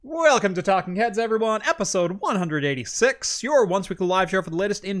Welcome to Talking Heads, everyone. Episode 186, your once-weekly live show for the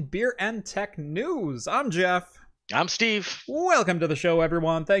latest in beer and tech news. I'm Jeff. I'm Steve. Welcome to the show,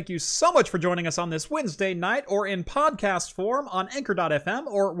 everyone. Thank you so much for joining us on this Wednesday night or in podcast form on Anchor.fm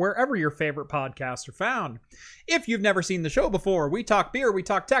or wherever your favorite podcasts are found. If you've never seen the show before, we talk beer, we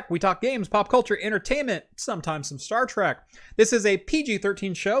talk tech, we talk games, pop culture, entertainment, sometimes some Star Trek. This is a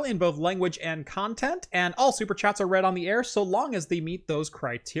PG-13 show in both language and content, and all super chats are read on the air so long as they meet those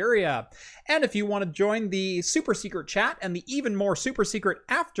criteria. And if you want to join the super secret chat and the even more super secret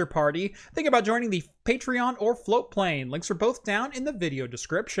after party, think about joining the Patreon or Float Plane. Links are both down in the video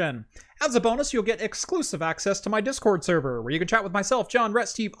description. As a bonus, you'll get exclusive access to my Discord server, where you can chat with myself, John, Rhett,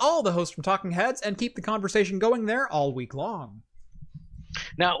 Steve, all the hosts from Talking Heads, and keep the conversation going there all week long.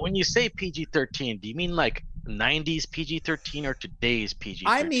 Now, when you say PG-13, do you mean like 90s PG-13 or today's PG-13?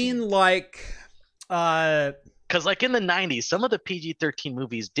 I mean like... Because like in the 90s, some of the PG-13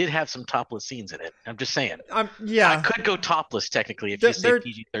 movies did have some topless scenes in it. I'm just saying. Yeah. I could go topless technically if you say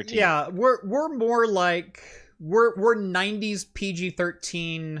PG-13. Yeah, we're more like... We're 90s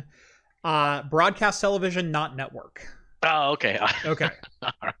PG-13 broadcast television, not network. Oh, okay. Okay.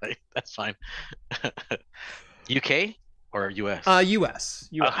 All right. That's fine. UK or US? US.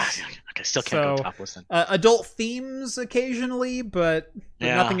 Okay, still can't go topless then. Adult themes occasionally, but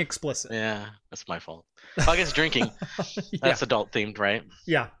nothing explicit. Yeah, that's my fault. I guess drinking. That's adult themed, right?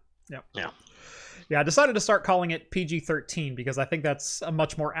 Yeah. I decided to start calling it PG-13 because I think that's a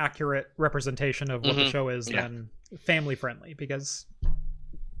much more accurate representation of what the show is than family friendly. Because,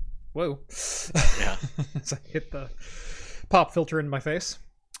 whoa, yeah, as I hit the pop filter in my face.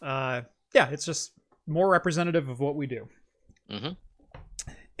 It's just more representative of what we do.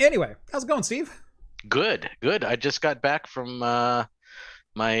 Anyway, how's it going, Steve? Good. I just got back from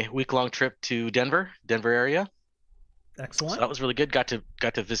my week-long trip to Denver area. Excellent. So that was really good. Got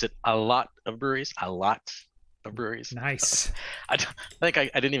to visit a lot of breweries. Nice. I think I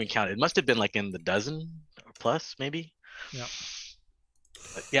didn't even count it. It must have been like in the dozen or plus, maybe. Yeah.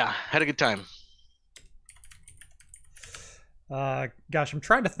 But yeah, had a good time. Gosh, I'm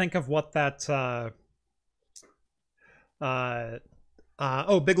trying to think of what that.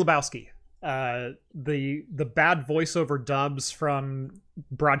 Big Lebowski. The bad voiceover dubs from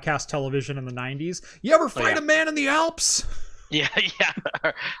broadcast television in the 90s. You ever fight a man in the Alps? Yeah.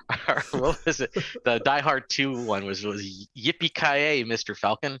 What was it? The Die Hard 2 one was Yippee-ki-yay, Mr.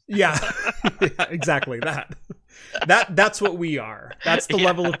 Falcon. Yeah, exactly that. That's what we are. That's the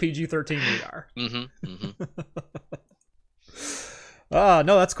level of PG-13 we are.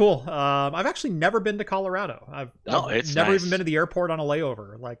 No, that's cool. I've actually never been to Colorado. I've never even been to the airport on a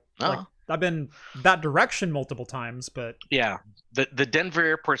layover. Like I've been that direction multiple times, but yeah, the Denver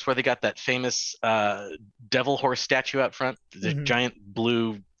airport's where they got that famous devil horse statue out front, the giant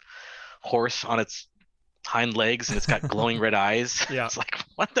blue horse on its hind legs, and it's got glowing red eyes. Yeah, it's like,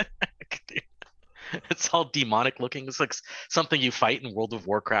 what the heck, dude? It's all demonic looking. It's like something you fight in World of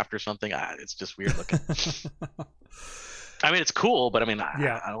Warcraft or something. It's just weird looking. I mean, it's cool, but I mean,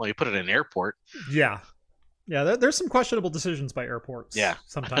 I don't know. You put it in an airport. Yeah. There's some questionable decisions by airports. Yeah.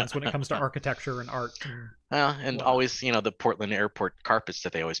 Sometimes when it comes to architecture and art. And always, the Portland airport carpets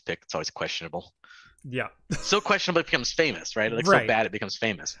that they always pick. It's always questionable. Yeah. So questionable it becomes famous, right? Like so bad it becomes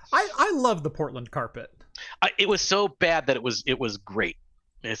famous. I love the Portland carpet. It was so bad that it was great.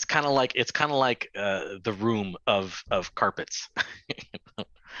 It's kind of like The Room of carpets.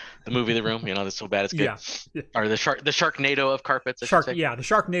 The movie The Room, that's so bad it's good. Yeah. Or the Sharknado of carpets. The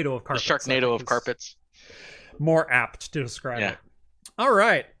Sharknado of carpets. The Sharknado of carpets. More apt to describe it. All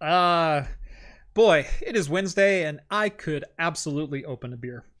right. Boy, it is Wednesday and I could absolutely open a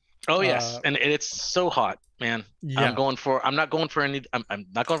beer. Oh yes, and it's so hot, man. Yeah. I'm not going for any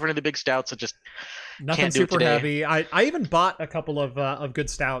of the big stouts. I just nothing can't do super it today. Heavy. I even bought a couple of good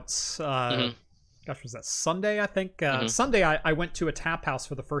stouts. Gosh, was that Sunday? I think Sunday I went to a tap house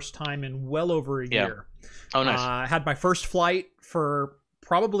for the first time in well over a year. Oh, nice. I had my first flight for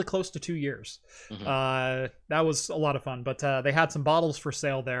probably close to 2 years. That was a lot of fun. But they had some bottles for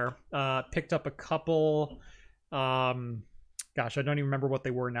sale there. Picked up a couple. Gosh, I don't even remember what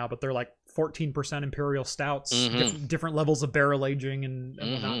they were now, but they're like 14% imperial stouts, different levels of barrel aging, and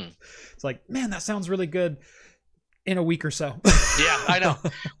whatnot. It's like, man, that sounds really good. In a week or so. Yeah, I know.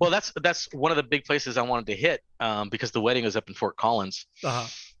 Well, that's one of the big places I wanted to hit because the wedding was up in Fort Collins,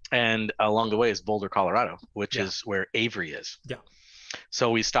 and along the way is Boulder, Colorado, which is where Avery is. Yeah.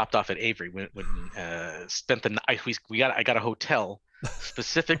 So we stopped off at Avery. Went spent the night. I got a hotel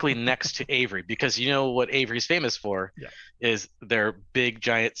specifically next to Avery because you know what Avery's famous for is their big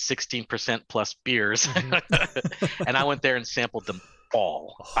giant 16% plus beers, and I went there and sampled them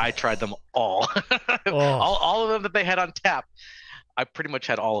all. I tried them all. All of them that they had on tap. I pretty much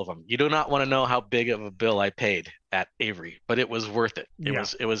had all of them. You do not want to know how big of a bill I paid at Avery, but it was worth it.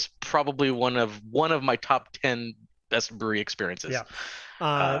 It was probably one of my top 10 best brewery experiences.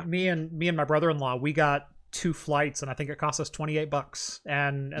 Yeah. Me and my brother-in-law, we got 2 flights, and I think it cost us $28.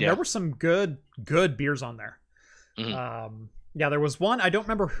 And there were some good beers on there. Mm-hmm. There was one, I don't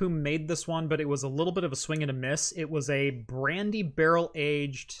remember who made this one, but it was a little bit of a swing and a miss. It was a brandy barrel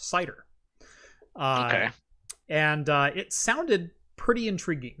aged cider. Okay. And it sounded pretty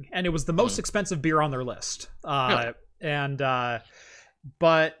intriguing, and it was the most expensive beer on their list. But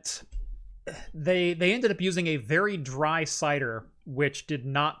they ended up using a very dry cider, which did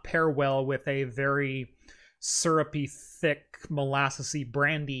not pair well with a very syrupy, thick, molassesy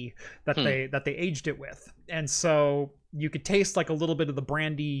brandy that they aged it with. And so you could taste like a little bit of the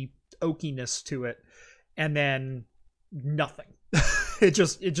brandy oakiness to it, and then nothing. it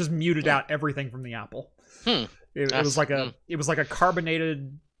just muted out everything from the apple. It was like a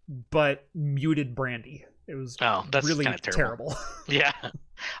carbonated but muted brandy. It was that's really terrible. Yeah,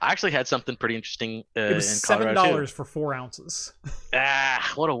 I actually had something pretty interesting. It was $7 for 4 ounces.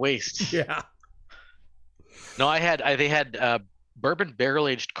 What a waste. Yeah. No, they had bourbon barrel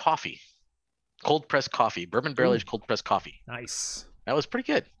aged coffee, cold pressed coffee, bourbon barrel aged cold pressed coffee. Nice. That was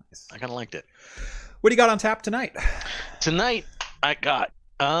pretty good. Nice. I kind of liked it. What do you got on tap tonight? Tonight I got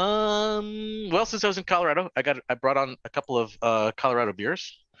well, since I was in Colorado, I brought on a couple of Colorado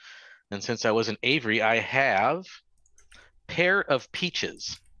beers, and since I was in Avery, I have Pear of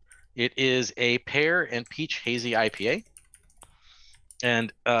Peaches. It is a pear and peach hazy IPA,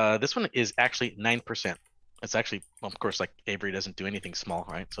 and this one is actually 9%. It's actually, well, of course, like Avery doesn't do anything small,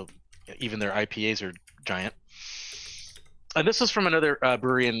 right? So even their IPAs are giant. And this is from another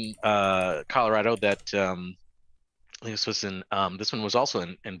brewery in Colorado that this was in. This one was also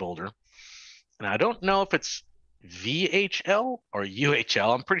in Boulder, and I don't know if it's VHL or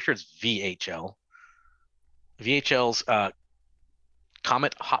UHL. I'm pretty sure it's VHL. VHL's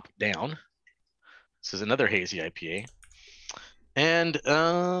Comet Hop Down. This is another hazy IPA. And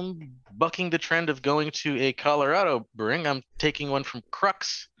bucking the trend of going to a Colorado brewing, I'm taking one from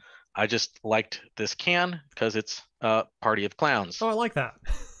Crux. I just liked this can because it's Party of Clowns. Oh, I like that.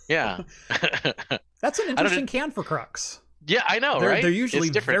 Yeah. That's an interesting can for Crux. Yeah, I know, right? They're usually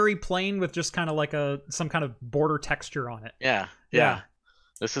very plain with just kind of like some kind of border texture on it. Yeah.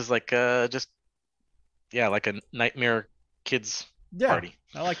 This is like like a Nightmare Kids party.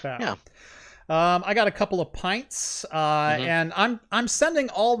 I like that. Yeah. I got a couple of pints, and I'm sending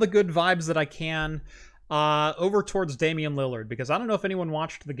all the good vibes that I can over towards Damian Lillard, because I don't know if anyone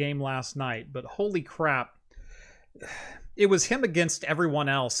watched the game last night, but holy crap, it was him against everyone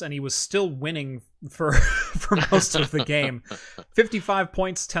else, and he was still winning for most of the game. 55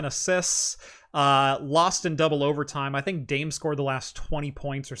 points, 10 assists, lost in double overtime. I think Dame scored the last 20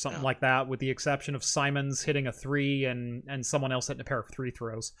 points or something like that, with the exception of Simons hitting a 3 and someone else hitting a pair of 3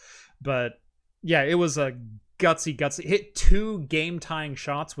 throws. But yeah, it was a gutsy. Hit 2 game-tying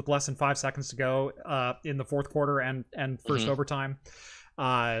shots with less than 5 seconds to go in the fourth quarter and first overtime.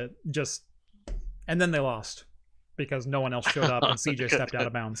 And then they lost because no one else showed up and CJ stepped out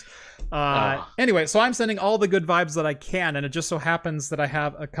of bounds. Anyway, so I'm sending all the good vibes that I can, and it just so happens that I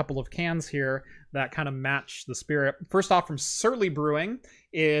have a couple of cans here that kind of match the spirit. First off, from Surly Brewing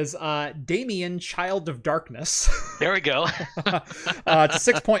is Damien Child of Darkness. There we go. It's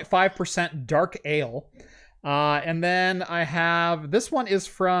a 6.5% dark ale. And then I have, this one is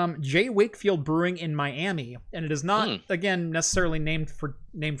from J. Wakefield Brewing in Miami, and it is not again necessarily named for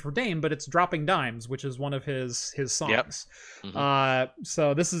Dame, but it's Dropping Dimes, which is one of his songs. Yep.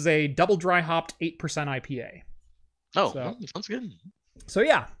 So this is a double dry hopped 8% IPA. Oh, so, sounds good. So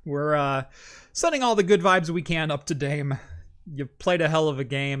yeah, we're sending all the good vibes we can up to Dame. You played a hell of a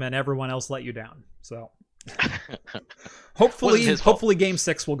game, and everyone else let you down. So hopefully Game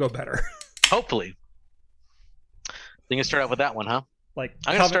 6 will go better. Hopefully. You can start out with that one, huh? Like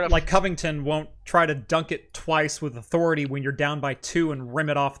Covington won't try to dunk it twice with authority when you're down by 2 and rim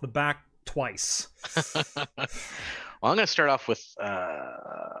it off the back twice. Well, I'm going to start off with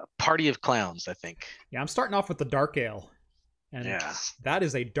Party of Clowns, I think. Yeah, I'm starting off with the dark ale. And that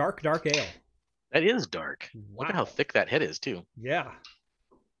is a dark ale. That is dark. Wow. Look at how thick that head is, too. Yeah.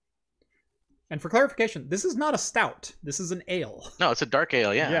 And for clarification, this is not a stout. This is an ale. No, it's a dark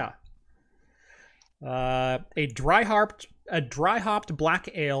ale, yeah. Yeah. A dry hopped black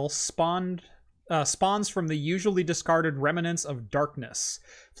ale spawns from the usually discarded remnants of darkness.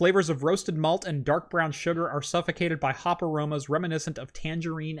 Flavors of roasted malt and dark brown sugar are suffocated by hop aromas reminiscent of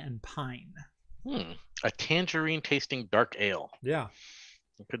tangerine and pine. A tangerine tasting dark ale. Yeah.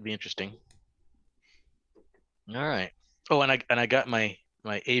 It could be interesting. All right. Oh, and I got my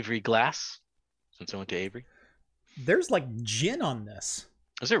Avery glass since I went to Avery. There's like gin on this.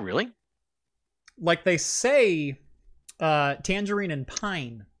 Is there really? Like they say, tangerine and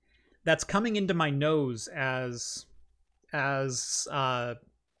pine. That's coming into my nose as not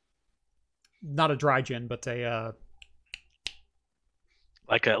a dry gin, but a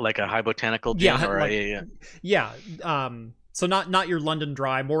like a high botanical gin, yeah, or like, yeah. So not your London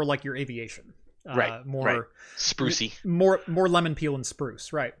Dry, more like your Aviation. Right. More right. Sprucey. More lemon peel and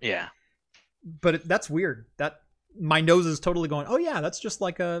spruce. Right. Yeah. But that's weird. That my nose is totally going, oh yeah, that's just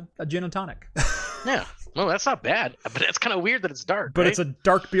like a gin and tonic. Yeah. Well, that's not bad, but it's kind of weird that it's dark. But right? it's a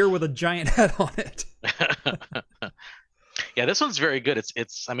dark beer with a giant head on it. Yeah, this one's very good.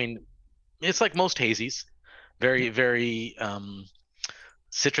 It's I mean, it's like most hazies, very very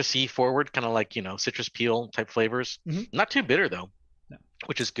citrusy forward, kind of like citrus peel type flavors. Mm-hmm. Not too bitter though, no.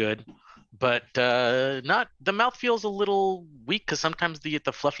 Which is good. But not the mouth feels a little weak because sometimes the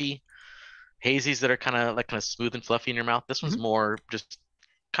fluffy hazies that are kind of smooth and fluffy in your mouth. This one's more just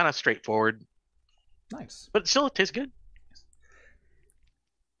kind of straightforward. Nice. But still, it tastes good.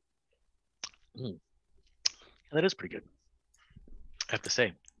 That is pretty good, I have to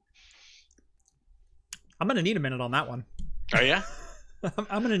say. I'm going to need a minute on that one. Oh, yeah?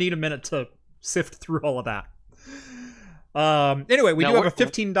 I'm going to need a minute to sift through all of that. Anyway, we do have a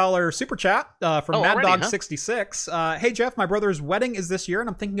 $15 super chat from MadDog66. Hey, Jeff, my brother's wedding is this year, and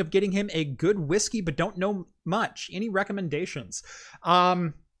I'm thinking of getting him a good whiskey, but don't know much. Any recommendations?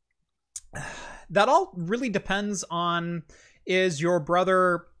 That all really depends on, is your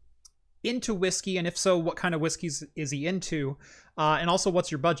brother into whiskey, and if so, what kind of whiskeys is he into? And also,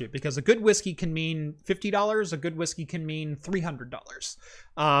 what's your budget? Because a good whiskey can mean $50, a good whiskey can mean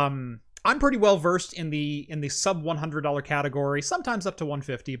 $300. I'm pretty well versed in the sub $100 category, sometimes up to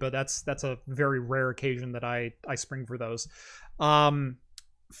 $150, but that's a very rare occasion that I spring for those.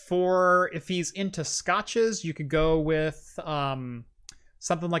 For if he's into scotches, you could go with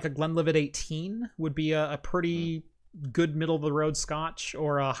something like a Glenlivet 18 would be a pretty good middle of the road scotch,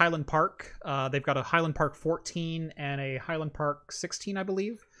 or a Highland Park. They've got a Highland Park 14 and a Highland Park 16, I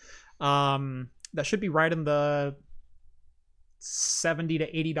believe. That should be right in the $70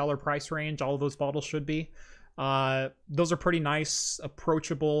 to $80 price range. All of those bottles should be. Those are pretty nice,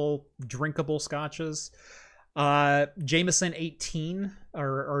 approachable, drinkable scotches. Jameson 18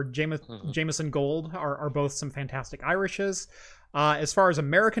 or Jameson Gold are both some fantastic Irishes. As far as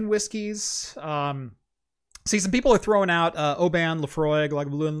American whiskeys, see, some people are throwing out Oban, Laphroaig,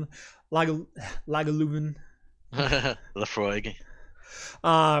 Lagavulin. Laphroaig.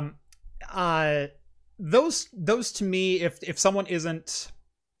 Those to me, if someone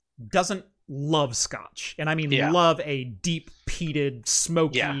doesn't love scotch, and I mean love a deep peated,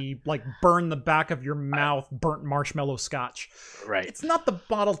 smoky, like burn the back of your mouth, burnt marshmallow scotch, right? It's not the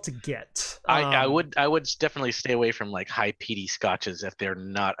bottle to get. I would definitely stay away from like high peaty scotches if they're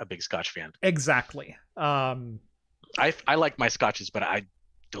not a big scotch fan. Exactly. I like my scotches, but I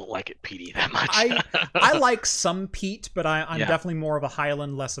don't like it peaty that much. I like some peat, but I'm definitely more of a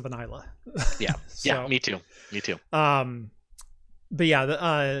Highland, less of an Islay. Yeah. Yeah, me too. But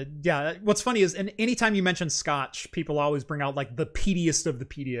yeah, what's funny is, and anytime you mention scotch, people always bring out like the peatiest of the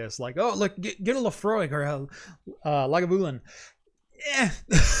peatiest, like, oh, look, get a Laphroaig or a Lagavulin.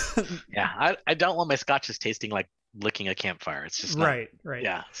 Yeah, I don't want my scotches tasting like licking a campfire. It's just not, right.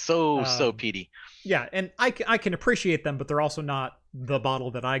 Yeah, so peaty. Yeah, and I can appreciate them, but they're also not the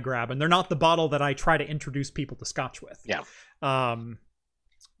bottle that I grab, and they're not the bottle that I try to introduce people to scotch with. Yeah.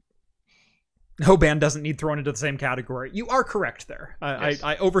 Oban doesn't need thrown into the same category. You are correct there. Yes.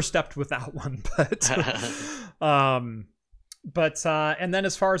 I overstepped with that one, but and then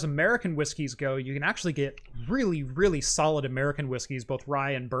as far as American whiskeys go, you can actually get really, really solid American whiskeys, both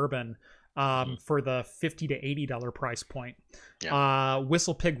rye and bourbon, for the $50 to $80 price point. Yeah.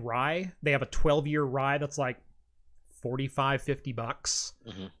 Whistle Pig Rye, they have a 12-year rye that's like $45-50.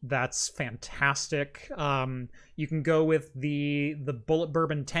 That's fantastic. You can go with the Bullet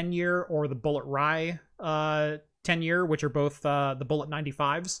Bourbon 10-year or the Bullet Rye 10-year, which are both the Bullet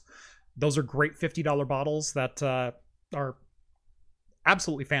 95s. Those are great $50 bottles that are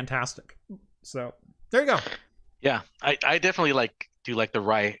absolutely fantastic. So there you go. Yeah, I definitely do like the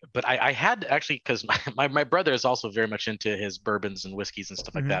rye, but I had actually, because my brother is also very much into his bourbons and whiskeys and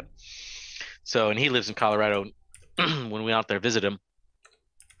stuff like that. So, and he lives in Colorado. When we went out there visit him,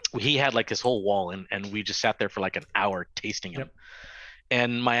 he had like his whole wall, and we just sat there for like an hour tasting them. Yep.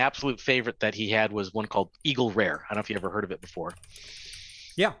 And my absolute favorite that he had was one called Eagle Rare. I don't know if you ever heard of it before.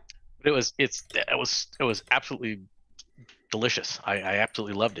 Yeah. But it was absolutely delicious. I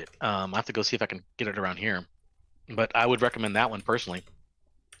absolutely loved it. I have to go see if I can get it around here, but I would recommend that one personally.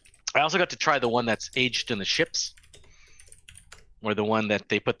 I also got to try the one that's aged in the ships, or the one that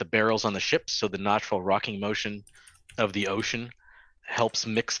they put the barrels on the ships, so the natural rocking motion of the ocean helps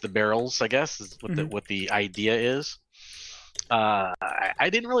mix the barrels, I guess, is what the idea is. I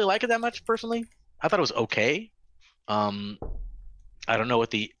didn't really like it that much personally. I thought it was okay. I don't know what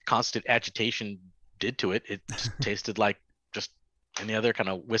the constant agitation did to it. It just tasted like just any other kind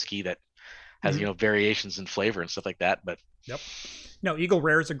of whiskey that has variations in flavor and stuff like that. But no, Eagle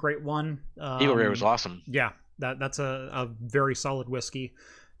Rare is a great one. Eagle Rare was awesome. Yeah, that's a very solid whiskey.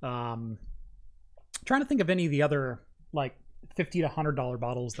 Trying to think of any of the other like $50 to $100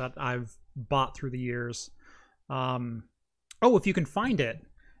 bottles that I've bought through the years. If you can find it,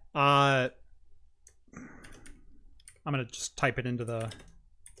 I'm gonna just type it into the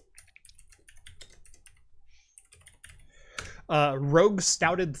Rogue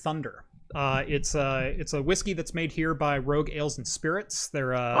Stouted Thunder. It's a whiskey that's made here by Rogue Ales and Spirits.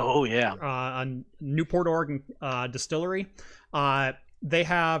 They're a Newport, Oregon distillery. They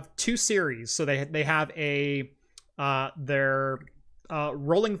have two series. So they have their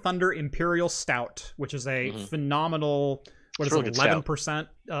Rolling Thunder Imperial Stout, which is a phenomenal, what is it, 11%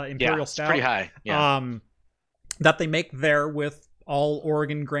 Imperial Stout. Pretty high. Yeah. That they make there with all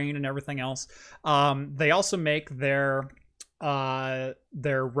Oregon grain and everything else. They also make their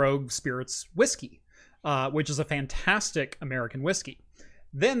Rogue Spirits whiskey, which is a fantastic American whiskey.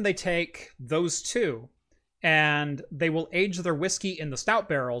 Then they take those two and they will age their whiskey in the stout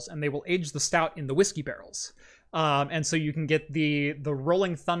barrels, and they will age the stout in the whiskey barrels. And so you can get the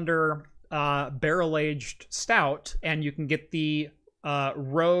Rolling Thunder barrel aged stout, and you can get the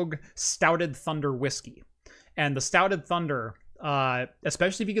Rogue Stouted Thunder whiskey. And the Stouted Thunder,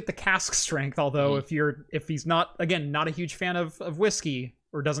 especially if you get the cask strength, although if he's not a huge fan of whiskey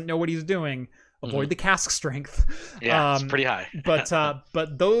or doesn't know what he's doing, avoid the cask strength. Yeah, it's pretty high. but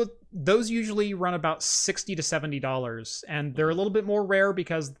those usually run about $60 to $70, and they're a little bit more rare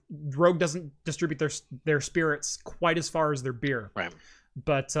because Rogue doesn't distribute their spirits quite as far as their beer. Right.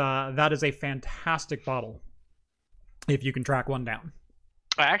 But that is a fantastic bottle if you can track one down.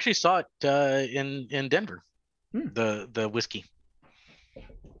 I actually saw it in Denver. The whiskey.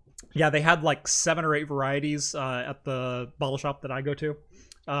 Yeah, they had like 7 or 8 varieties at the bottle shop that I go to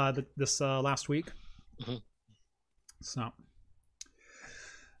this last week. So,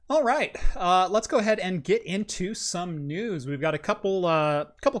 all right, let's go ahead and get into some news. We've got a couple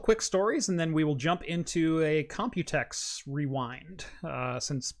quick stories, and then we will jump into a Computex rewind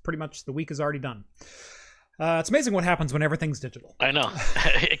since pretty much the week is already done. It's amazing what happens when everything's digital. I know.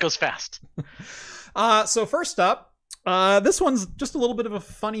 It goes fast. So first up, this one's just a little bit of a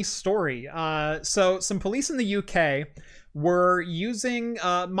funny story. So some police in the UK were using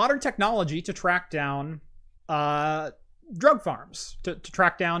modern technology to track down drug farms, to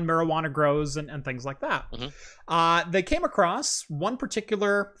track down marijuana grows and things like that. They came across one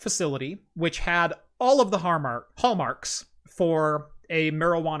particular facility which had all of the hallmarks for a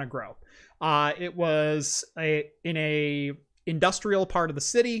marijuana grow. It was in a industrial part of the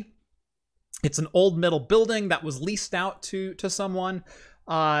city. It's an old metal building that was leased out to someone.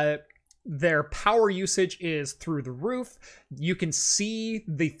 Their power usage is through the roof. You can see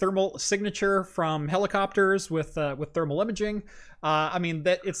the thermal signature from helicopters with thermal imaging. I mean,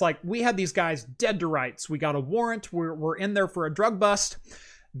 that it's like we had these guys dead to rights. We got a warrant. We're in there for a drug bust.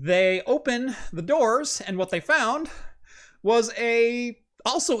 They open the doors, and what they found was a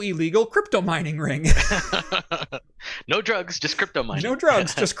also illegal crypto mining ring. No drugs, just crypto mining. No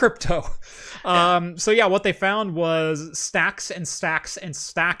drugs, just crypto. So yeah, what they found was stacks and stacks and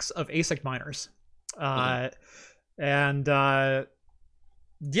stacks of ASIC miners. Yeah,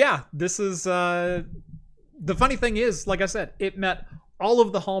 this is the funny thing is, like I said, it met all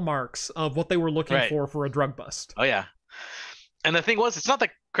of the hallmarks of what they were looking for a drug bust. Oh yeah. And the thing was, it's not that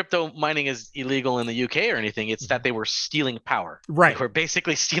crypto mining is illegal in the UK or anything. It's that they were stealing power. Right. They were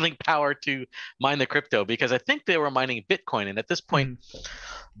basically stealing power to mine the crypto, because I think they were mining Bitcoin. And at this point,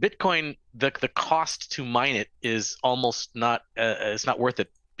 Bitcoin, the cost to mine it is almost not, it's not worth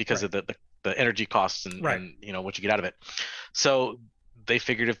it because of the energy costs and what you get out of it. So they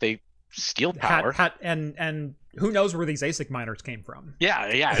figured if they steal power, and who knows where these ASIC miners came from? Yeah,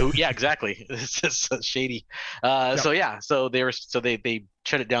 exactly. It's just shady. So they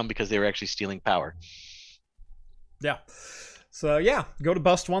shut it down because they were actually stealing power. Yeah. So yeah, go to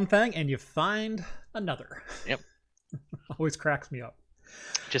bust one thing and you find another. Yep. Always cracks me up.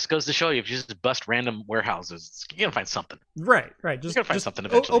 Just goes to show you, if you just bust random warehouses, you're gonna find something. Right. Just gonna find something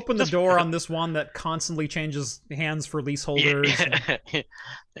eventually. Open the door on this one that constantly changes hands for leaseholders. Yeah.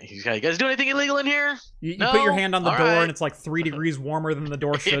 You guys do anything illegal in here? You put your hand on the door and it's like 3 degrees warmer than the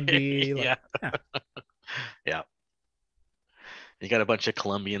door should be. Like, yeah. You got a bunch of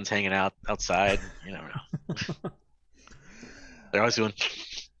Colombians hanging out outside. You never know. They're always doing.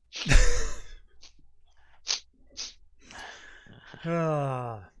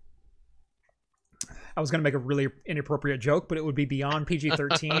 I was going to make a really inappropriate joke, but it would be beyond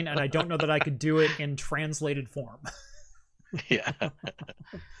PG-13, and I don't know that I could do it in translated form. Yeah.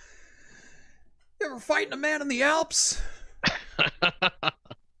 You ever fighting a man in the Alps? It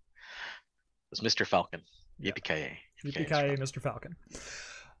was Mr. Falcon. Yippee-ki-yay. Yippee-ki-yay, Mr. Falcon.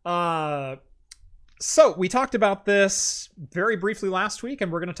 So we talked about this very briefly last week,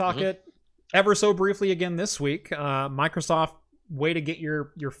 and we're going to talk it ever so briefly again this week. Microsoft, way to get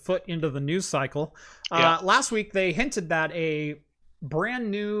your foot into the news cycle. Last week, they hinted that a brand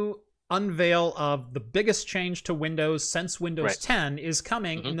new unveil of the biggest change to Windows since Windows 10 is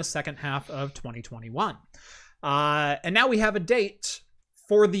coming in the second half of 2021. And now we have a date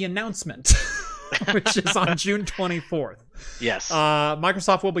for the announcement, which is on June 24th. Yes.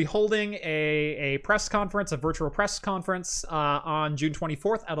 Microsoft will be holding a press conference, a virtual press conference on June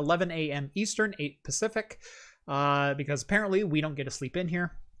 24th at 11 a.m. Eastern, 8 Pacific. Because apparently we don't get to sleep in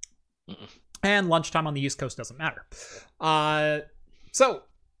here. And lunchtime on the East Coast doesn't matter. So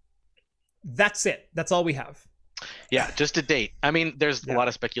that's it. That's all we have. Yeah, just a date. I mean, there's a lot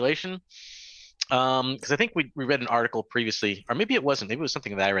of speculation. Because I think we read an article previously, or maybe it wasn't. Maybe it was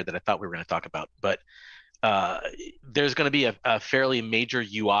something that I read that I thought we were going to talk about. But there's going to be a fairly major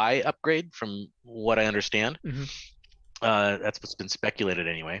UI upgrade from what I understand. That's what's been speculated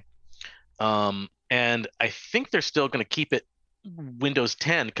anyway. And I think they're still going to keep it Windows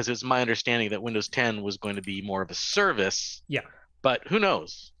 10 because it was my understanding that Windows 10 was going to be more of a service. Yeah. But who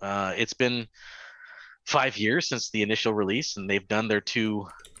knows? It's been 5 years since the initial release, and they've done their two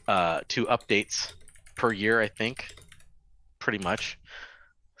updates per year, I think, pretty much,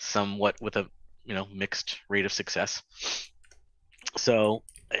 somewhat with a mixed rate of success. So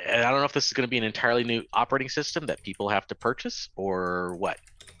I don't know if this is going to be an entirely new operating system that people have to purchase or what,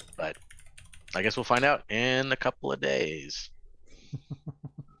 but I guess we'll find out in a couple of days.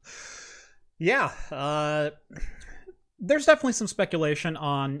 Yeah. There's definitely some speculation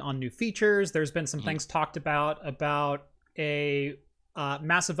on new features. There's been some things talked about a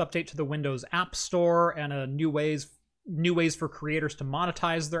massive update to the Windows App Store and a new ways for creators to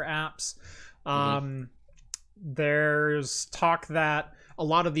monetize their apps. There's talk that a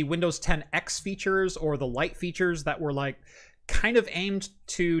lot of the Windows 10 X features or the Lite features that were like kind of aimed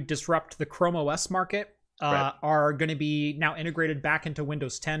to disrupt the Chrome OS market are going to be now integrated back into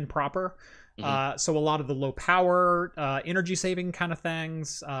Windows 10 proper. So a lot of the low power, energy saving kind of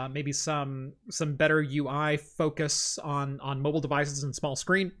things, maybe some better UI focus on mobile devices and small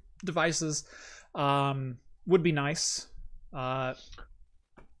screen devices would be nice. But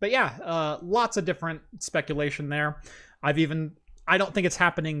yeah, lots of different speculation there. I don't think it's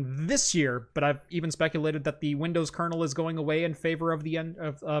happening this year, but I've even speculated that the Windows kernel is going away in favor of the end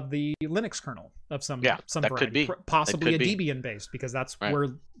of the Linux kernel of some that variety, could be possibly a Debian based, because that's where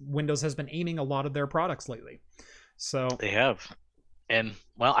Windows has been aiming a lot of their products lately. So they have, and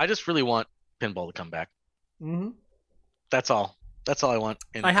well, I just really want Pinball to come back. That's all. That's all I want.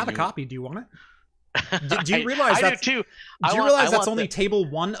 I have a copy. Do you want it? Do you realize I do too. Do you realize that's only table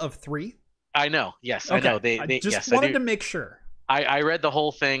 1 of 3? I know. Yes, okay. I know. They just wanted to make sure. I read the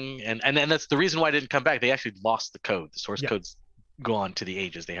whole thing, and that's the reason why I didn't come back. They actually lost the code. The source code's gone to the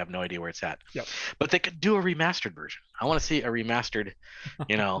ages. They have no idea where it's at. But they could do a remastered version. I want to see a remastered,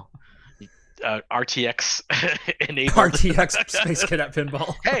 RTX enabled. RTX Space Cadet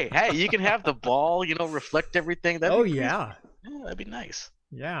Pinball. hey, you can have the ball, reflect everything. That'd be yeah, that'd be nice.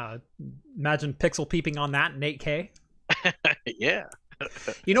 Yeah, imagine pixel peeping on that in 8K. Yeah.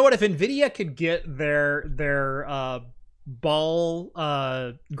 You know what? If NVIDIA could get their ball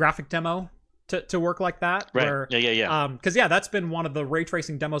graphic demo to work like that, right? Because that's been one of the ray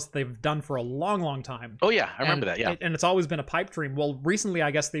tracing demos that they've done for a long time. Oh yeah, I remember that. Yeah, and it's always been a pipe dream. Well, recently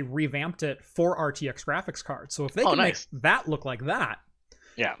I guess they revamped it for RTX graphics cards. So if they can make that look like that,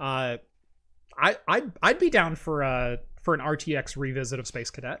 I'd be down for an RTX revisit of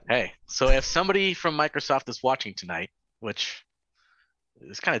Space Cadet. Hey, so if somebody from Microsoft is watching tonight, which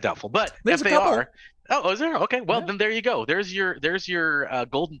is kind of doubtful, but if they are, is there? Okay, well then there you go. There's your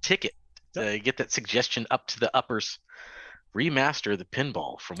golden ticket to get that suggestion up to the uppers. Remaster the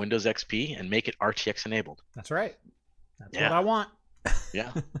Pinball from Windows XP and make it RTX enabled. That's right. That's what I want.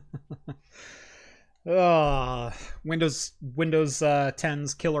 Yeah. Windows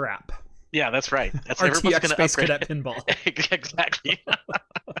 10's killer app. Yeah, that's right. That's RTX Space Cadet Pinball. Exactly.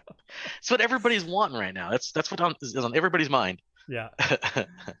 It's what everybody's wanting right now. That's what is on everybody's mind. Yeah.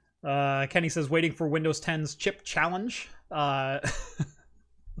 Kenny says waiting for Windows 10's chip challenge.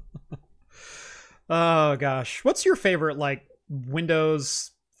 Oh gosh, what's your favorite like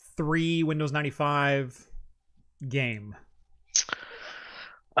Windows 3, Windows 95 game?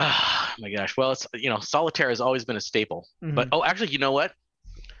 Oh my gosh. Well, it's Solitaire has always been a staple. Mhm. But actually, you know what?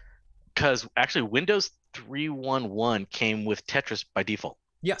 Because actually, Windows 3.1.1 came with Tetris by default.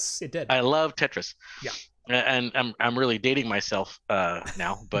 Yes, it did. I love Tetris. Yeah. And I'm really dating myself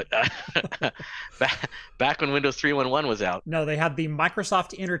now, but back when Windows 3.1.1 was out. No, they had the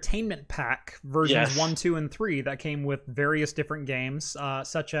Microsoft Entertainment Pack versions Yes. 1, 2, and 3 that came with various different games,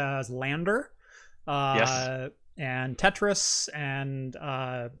 such as Lander, Yes. and Tetris, and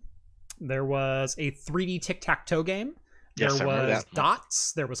there was a 3D tic-tac-toe game. There Yes, I remember was that.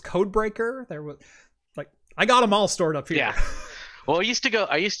 Dots. There was Codebreaker. There was I got them all stored up here. Yeah. Well, I used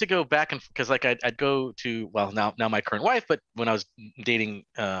to go back and because like I'd go to now my current wife, but when I was dating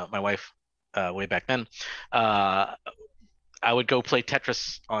my wife way back then, I would go play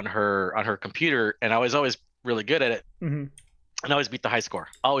Tetris on her computer, and I was always really good at it, Mhm. and I always beat the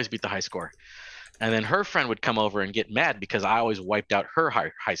high score. And then her friend would come over and get mad because I always wiped out her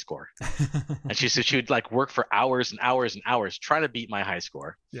high score, and she said she would like work for hours and hours and hours trying to beat my high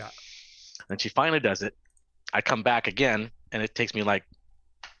score. Yeah. And she finally does it. I come back again, and it takes me like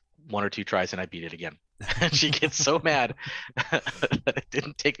 1 or 2 tries, and I beat it again. And she gets so mad that it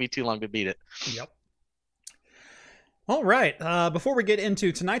didn't take me too long to beat it. Yep. All right. Before we get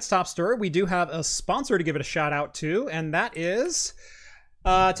into tonight's top story, we do have a sponsor to give it a shout out to, and that is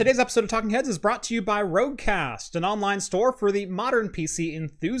today's episode of Talking Heads is brought to you by Roguecast, an online store for the modern PC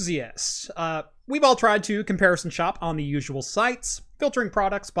enthusiast. We've all tried to comparison shop on the usual sites, filtering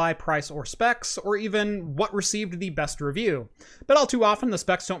products by price or specs, or even what received the best review. But all too often, the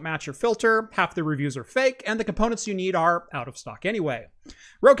specs don't match your filter, half the reviews are fake, and the components you need are out of stock anyway.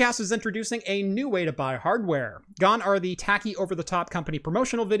 Roguecast is introducing a new way to buy hardware. Gone are the tacky over-the-top company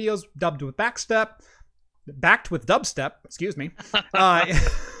promotional videos backed with dubstep, excuse me.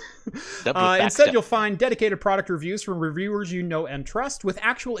 Instead, you'll find dedicated product reviews from reviewers you know and trust with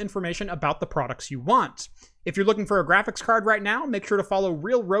actual information about the products you want. If you're looking for a graphics card right now, make sure to follow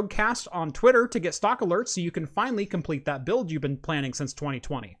Real Roguecast on Twitter to get stock alerts so you can finally complete that build you've been planning since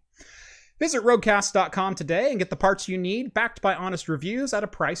 2020. Visit roguecast.com today and get the parts you need, backed by honest reviews at a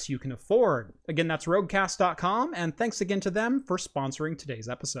price you can afford. Again, that's roguecast.com, and thanks again to them for sponsoring today's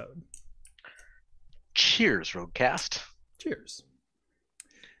episode. Cheers, Roguecast. Cheers.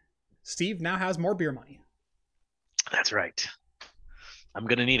 Steve now has more beer money. That's right. I'm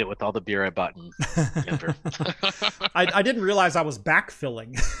gonna need it with all the beer I bought in Denver. I didn't realize I was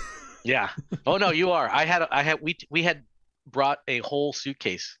backfilling. Yeah. Oh no, you are. We had brought a whole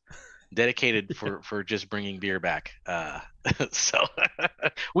suitcase dedicated for just bringing beer back. So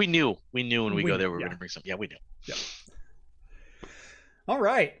we knew when we go there we were gonna bring some. Yeah, we knew. Yeah. All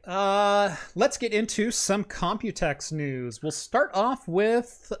right, let's get into some Computex news. We'll start off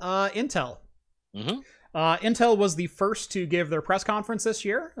with Intel. Mm-hmm. Intel was the first to give their press conference this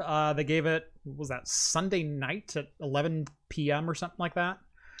year. They gave it, what was that, Sunday night at 11 p.m. or something like that?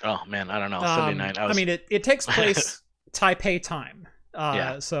 Oh, man, I don't know. Sunday night. I mean, it takes place Taipei time.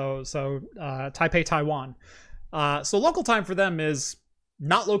 Yeah. So Taipei, Taiwan. So local time for them is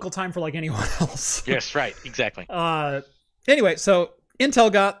not local time for like anyone else. Yes, right. Exactly. Anyway, so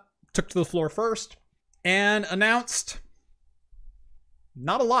Intel took to the floor first and announced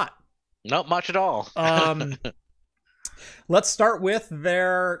not a lot. Not much at all. Let's start with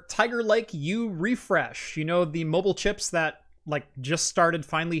their Tiger Lake U refresh. You know, the mobile chips that like just started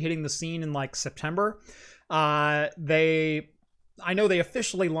finally hitting the scene in like September. I know they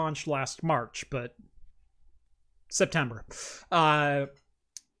officially launched last March, but September.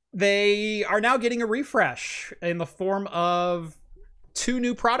 They are now getting a refresh in the form of 2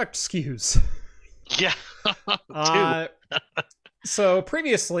 new product SKUs. Yeah. So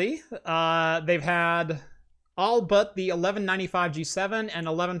previously, they've had all but the 1195 G7 and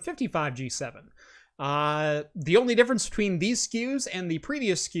 1155 G7. The only difference between these SKUs and the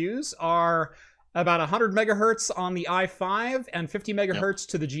previous SKUs are about 100 megahertz on the i5 and 50 megahertz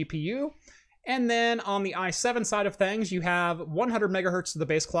to the GPU. And then on the i7 side of things, you have 100 megahertz to the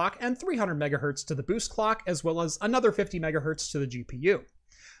base clock and 300 megahertz to the boost clock, as well as another 50 megahertz to the GPU.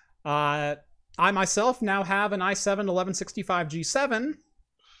 I myself now have an i7 1165 G7.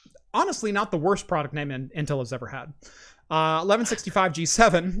 Honestly, not the worst product name Intel has ever had. 1165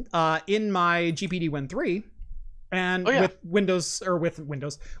 G7 in my GPD Win 3, and with Intel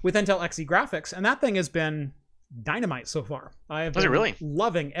Xe graphics, and that thing has been dynamite so far. I have been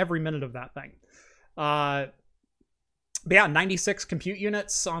loving every minute of that thing. But yeah, 96 compute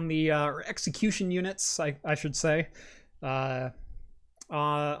units on the or execution units, I should say, on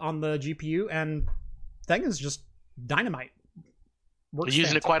the GPU, and thing is just dynamite. Works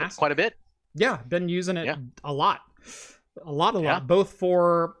using it quite a bit. Yeah, been using it a lot, both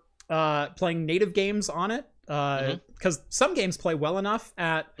for playing native games on it, because some games play well enough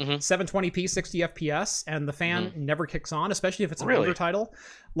at 720p 60 fps and the fan never kicks on, especially if it's an older title.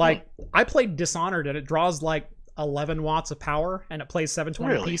 Like I played Dishonored and it draws like 11 watts of power and it plays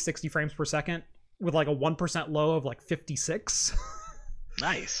 720p 60 frames per second with like a 1% low of like 56.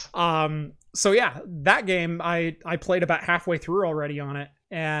 Nice. So yeah, that game I played about halfway through already on it,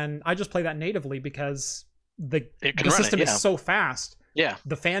 and I just play that natively because the system is so fast. Yeah,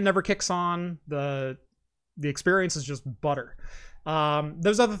 the fan never kicks on. The experience is just butter.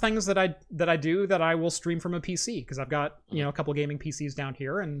 There's other things that I do that I will stream from a PC because I've got a couple gaming PCs down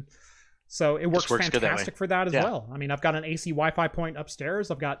here, and so it works fantastic for that as well. I mean, I've got an AC Wi-Fi point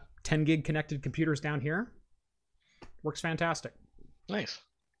upstairs. I've got 10 gig connected computers down here. Works fantastic. Nice.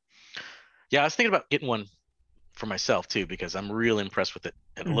 Yeah, I was thinking about getting one for myself too because I'm really impressed with it,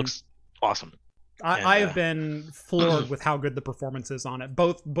 and it looks awesome. I have been floored with how good the performance is on it,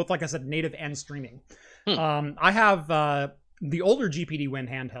 both like I said, native and streaming. I have the older GPD Win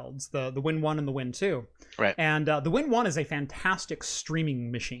handhelds, the Win 1 and the Win 2. Right. And the Win 1 is a fantastic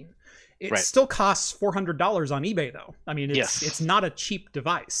streaming machine. It still costs $400 on eBay though. I mean, it's not a cheap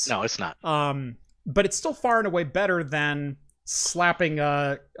device. No, it's not. But it's still far and away better than slapping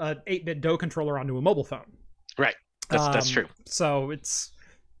a 8-bit DOE controller onto a mobile phone. Right. That's true. So it's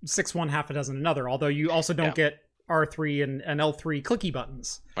 6 one, half a dozen another, although you also don't get R3 and L3 clicky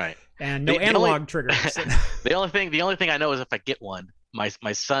buttons. Right. And no analog triggers. The only thing I know is if I get one, my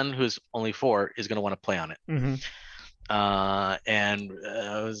son, who's only 4, is going to want to play on it. And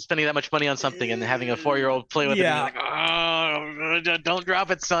spending that much money on something and having a 4-year-old play with it, like, oh, don't drop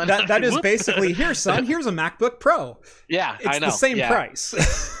it, son. That is basically, here, son, here's a MacBook Pro. Yeah, it's I know. The same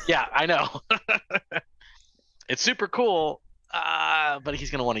price. Yeah, I know. It's super cool, but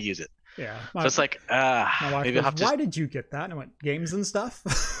he's going to want to use it. Yeah. So it's like, maybe I'll have to... Why did you get that? And I went, games and stuff?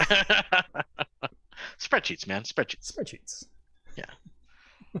 Spreadsheets, man. Spreadsheets. Yeah.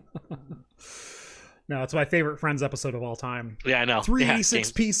 No, it's my favorite Friends episode of all time. Yeah, I know.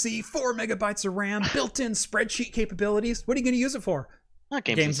 386 PC, 4 megabytes of RAM, built-in spreadsheet capabilities. What are you going to use it for?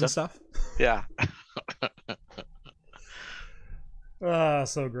 Games and stuff. Yeah.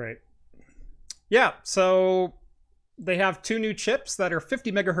 So great. Yeah, so they have 2 new chips that are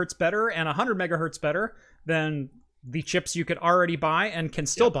 50 megahertz better and 100 megahertz better than the chips you could already buy and can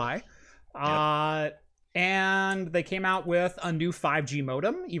still buy. And they came out with a new 5G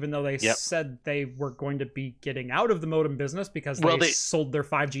modem, even though they said they were going to be getting out of the modem business because they sold their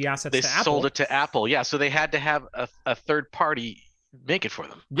 5G assets to Apple. They sold it to Apple, yeah. So they had to have a third party make it for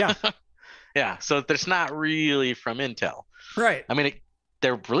them. Yeah. Yeah, so there's not really from Intel. Right. I mean,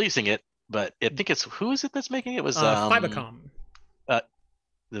 they're releasing it, but I think who is it that's making it? It was Fibocom.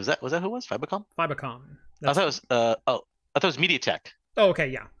 Was that who it was? Fibocom? Fibocom. I thought it was MediaTek. Oh, okay,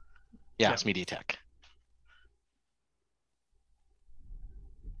 yeah. Yeah, it's MediaTek.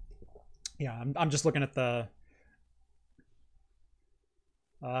 Yeah, I'm just looking at the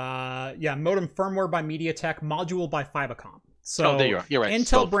modem firmware by MediaTek, module by Fibocom. So there you are. You're right.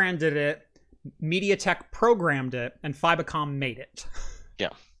 Intel branded it, MediaTek programmed it, and Fibocom made it. Yeah.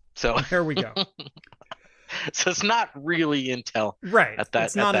 So there we go. So it's not really Intel. Right.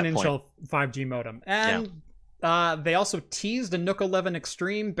 It's not an Intel 5G modem. And they also teased a NUC 11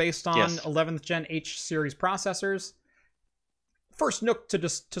 Extreme based on 11th Gen H series processors. First NUC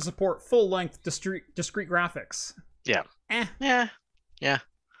to support full-length discrete graphics. Yeah. Yeah.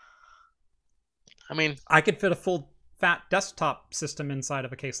 I mean, I could fit a full fat desktop system inside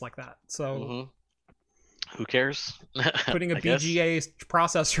of a case like that. So who cares? Putting a BGA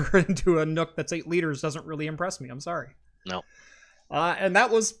processor into a NUC that's 8 liters doesn't really impress me. I'm sorry. No. And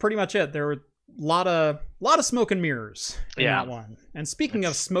that was pretty much it. There were a lot of smoke and mirrors in that one. And speaking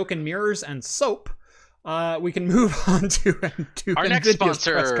of smoke and mirrors and soap, we can move on to our next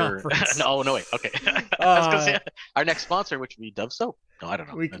sponsor. Press conference. No, wait. Okay. I was gonna say our next sponsor, which would be Dove Soap. No, I don't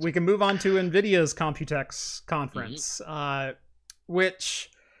know. We can move on to NVIDIA's Computex conference, which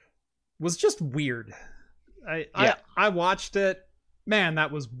was just weird. I watched it. Man,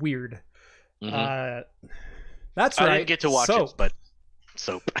 that was weird. That's right. I didn't get to watch it, but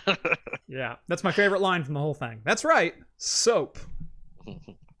soap. Yeah, that's my favorite line from the whole thing. That's right, soap.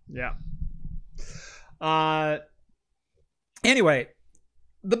 Yeah. Anyway,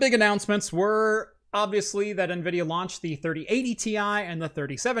 the big announcements were obviously that NVIDIA launched the 3080 Ti and the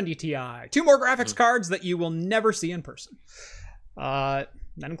 3070 Ti. 2 more graphics cards that you will never see in person. That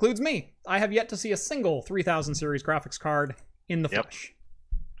includes me. I have yet to see a single 3000 series graphics card in the flesh.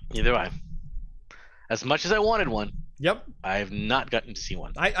 Neither I. As much as I wanted one, I have not gotten to see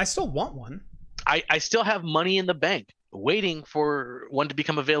one. I still want one. I still have money in the bank waiting for one to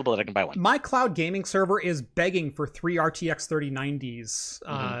become available that I can buy one. My cloud gaming server is begging for 3 RTX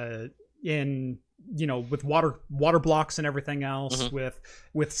 3090s in, you know, with water blocks and everything else, with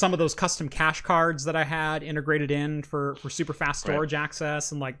some of those custom cache cards that I had integrated in for super fast storage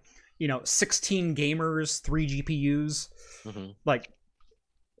access, and like, you know, 16 gamers, 3 GPUs. Like,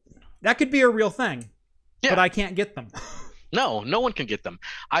 that could be a real thing. But I can't get them. No one can get them.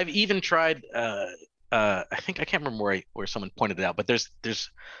 I've even tried. I think I can't remember where someone pointed it out, but there's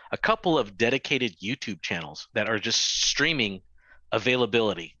a couple of dedicated YouTube channels that are just streaming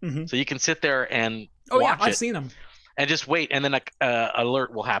availability, so you can sit there and watch I've seen them, and just wait, and then like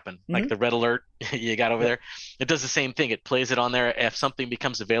alert will happen, like the red alert you got over there. It does the same thing. It plays it on there if something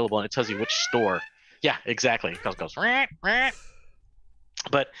becomes available, and it tells you which store. Yeah, exactly. It goes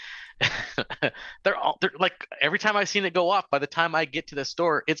but. they're like, every time I've seen it go off, by the time I get to the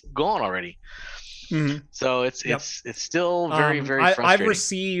store, it's gone already. So it's still very frustrating. I've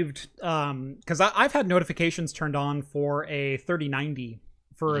received because I've had notifications turned on for a 3090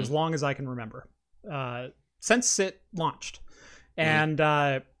 for as long as I can remember, since it launched, and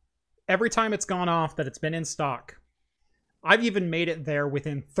every time it's gone off that it's been in stock, I've even made it there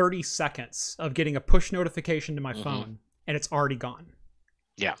within 30 seconds of getting a push notification to my phone, and it's already gone.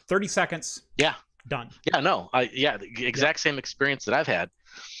 30 seconds. Done. The exact same experience that I've had,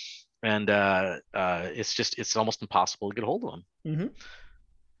 and it's almost impossible to get a hold of them.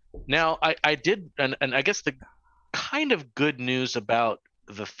 Now I did, and I guess the kind of good news about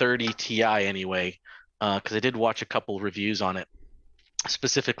the 30 Ti anyway, because I did watch a couple reviews on it,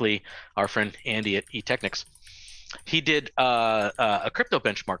 specifically our friend Andy at eTechnics. He did a crypto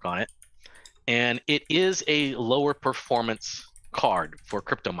benchmark on it, and it is a lower performance card for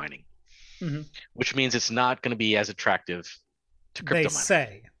crypto mining, which means it's not going to be as attractive to crypto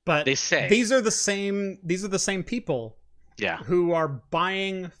mining. They say these are the same people who are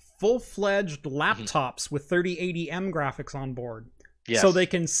buying full-fledged laptops with 3080M graphics on board, so they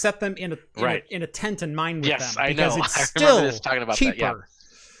can set them in a tent and mine with them. I know. It's I still remember this talking about cheaper.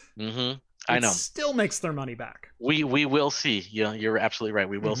 That. I know. It still makes their money back. We will see. Yeah, you're absolutely right.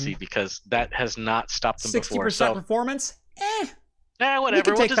 We will see, because that has not stopped them before. 60% performance.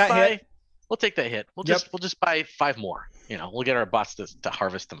 Whatever. We'll take that hit. We'll just buy 5 more. You know, we'll get our bots to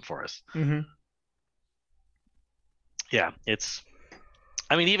harvest them for us. Yeah, it's.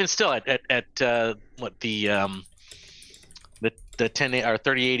 I mean, even still at what the 10 or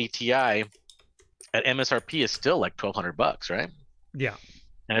 3080 Ti at MSRP is still like $1,200, right? Yeah.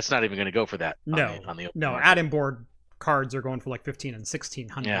 And it's not even going to go for that. On the open market. Add-in board cards are going for like $1,500 and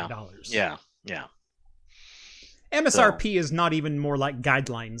 $1,600. Yeah. MSRP is not even more like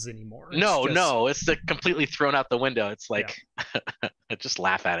guidelines anymore. It's completely thrown out the window. It's like, just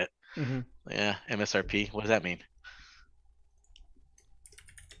laugh at it. Yeah, MSRP. What does that mean?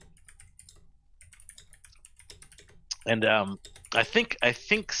 And I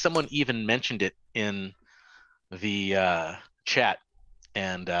think someone even mentioned it in the chat,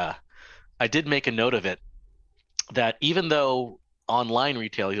 and I did make a note of it, that even though online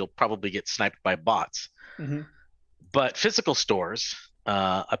retail, you'll probably get sniped by bots. But physical stores,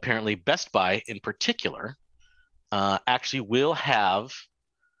 apparently Best Buy in particular, actually will have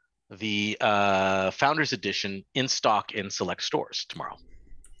the Founders Edition in stock in select stores tomorrow.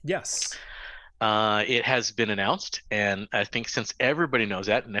 Yes. It has been announced, and I think since everybody knows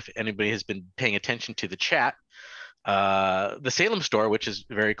that, and if anybody has been paying attention to the chat, the Salem store, which is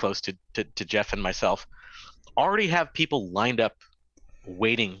very close to Jeff and myself, already have people lined up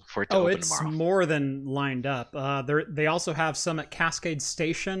waiting for it to open tomorrow. It's more than lined up. They also have some at Cascade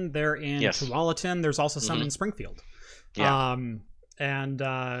Station. They're in Tualatin. There's also some in Springfield. They're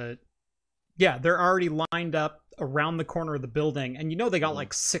already lined up around the corner of the building, and they got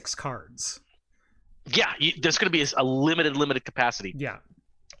like 6 cards. There's going to be a limited capacity.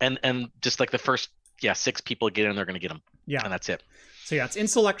 And just like the first 6 people get in, they're going to get them. And that's it. So it's in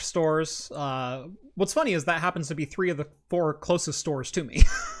select stores. What's funny is that happens to be 3 of the 4 closest stores to me.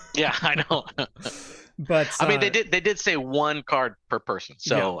 I know. But I mean, they did say 1 card per person.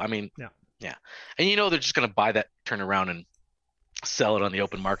 So I mean, and they're just going to buy that, turn around, and sell it on the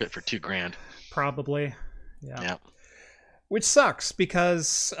open market for $2,000. Probably. Yeah. Yeah. Which sucks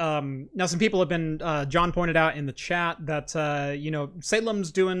because now some people have been. John pointed out in the chat that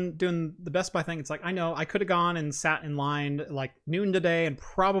Salem's doing the Best Buy thing. It's like, I know I could have gone and sat in line like noon today and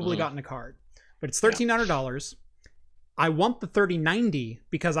probably gotten a card, but it's $1,300. I want the 3090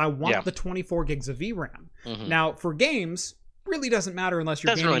 because I want the 24 gigs of VRAM. Now for games, really doesn't matter unless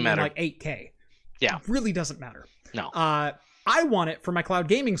you're gaming in like 8K. Yeah, it really doesn't matter. No. I want it for my cloud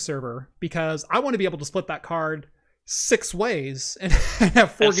gaming server because I want to be able to split that card 6 ways and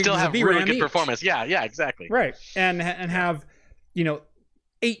have 4 gigs of VRAM really good each. performance. Yeah, exactly. Right, and have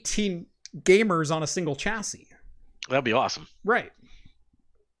 18 gamers on a single chassis. That'd be awesome. Right.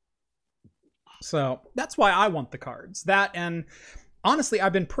 So that's why I want the cards. That, and honestly,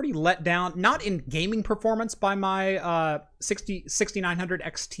 I've been pretty let down, not in gaming performance by my 6900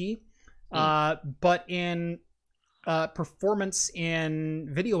 XT, but in performance in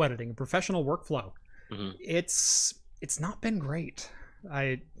video editing and professional workflow. It's not been great.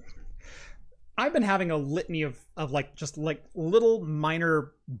 I've been having a litany of like just like little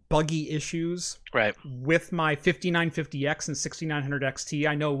minor buggy issues with my 5950X and 6900 XT.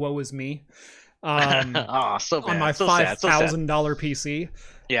 I know, woe is me. So bad. On my $5,000 PC.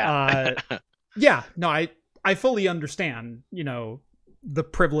 Yeah. Yeah, no, I fully understand, the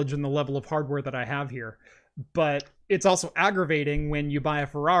privilege and the level of hardware that I have here, but it's also aggravating when you buy a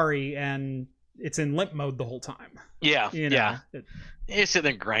Ferrari and it's in limp mode the whole time. Yeah. You're sitting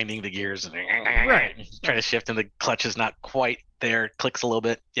there grinding the gears and trying to shift, and the clutch is not quite there. It clicks a little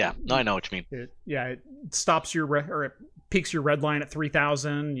bit. Yeah, no, I know what you mean. It stops your or it peaks your red line at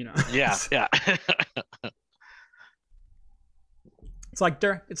 3,000. Yeah. It's like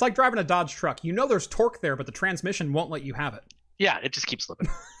driving a Dodge truck. There's torque there, but the transmission won't let you have it. Yeah, it just keeps slipping.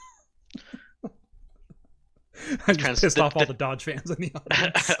 I just pissed off all the Dodge fans in the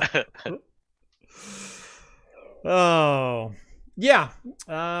audience. Oh, yeah.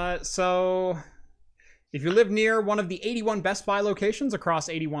 So if you live near one of the 81 Best Buy locations across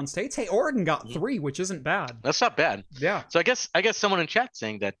 81 states, hey, Oregon got 3, which isn't bad. That's not bad. Yeah. So I guess someone in chat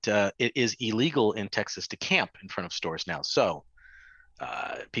saying that it is illegal in Texas to camp in front of stores now. So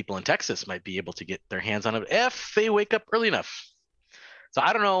people in Texas might be able to get their hands on it if they wake up early enough. So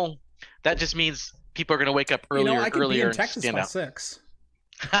I don't know. That just means people are going to wake up earlier. I could be in and Texas stand by out. 6.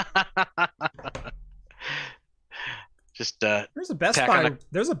 Just there's a Best Buy.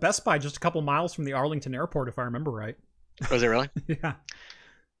 There's a Best Buy just a couple miles from the Arlington airport, if I remember right. Was it really? Yeah.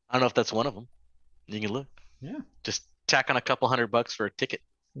 I don't know if that's one of them. You can look. Yeah. Just tack on a couple $100 for a ticket.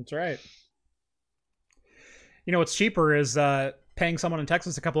 That's right. What's cheaper is paying someone in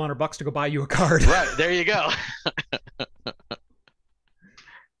Texas a couple $100 to go buy you a card. Right. There you go.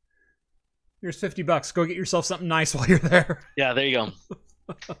 Here's $50. Go get yourself something nice while you're there. Yeah, there you go.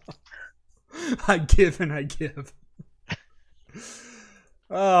 I give and I give.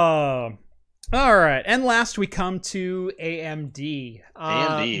 Oh, all right. And last we come to AMD.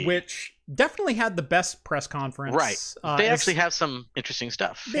 AMD, which definitely had the best press conference. Right. They actually have some interesting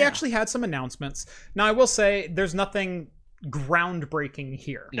stuff. They actually had some announcements. Now, I will say there's nothing groundbreaking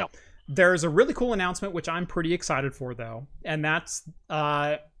here. No. There's a really cool announcement, which I'm pretty excited for, though. And that's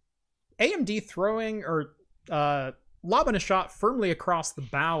AMD throwing or lobbing a shot firmly across the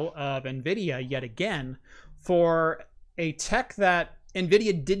bow of NVIDIA yet again for a tech that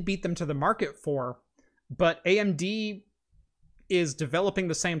NVIDIA did beat them to the market for, but AMD is developing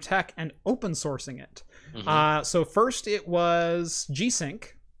the same tech and open sourcing it. So first it was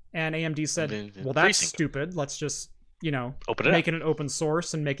G-Sync, and AMD said, well, that's stupid. Let's just, make it an open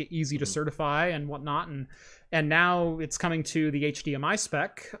source and make it easy to certify and whatnot. And now it's coming to the HDMI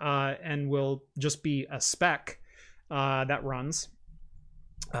spec and will just be a spec that runs.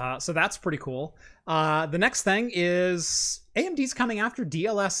 So that's pretty cool. The next thing is AMD's coming after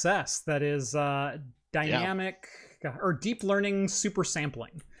DLSS, that is dynamic or deep learning super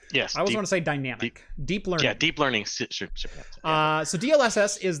sampling. Yes. I always want to say dynamic. Deep learning. Yeah, deep learning. So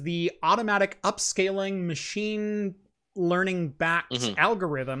DLSS is the automatic upscaling machine learning backed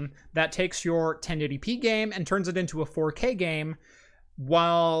algorithm that takes your 1080p game and turns it into a 4K game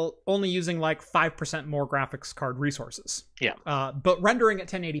while only using like 5% more graphics card resources. Yeah. But rendering at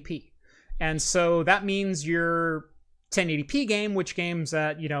 1080p. And so that means your 1080p game, which games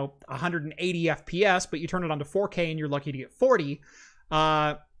at, 180 FPS, but you turn it on to 4K and you're lucky to get 40,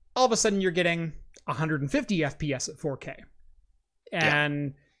 all of a sudden you're getting 150 FPS at 4K.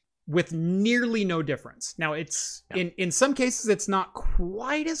 And with nearly no difference. Now it's in some cases it's not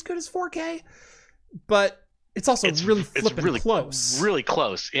quite as good as 4K, but it's also really flipping close. Really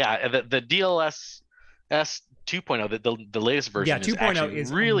close. Yeah. The DLSS 2.0, the latest version, yeah, 2.0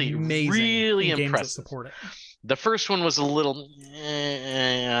 is really, amazing really in games that impressive. support it. The first one was a little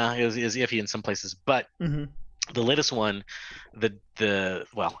is iffy in some places, but the latest one,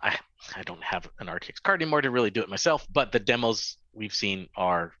 well, I don't have an RTX card anymore to really do it myself, but the demos we've seen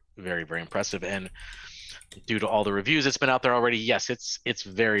are very, very impressive, and due to all the reviews that's been out there already, yes, it's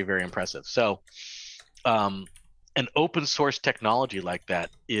very, very impressive. So an open source technology like that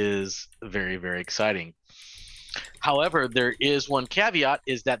is very, very exciting. However, there is one caveat,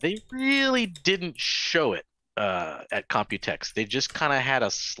 is that they really didn't show it at Computex. They just kind of had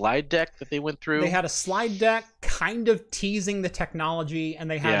a slide deck that they went through. They had a slide deck kind of teasing the technology, and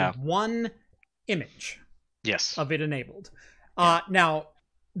they had one image of it enabled. Now,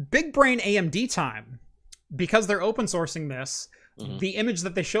 big brain AMD time, because they're open sourcing this, the image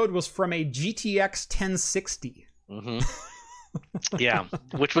that they showed was from a GTX 1060. Yeah,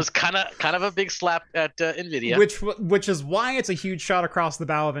 which was kind of a big slap at NVIDIA. Which is why it's a huge shot across the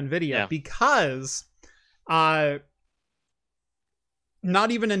bow of NVIDIA, because not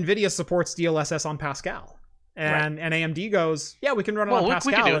even NVIDIA supports DLSS on Pascal. And AMD goes, yeah, we can run it on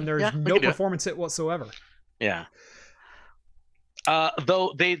Pascal, and there's no performance hit whatsoever. Yeah.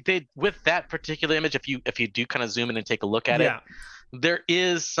 Though they with that particular image, if you do kind of zoom in and take a look at it, there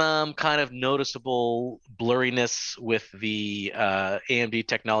is some kind of noticeable blurriness with the AMD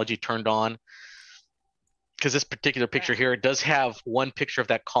technology turned on, because this particular picture here does have one picture of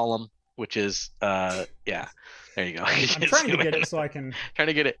that column, which is there you go. I'm trying to get it so I can trying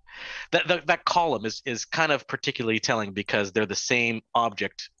to get it. That column is kind of particularly telling, because they're the same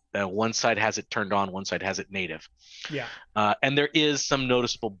object. One side has it turned on, one side has it native. Yeah. And there is some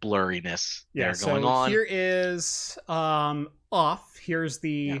noticeable blurriness there going on. Here is off. Here's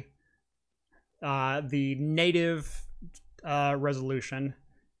the native resolution,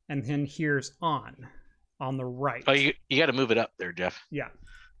 and then here's on the right. Oh, you got to move it up there, Jeff. Yeah.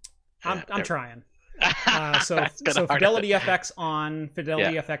 I'm trying. So Fidelity FX on,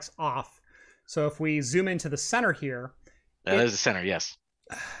 Fidelity FX off. So if we zoom into the center here, there's the center. Yes.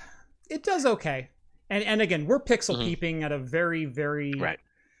 It does okay, and again, we're pixel peeping at a very, very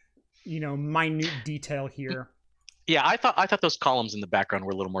minute detail here. Yeah, I thought those columns in the background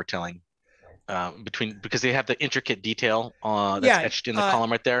were a little more telling, because they have the intricate detail that's etched in the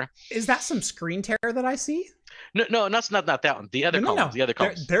column right there. Is that some screen tear that I see? No, that's not that one. The other columns. The other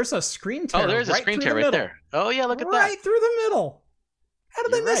columns. There's a screen tear. Oh, there's a screen tear right there. Oh yeah, look at that. Right through the middle. How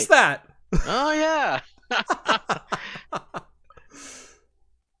did they miss that? Oh yeah.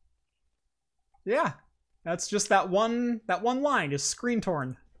 Yeah, that's just that one line is screen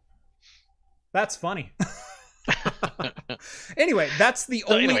torn. That's funny. Anyway, that's the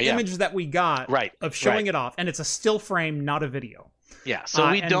only image that we got of showing it off, and it's a still frame, not a video. Yeah,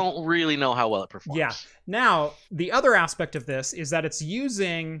 so we don't really know how well it performs. Yeah. Now, the other aspect of this is that it's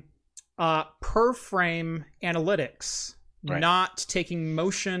using per frame analytics, not taking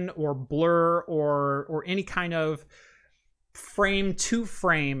motion or blur or any kind of frame to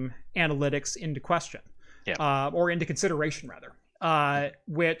frame analytics into question, or into consideration rather.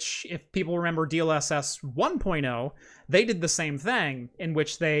 Which, if people remember DLSS 1.0, they did the same thing, in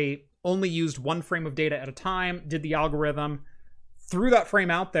which they only used one frame of data at a time, did the algorithm, threw that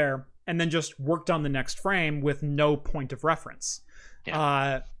frame out there, and then just worked on the next frame with no point of reference.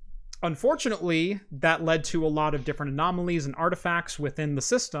 Unfortunately, that led to a lot of different anomalies and artifacts within the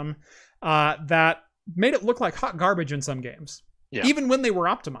system that made it look like hot garbage in some games, even when they were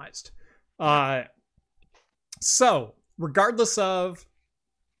optimized. So, regardless of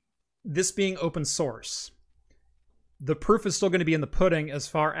this being open source, the proof is still going to be in the pudding as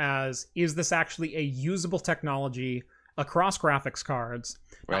far as, is this actually a usable technology across graphics cards?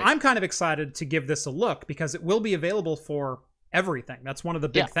 Now, I'm kind of excited to give this a look, because it will be available for everything. That's one of the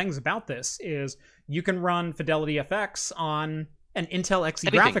big things about this, is you can run Fidelity FX on an Intel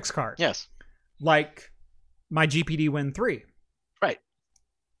Xe graphics card. Yes. Like my GPD Win 3.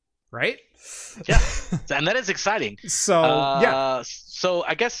 Right? Yeah. And that is exciting. So, So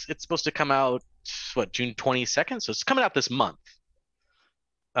I guess it's supposed to come out, June 22nd? So it's coming out this month.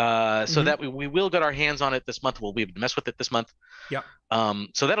 So that we will get our hands on it this month. We'll be able to mess with it this month. Yeah.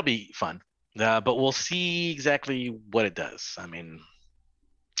 So that'll be fun. But we'll see exactly what it does. I mean,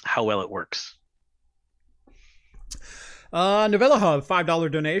 how well it works. Novella Hub,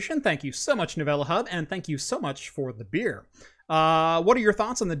 $5 donation. Thank you so much, Novella Hub, and thank you so much for the beer. What are your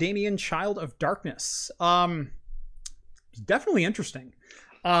thoughts on the Damien Child of Darkness? Definitely interesting.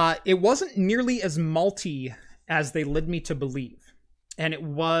 It wasn't nearly as malty as they led me to believe, and it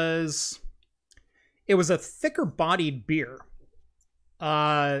was a thicker bodied beer.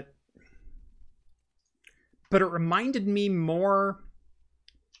 but it reminded me more.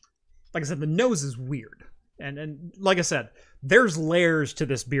 Like I said, the nose is weird, and like I said, there's layers to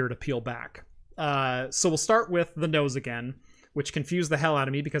this beer to peel back. So we'll start with the nose again, which confused the hell out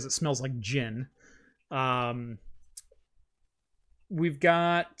of me because it smells like gin. We've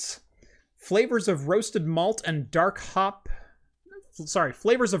got flavors of roasted malt and dark hop. Sorry,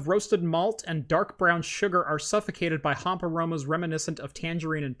 flavors of roasted malt and dark brown sugar are suffocated by hop aromas reminiscent of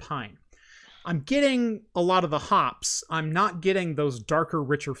tangerine and pine. I'm getting a lot of the hops. I'm not getting those darker,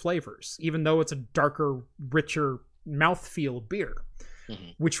 richer flavors, even though it's a darker, richer mouthfeel beer,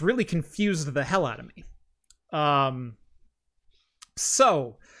 which really confused the hell out of me.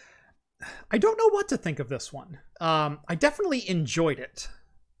 So, I don't know what to think of this one. I definitely enjoyed it.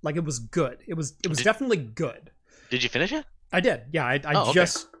 Like, it was good. It was definitely good. Did you finish it? I did. Yeah, I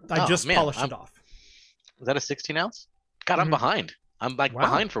just polished it off. Was that a 16 ounce? God, I'm behind. I'm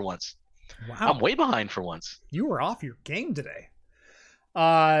behind for once. Wow. I'm way behind for once. You were off your game today.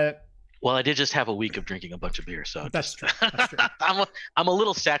 Well, I did just have a week of drinking a bunch of beer, so that's true. That's true. I'm a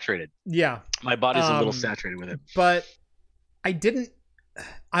little saturated. Yeah, my body's a little saturated with it. But I didn't.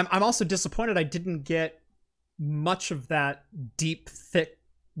 I'm also disappointed I didn't get much of that deep, thick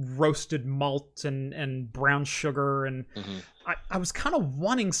roasted malt and brown sugar, and I was kind of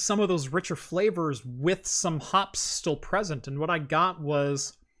wanting some of those richer flavors with some hops still present, and what I got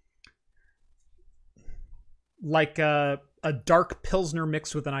was like a dark Pilsner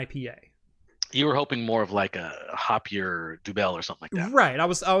mixed with an IPA. You were hoping more of like a hoppier Dubel or something like that. Right. I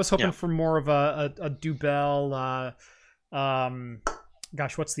was hoping for more of a Dubel.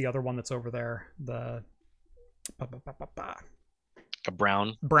 Gosh, what's the other one that's over there? The a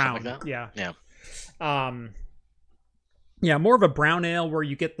brown. Brown. Like yeah. Yeah. Yeah, more of a brown ale where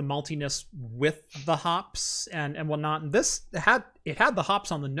you get the maltiness with the hops and whatnot. And this had the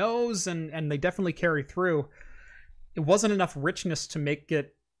hops on the nose, and they definitely carry through. It wasn't enough richness to make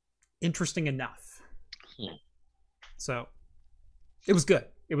it interesting enough. So it was good.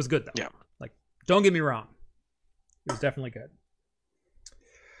 It was good though. Yeah. Like, don't get me wrong. It was definitely good.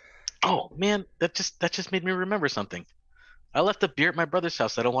 Oh man, that just made me remember something. I left a beer at my brother's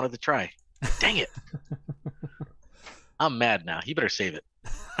house that I wanted to try. Dang it. I'm mad now. You better save it.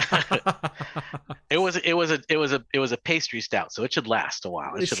 It was a pastry stout, so it should last a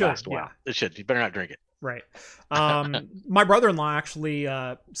while. It should last a while. Yeah. It should. You better not drink it. Right. My brother-in-law actually.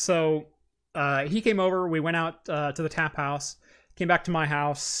 So he came over. We went out to the tap house. Came back to my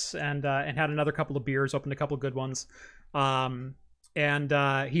house and had another couple of beers. Opened a couple of good ones. And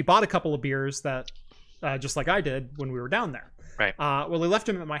he bought a couple of beers that just like I did when we were down there. Right. Well, he left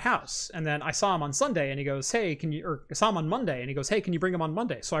him at my house, and then I saw him on Sunday, and he goes, "Hey, can you?" Or I saw him on Monday, and he goes, "Hey, can you bring him on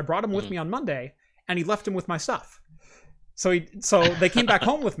Monday?" So I brought him with me on Monday, and he left him with my stuff. So they came back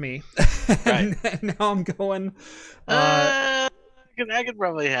home with me, and now I'm going. I could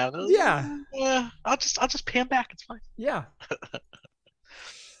probably have those. Yeah. I'll just pay him back. It's fine. Yeah.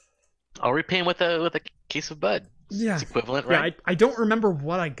 I'll repay him with a case of Bud. Yeah. It's equivalent, right? Yeah. I don't remember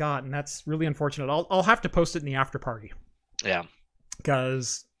what I got, and that's really unfortunate. I'll have to post it in the after party. Yeah.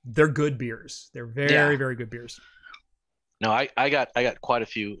 Because they're good beers. They're very, very good beers. No, I got quite a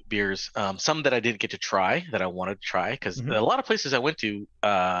few beers. Some that I didn't get to try that I wanted to try because a lot of places I went to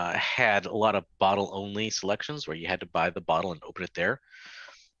had a lot of bottle only selections where you had to buy the bottle and open it there.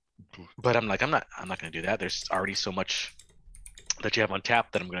 But I'm not going to do that. There's already so much that you have on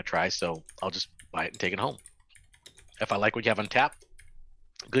tap that I'm going to try, so I'll just buy it and take it home. If I like what you have on tap,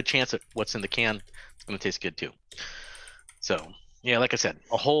 good chance that what's in the can is going to taste good too. So, yeah, like I said,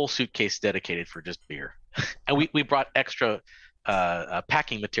 a whole suitcase dedicated for just beer. And we brought extra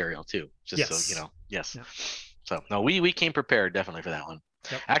packing material too, just so you know. Yes. Yep. So, no, we came prepared definitely for that one.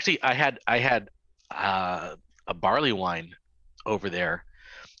 Yep. Actually, I had a barley wine over there.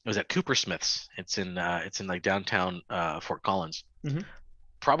 It was at Coopersmith's. It's in like downtown Fort Collins.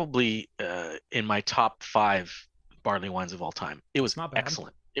 Probably in my top 5 barley wines of all time. It was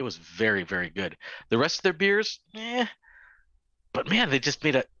excellent. It was very, very good. The rest of their beers, but man, they just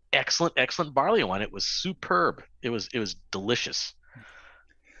made an excellent barley wine. It was superb. It was delicious.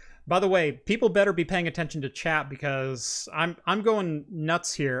 By the way, people better be paying attention to chat because I'm going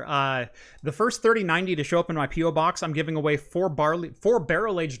nuts here. The first 3090 to show up in my PO box, I'm giving away 4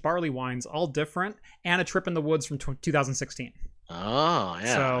 barrel-aged barley wines, all different, and a Trip in the Woods from 2016. Oh,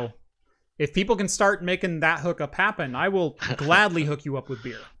 yeah. So if people can start making that hookup happen, I will gladly hook you up with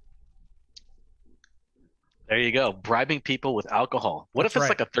beer. There you go. Bribing people with alcohol. What if it's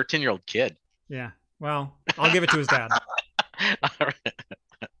like a 13-year-old kid? Yeah. Well, I'll give it to his dad.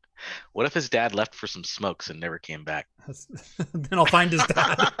 What if his dad left for some smokes and never came back? Then I'll find his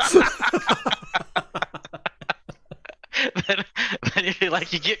dad.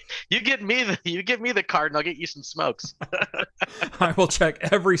 Like you get me the card, and I'll get you some smokes. I will check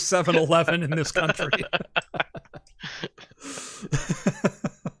every 7-Eleven in this country.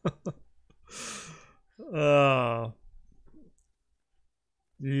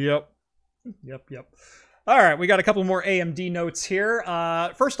 Yep. All right, we got a couple more AMD notes here.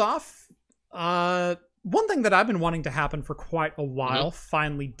 First off, one thing that I've been wanting to happen for quite a while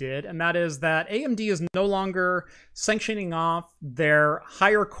finally did, and that is that AMD is no longer sanctioning off their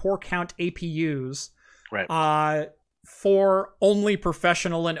higher core count APUs for only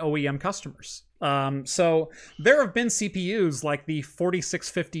professional and OEM customers. So there have been CPUs like the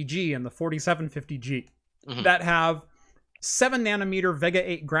 4650G and the 4750G that have 7nm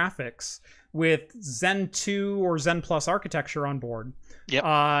Vega 8 graphics with Zen 2 or Zen Plus architecture on board.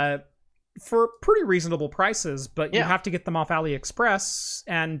 For pretty reasonable prices, but you have to get them off AliExpress,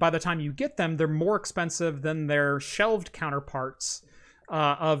 and by the time you get them, they're more expensive than their shelved counterparts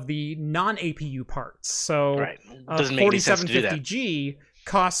of the non-APU parts. So a 4750G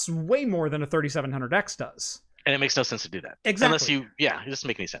costs way more than a 3700X does. And it makes no sense to do that. Exactly. Unless it doesn't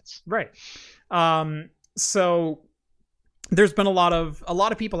make any sense. Right. So there's been a lot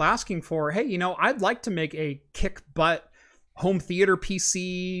of people asking for, hey, I'd like to make a kick butt home theater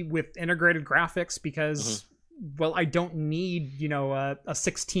PC with integrated graphics because, well, I don't need, a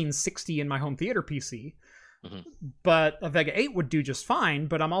 1660 in my home theater PC. But a Vega 8 would do just fine,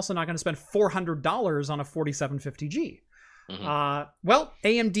 but I'm also not going to spend $400 on a 4750G. Well,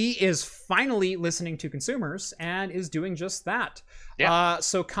 AMD is finally listening to consumers and is doing just that.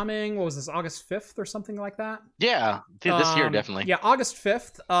 So coming, what was this, August 5th or something like that? Yeah, this year, definitely. Yeah, August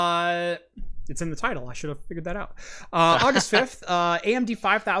 5th. It's in the title. I should have figured that out. August 5th, AMD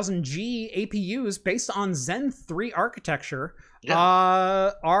 5000G APUs based on Zen 3 architecture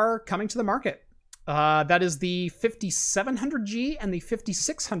are coming to the market. That is the 5700G and the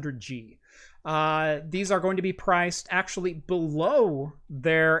 5600G. These are going to be priced actually below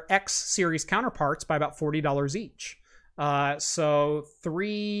their X series counterparts by about $40 each. So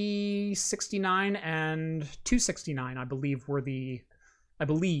 $369 and $269, I believe, were the...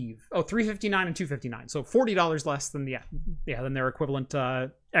 $359 and $259. So $40 less than than their equivalent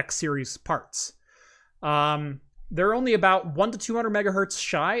X series parts. They're only about 1 to 200 megahertz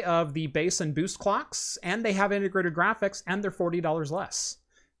shy of the base and boost clocks, and they have integrated graphics, and they're $40 less.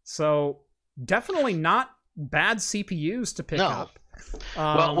 So definitely not bad CPUs to pick up.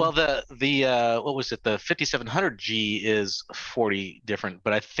 Well, the what was it? The 5700G is 40 different,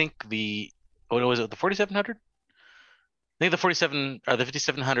 but I think what was it? The 4700? I think the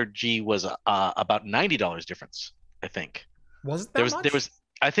 5700G was about $90 difference. I think. Was it that much? There was.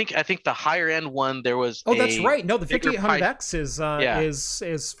 I think the higher end one there was. Oh, that's right. No, the 5800X is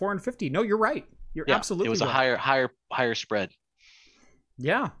 $450. No, you're right. You're absolutely right. It was a higher spread.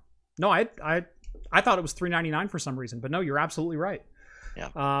 Yeah. No, I thought it was $399 for some reason, but no, you're absolutely right.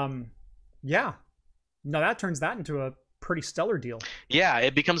 Yeah. Yeah. No, that turns that into a pretty stellar deal. Yeah,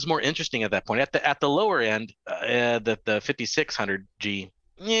 it becomes more interesting at that point. At the lower end, the 5600G,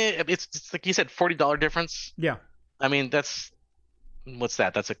 it's like you said, $40 difference. Yeah. I mean, what's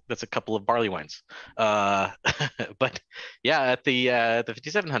that? That's a couple of barley wines. But yeah, at the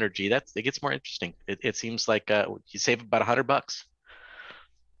 5700G, it gets more interesting. It seems like you save about $100.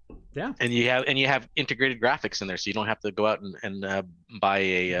 Yeah, and you have integrated graphics in there, so you don't have to go out and buy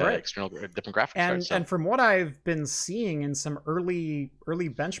a external different graphics card. And from what I've been seeing in some early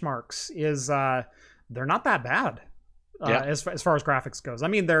benchmarks, is they're not that bad as far as graphics goes. I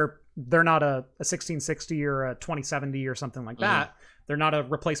mean, they're not a 1660 or a 2070 or something like that. They're not a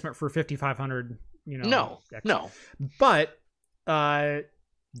replacement for 5500. No. But like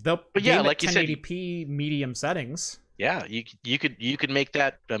you 1080p medium settings. Yeah, you could make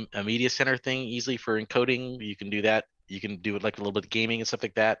that a media center thing easily for encoding. You can do that. You can do it like a little bit of gaming and stuff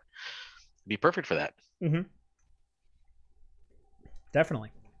like that. It'd be perfect for that. Definitely.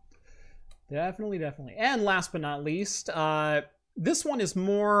 And last but not least, this one is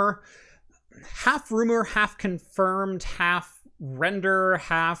more half rumor, half confirmed, half render,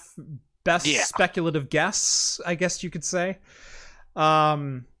 half best speculative guess, I guess you could say.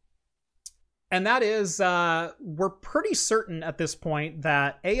 And that is, we're pretty certain at this point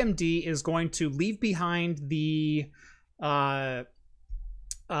that AMD is going to leave behind the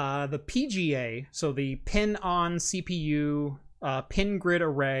PGA, so the pin on CPU, pin grid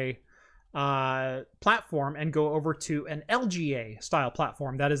array platform, and go over to an LGA style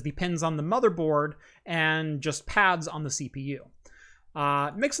platform. That is the pins on the motherboard and just pads on the CPU.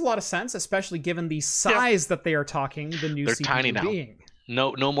 Makes a lot of sense, especially given the size that they are talking the new They're CPU tiny now. being.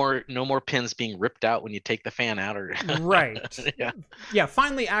 no more pins being ripped out when you take the fan out, or right. Yeah. Yeah,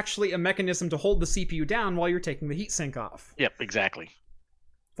 finally actually a mechanism to hold the CPU down while you're taking the heatsink off. Yep, exactly.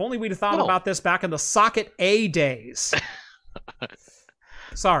 If only we'd have thought about this back in the Socket A days.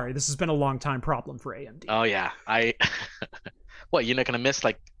 Sorry, this has been a long time problem for AMD. Oh yeah, what, you're not gonna miss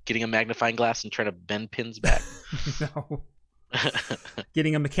like getting a magnifying glass and trying to bend pins back? No.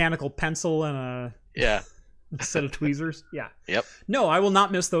 Getting a mechanical pencil and a set of tweezers. Yeah. Yep. No, I will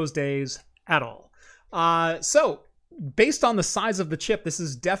not miss those days at all. So based on the size of the chip, this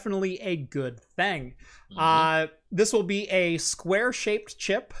is definitely a good thing. This will be a square-shaped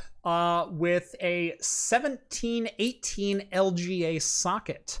chip with a 1718 LGA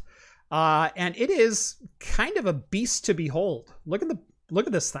socket, and it is kind of a beast to behold. Look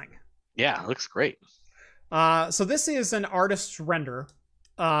at this thing. Yeah, it looks great. So this is an artist's render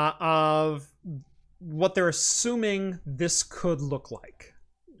of what they're assuming this could look like.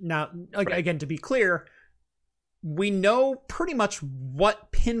 Now, again, to be clear, we know pretty much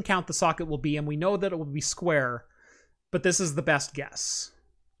what pin count the socket will be, and we know that it will be square, but this is the best guess.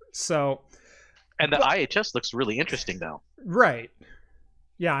 So, and the IHS looks really interesting, though. Right.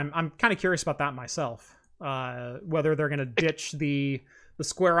 Yeah, I'm kind of curious about that myself. Whether they're going to ditch the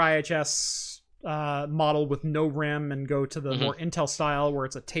square IHS model with no rim and go to the more Intel style where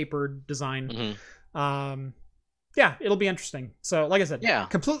it's a tapered design. Yeah, it'll be interesting. So, like I said,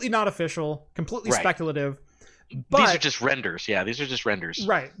 completely not official, completely speculative. But, these are just renders. Yeah, these are just renders.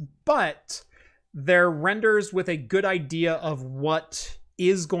 Right. But they're renders with a good idea of what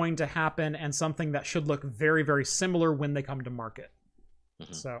is going to happen and something that should look very, very similar when they come to market.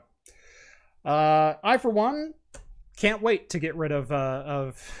 So, I, for one, can't wait to get rid of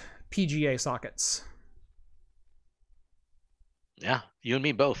PGA sockets. Yeah, you and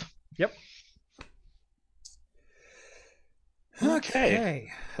me both. Yep.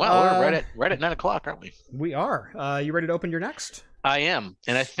 Okay. Well, we're right at 9 o'clock, aren't we? We are. You ready to open your next? I am,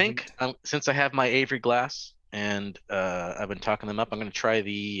 and I think since I have my Avery glass and I've been talking them up, I'm going to try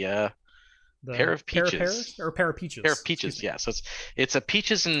the pear of peaches. Pear of peaches. Pear of peaches. Yeah. So it's a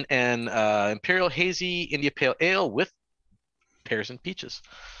peaches and Imperial Hazy India Pale Ale with pears and peaches.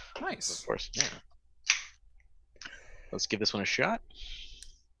 Nice. Of course. Yeah. Let's give this one a shot.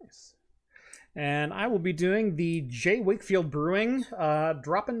 Nice. And I will be doing the J. Wakefield Brewing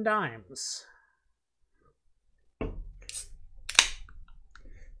Droppin' Dimes.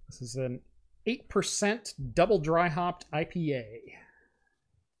 This is an 8% double dry hopped IPA.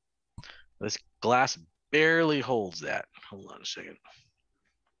 This glass barely holds that. Hold on a second.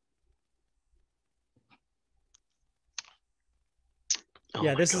 Oh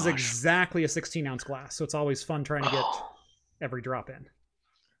yeah, this is exactly a 16-ounce glass, so it's always fun trying to get every drop in.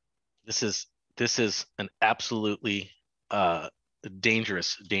 This is an absolutely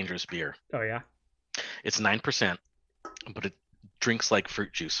dangerous beer. Oh yeah, it's 9%, but it drinks like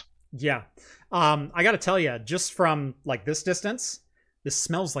fruit juice. Yeah, I got to tell you, just from like this distance, this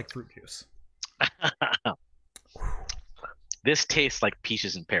smells like fruit juice. This tastes like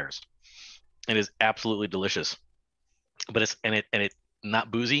peaches and pears. It is absolutely delicious, but it's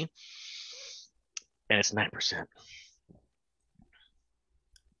not boozy, and it's 9%.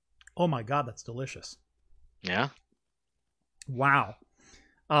 Oh my god, that's delicious. Yeah. Wow.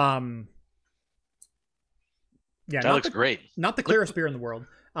 Yeah, that looks great. Not the clearest beer in the world.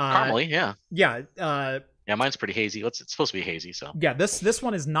 Caramely, yeah. Yeah. Yeah, mine's pretty hazy. It's supposed to be hazy, so. Yeah, this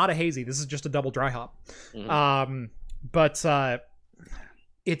one is not a hazy. This is just a double dry hop. But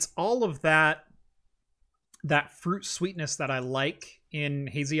it's all of that fruit sweetness that I like in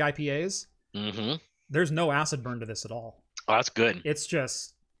hazy IPAs. There's no acid burn to this at all. Oh, that's good. It's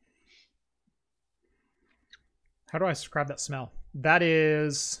just, how do I describe that smell? That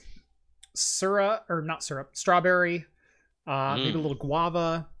is strawberry, maybe a little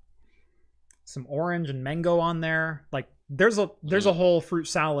guava, some orange and mango on there. Like there's a whole fruit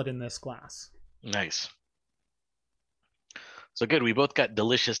salad in this glass. Nice. So good. We both got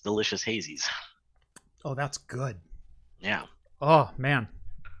delicious hazies. Oh, that's good. Yeah. Oh man.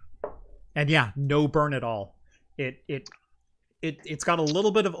 And yeah, no burn at all. It's got a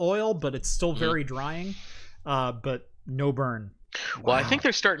little bit of oil, but it's still very drying. But no burn. Well, I think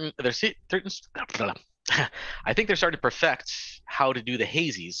they're starting to perfect how to do the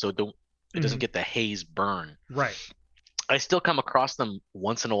hazies, so it doesn't get the haze burn. Right. I still come across them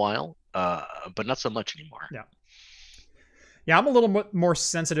once in a while, but not so much anymore. Yeah. Yeah, I'm a little more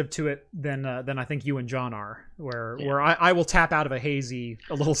sensitive to it than I think you and John are, where I will tap out of a hazy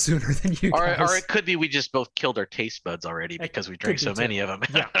a little sooner than you guys. Or it could be we just both killed our taste buds already because we drank so many of them.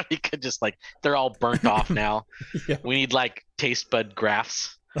 Yeah. We could just like, they're all burnt off now. Yeah. We need like taste bud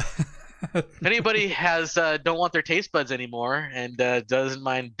grafts. If anybody has don't want their taste buds anymore and doesn't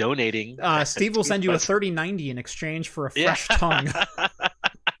mind donating, Steve will send you a 3090 in exchange for a fresh tongue.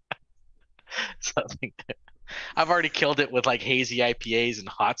 Something. I've already killed it with like hazy IPAs and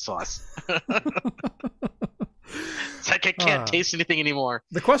hot sauce. It's like I can't taste anything anymore.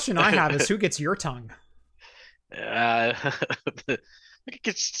 The question I have is, who gets your tongue? I could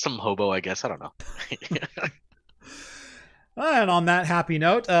get some hobo, I guess. I don't know. And on that happy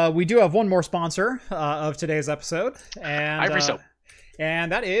note, we do have one more sponsor of today's episode, and Ivory Soap.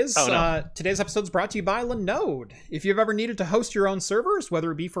 And that is, today's episode is brought to you by Linode. If you've ever needed to host your own servers,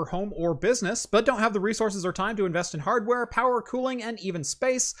 whether it be for home or business, but don't have the resources or time to invest in hardware, power, cooling, and even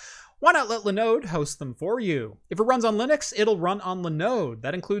space, why not let Linode host them for you? If it runs on Linux, it'll run on Linode.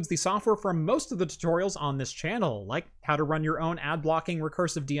 That includes the software from most of the tutorials on this channel, like how to run your own ad-blocking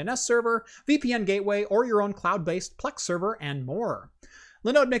recursive DNS server, VPN gateway, or your own cloud-based Plex server, and more.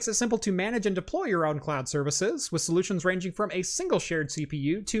 Linode makes it simple to manage and deploy your own cloud services, with solutions ranging from a single shared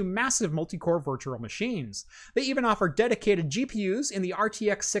CPU to massive multi-core virtual machines. They even offer dedicated GPUs in the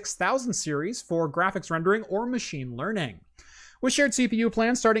RTX 6000 series for graphics rendering or machine learning. With shared CPU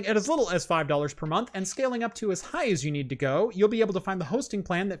plans starting at as little as $5 per month and scaling up to as high as you need to go, you'll be able to find the hosting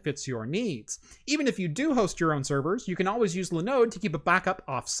plan that fits your needs. Even if you do host your own servers, you can always use Linode to keep a backup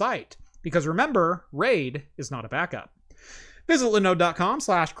off-site. Because remember, RAID is not a backup. Visit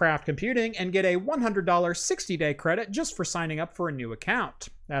linode.com/craftcomputing and get a $100 60-day credit just for signing up for a new account.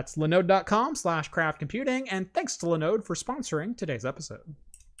 That's linode.com/craftcomputing, and thanks to Linode for sponsoring today's episode.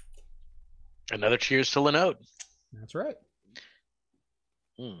 Another cheers to Linode. That's right.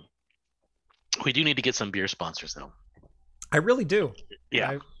 We do need to get some beer sponsors, though. I really do.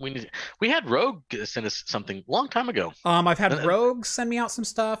 Yeah, we had Rogue send us something a long time ago. I've had Rogue send me out some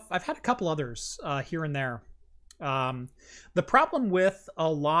stuff. I've had a couple others here and there. The problem with a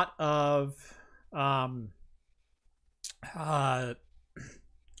lot of I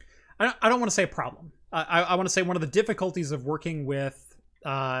don't want to say a problem. I want to say one of the difficulties of working with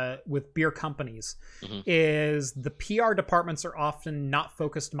beer companies is the PR departments are often not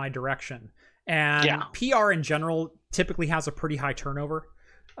focused my direction, and PR in general typically has a pretty high turnover,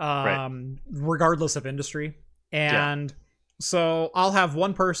 regardless of industry. And so I'll have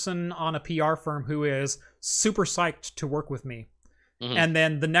one person on a PR firm who is super psyched to work with me. And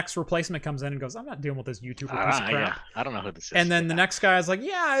then the next replacement comes in and goes, I'm not dealing with this YouTuber piece of crap. Yeah. I don't know who this is. And then the next guy is like,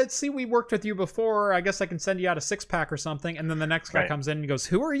 yeah, see, we worked with you before. I guess I can send you out a 6-pack or something. And then the next guy comes in and goes,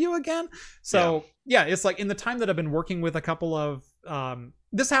 who are you again? So yeah, it's like in the time that I've been working with a couple of,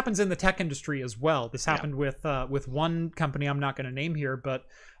 this happens in the tech industry as well. This happened with one company I'm not going to name here, but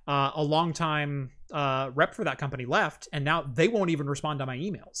a long time rep for that company left, and now they won't even respond to my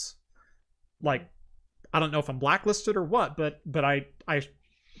emails. Like, I don't know if I'm blacklisted or what, but I had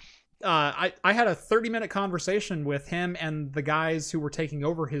a 30-minute conversation with him and the guys who were taking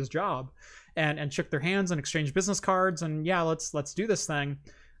over his job, and shook their hands and exchanged business cards, and let's do this thing.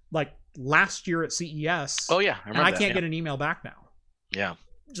 Like last year at CES. Oh yeah, I remember. And I can't get an email back now. Yeah.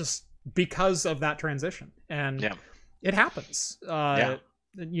 Just because of that transition, and it happens.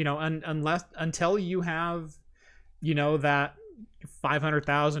 You know, until you have, you know, that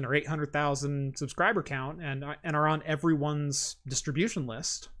 500,000 or 800,000 subscriber count and are on everyone's distribution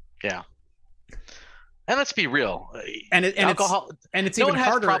list. Yeah. And let's be real. Alcohol, it's no even one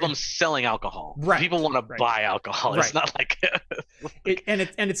harder. has problems selling alcohol. Right. People want to buy alcohol. It's not like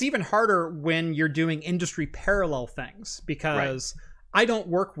it's even harder when you're doing industry parallel things, because I don't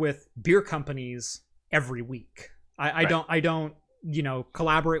work with beer companies every week. I don't, you know,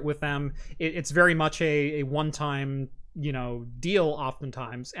 collaborate with them. It's very much a one-time, you know, deal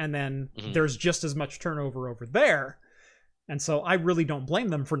oftentimes, and then there's just as much turnover over there, and so I really don't blame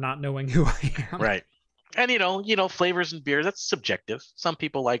them for not knowing who I am. Right. And you know flavors and beer, that's subjective. Some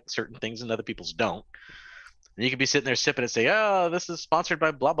people like certain things and other people's don't. And you could be sitting there sipping and say, oh, this is sponsored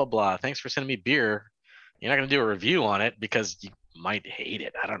by blah blah blah, thanks for sending me beer. You're not going to do a review on it because you might hate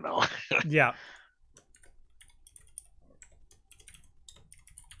it. I don't know. Yeah.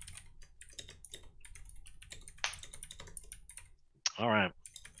 All right.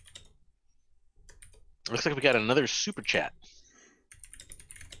 Looks like we got another super chat.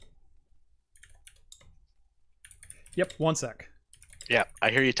 Yep, one sec. Yeah, I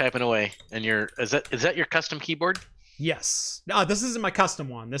hear you typing away. And is that your custom keyboard? Yes. This isn't my custom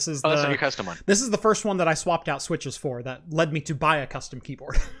one. This is that's not your custom one. This is the first one that I swapped out switches for that led me to buy a custom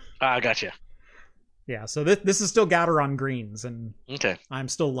keyboard. Gotcha. Yeah, so this is still Gateron greens, and okay, I'm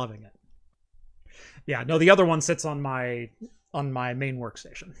still loving it. Yeah, no, the other one sits on my main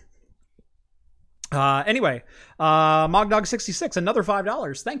workstation. Anyway, Mogdog66, another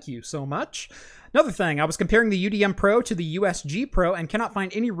 $5. Thank you so much. Another thing, I was comparing the UDM Pro to the USG Pro and cannot find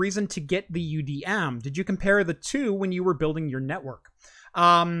any reason to get the UDM. Did you compare the two when you were building your network?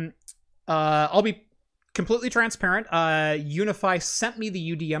 I'll be completely transparent. Unify sent me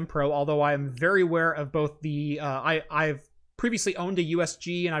the UDM Pro, although I am very aware of both the... I've previously owned a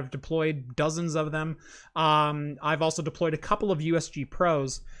USG and I've deployed dozens of them. I've also deployed a couple of USG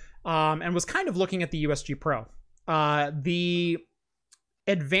Pros and was kind of looking at the USG Pro. The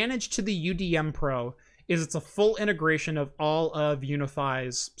advantage to the UDM Pro is it's a full integration of all of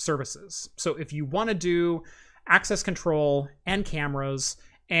Unify's services. So if you want to do access control and cameras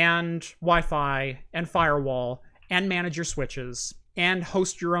and Wi-Fi and firewall and manage your switches and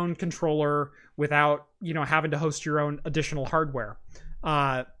host your own controller without, having to host your own additional hardware,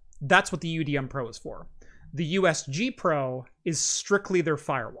 that's what the UDM Pro is for. The USG Pro is strictly their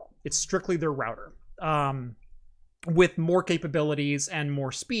firewall. It's strictly their router. With more capabilities and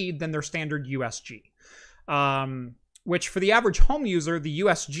more speed than their standard USG. Which for the average home user, the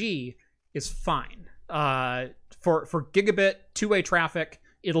USG is fine. For gigabit two-way traffic,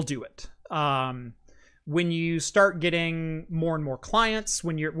 it'll do it. When you start getting more and more clients,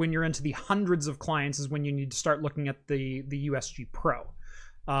 when you're into the hundreds of clients, is when you need to start looking at the USG Pro,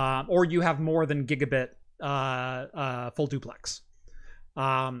 or you have more than gigabit full duplex.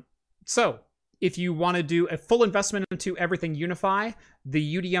 So if you want to do a full investment into everything Unify,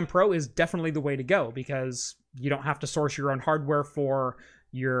 the UDM Pro is definitely the way to go, because you don't have to source your own hardware for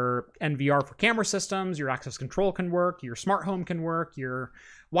your NVR for camera systems, your access control can work, your smart home can work, your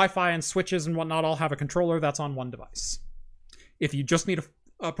Wi-Fi and switches and whatnot all have a controller that's on one device. If you just need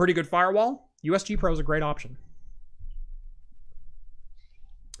a pretty good firewall, USG Pro is a great option.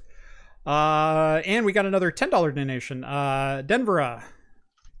 And we got another $10 donation. Denver,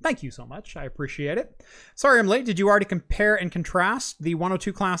 thank you so much. I appreciate it. Sorry I'm late. Did you already compare and contrast the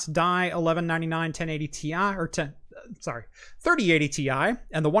 102 class die 1199 1080 Ti or 3080 Ti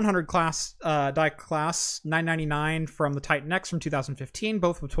and the 100 class die class 999 from the Titan X from 2015,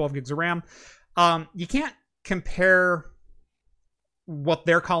 both with 12 gigs of RAM? You can't compare what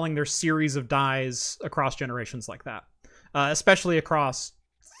they're calling their series of dies across generations like that, especially across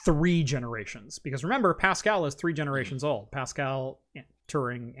 3 generations, because remember, Pascal is 3 generations old. Pascal,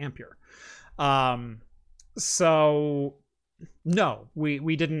 Turing, Ampere. So no,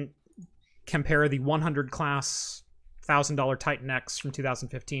 we didn't compare the 100 class $1,000 Titan X from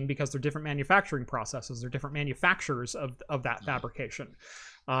 2015 because they're different manufacturing processes. They're different manufacturers of that fabrication.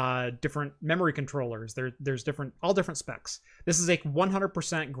 Different memory controllers. There's all different specs. This is a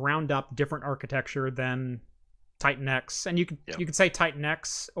 100% ground up different architecture than Titan X, and you could say Titan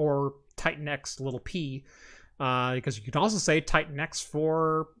X or Titan X little p, because you could also say Titan X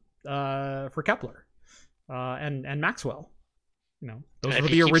for Kepler and Maxwell. Those were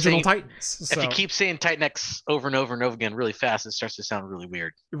the original Titans. So. If you keep saying Titan X over and over and over again really fast, it starts to sound really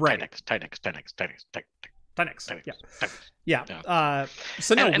weird. Right. Titan X. Yeah.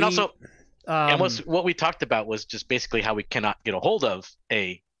 So no, and also, what we talked about was just basically how we cannot get a hold of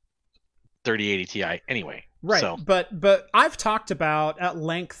a 3080 Ti anyway. Right. So. But I've talked about at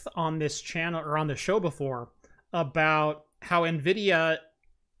length on this channel or on the show before about how NVIDIA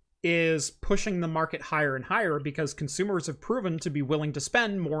is pushing the market higher and higher because consumers have proven to be willing to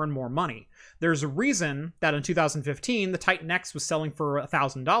spend more and more money. There's a reason that in 2015, the Titan X was selling for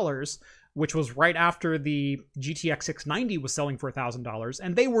 $1,000, which was right after the GTX 690 was selling for $1,000,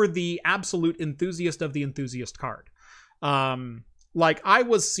 and they were the absolute enthusiast of the enthusiast card. I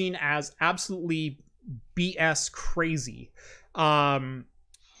was seen as absolutely BS crazy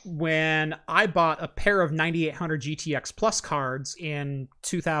when I bought a pair of 9800 GTX Plus cards in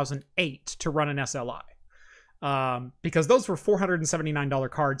 2008 to run an SLI, because those were $479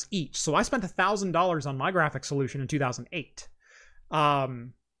 cards each. So I spent $1,000 on my graphics solution in 2008,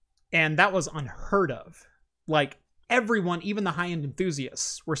 and that was unheard of. Everyone, even the high-end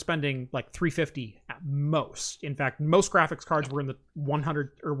enthusiasts, were spending $350 at most. In fact, most graphics cards were in the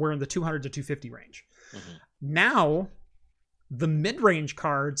 100 or were in the 200 to 250 range. Mm-hmm. Now, the mid-range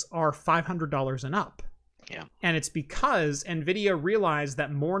cards are $500 and up. Yeah. And it's because NVIDIA realized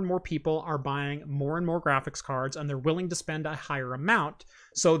that more and more people are buying more and more graphics cards, and they're willing to spend a higher amount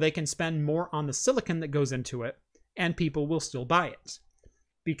so they can spend more on the silicon that goes into it, and people will still buy it.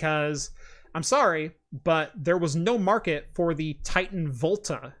 Because I'm sorry, but there was no market for the Titan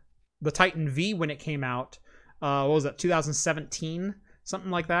Volta, the Titan V when it came out. What was that, 2017?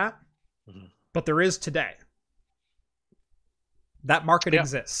 Something like that. Mm-hmm. But there is today. That market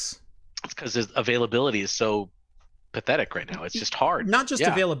exists. It's because availability is so pathetic right now. It's just hard. Not just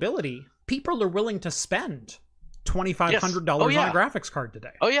availability. People are willing to spend $2,500 on a graphics card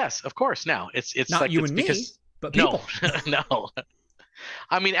today. Oh yes, of course. Now it's not like you and me, but people. No.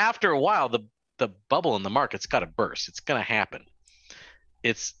 I mean, after a while, the bubble in the market's got to burst. It's going to happen.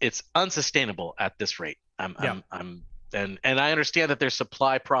 It's unsustainable at this rate. And I understand that there's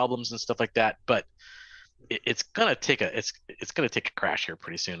supply problems and stuff like that, but it's gonna take a crash here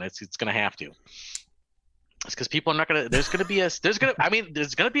pretty soon. It's gonna have to. It's because people are not gonna. There's gonna be a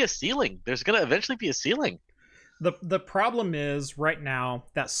ceiling. There's gonna eventually be a ceiling. The problem is right now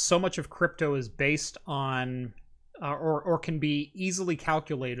that so much of crypto is based on or can be easily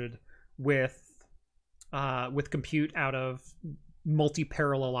calculated with compute out of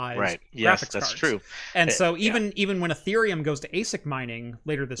multi-parallelized graphics cards. That's true. And so even when Ethereum goes to ASIC mining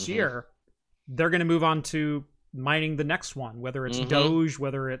later this year, they're going to move on to mining the next one, whether it's Doge,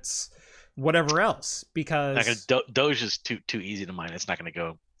 whether it's whatever else, because Doge is too easy to mine. It's not going to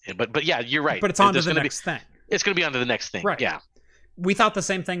go. But yeah, you're right. But it's on to the next thing. It's going to be on to the next thing. Right. Yeah. We thought the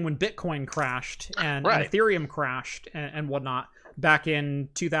same thing when Bitcoin crashed and Ethereum crashed and whatnot back in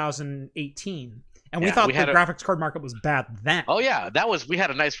 2018. And we thought the graphics card market was bad then. Oh yeah, we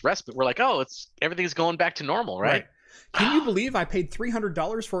had a nice respite. We're like, everything's going back to normal, right? Can you believe I paid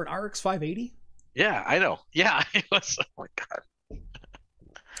 $300 for an RX 580? Yeah, I know. Yeah, it was. Oh my god,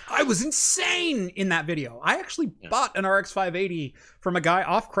 I was insane in that video. I actually bought an RX 580 from a guy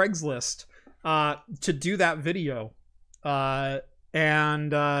off Craigslist to do that video,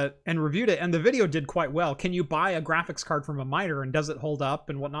 and reviewed it. And the video did quite well. Can you buy a graphics card from a miner and does it hold up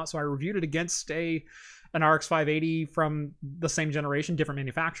and whatnot? So I reviewed it against an RX 580 from the same generation, different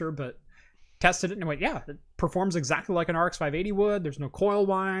manufacturer, but tested it and went, yeah, it performs exactly like an RX 580 would. There's no coil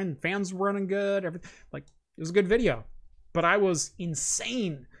whine, fans running good, everything. Like, it was a good video. But I was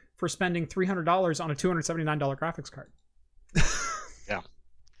insane for spending $300 on a $279 graphics card. Yeah.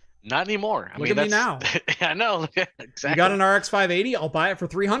 Not anymore. Look at me now. I know. Exactly. You got an RX 580? I'll buy it for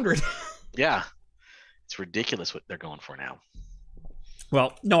 $300. Yeah. It's ridiculous what they're going for now.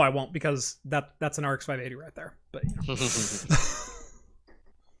 Well, no, I won't, because that's an RX 580 right there. But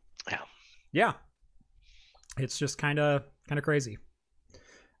yeah, it's just kind of crazy.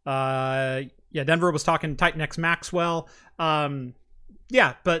 Denver was talking Titan X Maxwell.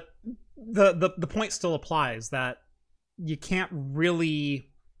 Yeah, but the point still applies that you can't really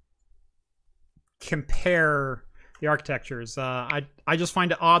compare the architectures. I just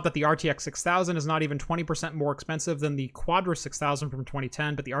find it odd that the RTX 6000 is not even 20% more expensive than the Quadro 6000 from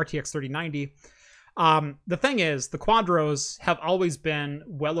 2010, but the RTX 3090. The thing is, the Quadros have always been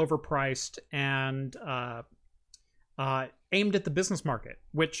well overpriced and aimed at the business market,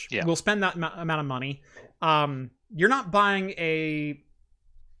 which will spend that amount of money. You're not buying a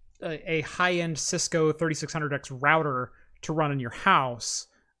high-end Cisco 3600X router to run in your house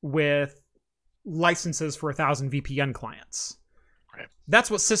with licenses for 1,000 VPN clients. Right.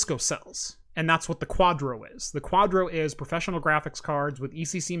 That's what Cisco sells. And that's what the Quadro is. The Quadro is professional graphics cards with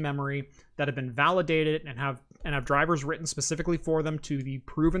ECC memory that have been validated and have drivers written specifically for them to be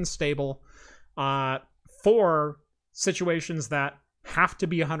proven stable for situations that have to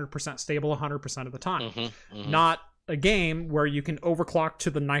be 100% stable 100% of the time. Not a game where you can overclock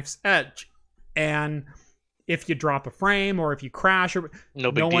to the knife's edge, and if you drop a frame or if you crash, no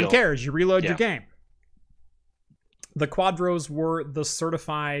one cares. You reload your game. The Quadros were the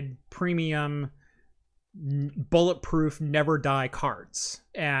certified premium, bulletproof, never die cards,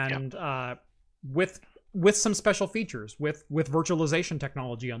 and with some special features, with virtualization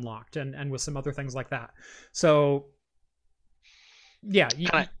technology unlocked, and with some other things like that. So, yeah,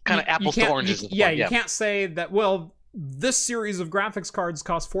 kind of apples to oranges. You can't say that. Well, this series of graphics cards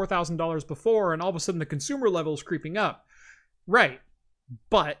cost $4,000 before, and all of a sudden the consumer level is creeping up, right?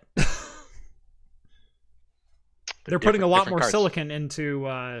 But they're putting a lot more silicon into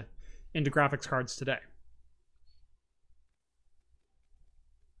graphics cards today.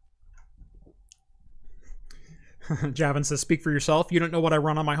 Javin says, "Speak for yourself. You don't know what I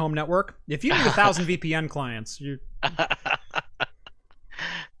run on my home network. If you need 1,000 VPN clients, you."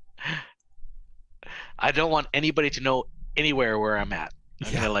 I don't want anybody to know anywhere where I'm at.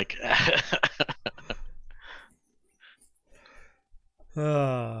 I'm gonna like.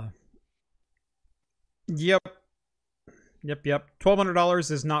 Yep. $1,200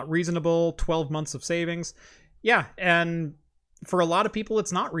 is not reasonable. 12 months of savings. Yeah, and for a lot of people,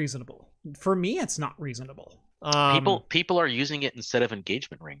 it's not reasonable. for me, it's not reasonable. People are using it instead of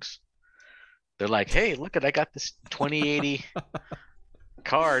engagement rings. They're like, hey, look I got this 2080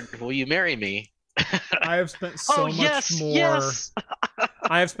 card. Will you marry me? I have spent so much more. Yes.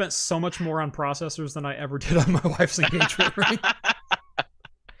 I have spent so much more on processors than I ever did on my wife's engagement ring.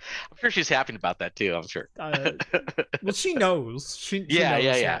 I'm sure she's happy about that too. I'm sure. Well, she knows. She knows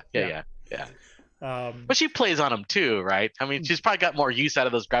yeah. But she plays on them too, right? I mean, she's probably got more use out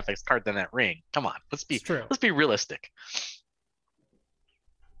of those graphics cards than that ring. Come on, let's be realistic.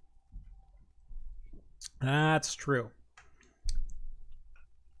 That's true.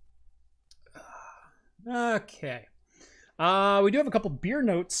 Okay. We do have a couple beer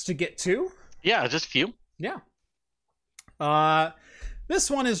notes to get to. Yeah, just a few. Yeah. This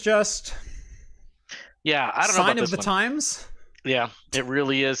one is just I don't know about sign of this the one. times. Yeah, it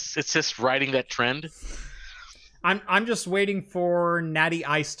really is. It's just riding that trend. I'm just waiting for Natty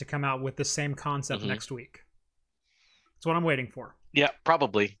Ice to come out with the same concept next week. That's what I'm waiting for. Yeah,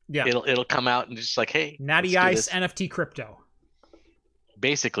 probably. Yeah. It'll come out and just like, hey, Natty Ice NFT crypto.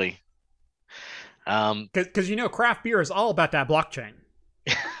 Basically. Because craft beer is all about that blockchain.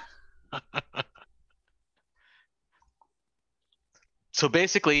 So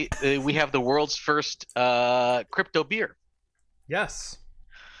basically, we have the world's first crypto beer. Yes.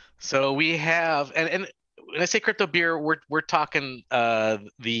 So we have, and when I say crypto beer, we're talking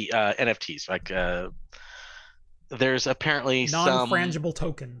the NFTs. Like there's apparently non-frangible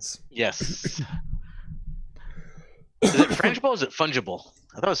tokens. Yes. Is it frangible or is it fungible?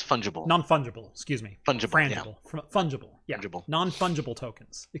 I thought it was fungible. Non-fungible, excuse me. Fungible. Frangible. Yeah. Fungible. Yeah. Fungible. Non-fungible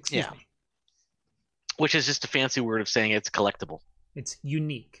tokens. Excuse me. Which is just a fancy word of saying it's collectible. It's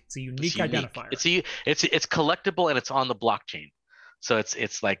unique. It's a unique identifier. It's collectible and it's on the blockchain. So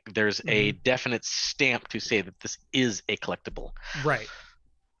it's like there's a definite stamp to say that this is a collectible. Right.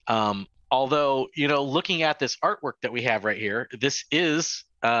 Although, looking at this artwork that we have right here, this is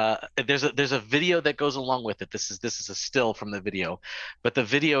there's a video that goes along with it. This is a still from the video, but the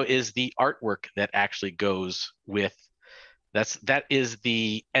video is the artwork that actually goes with that is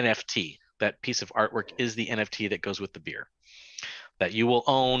the NFT. That piece of artwork is the NFT that goes with the beer that you will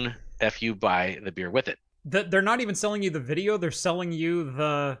own if you buy the beer with it. They're not even selling you the video, they're selling you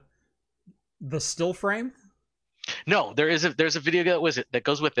the still frame. No, there's a video that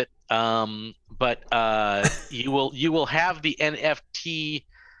goes with it. But you will have the NFT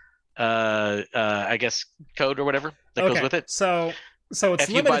I guess code or whatever that goes with it. So it's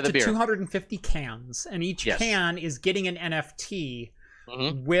limited to 250 cans, and each can is getting an NFT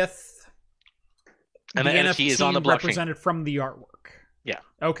with and the NFT is on the blockchain represented from the artwork. Yeah.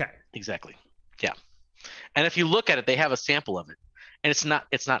 Okay. Exactly. Yeah. And if you look at it, they have a sample of it, and it's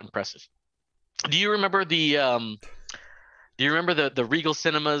not impressive. Do you remember the Regal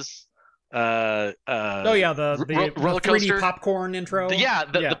Cinemas? The roller coaster 3D popcorn intro.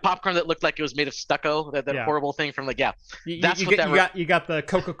 The popcorn that looked like it was made of stucco. That horrible thing from that's you got the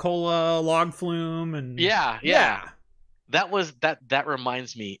Coca-Cola log flume and that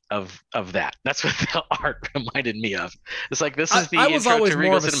reminds me of that. That's what the art reminded me of. It's like this is the. I was always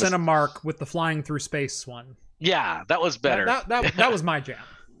more of a Cinemas. Cinemark with the flying through space one. Yeah, that was better. That was my jam.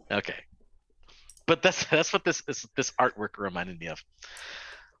 Okay, but that's what this artwork reminded me of.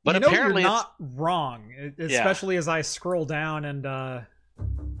 But apparently, you're not wrong, especially as I scroll down and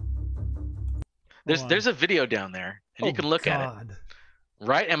there's a video down there, and you can look at it.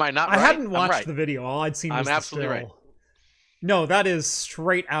 Right? Am I not right? I hadn't watched the video. All I'd seen was I'm absolutely right. No, that is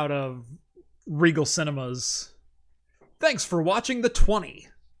straight out of Regal Cinemas. Thanks for watching the 20.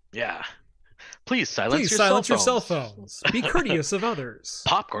 Yeah. Please silence your cell phones. Be courteous of others.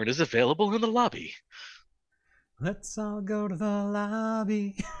 Popcorn is available in the lobby. Let's all go to the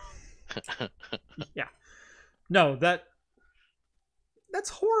lobby. Yeah. No, that's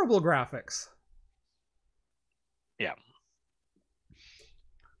horrible graphics. Yeah.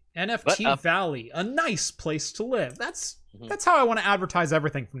 NFT Valley, a nice place to live. That's how I want to advertise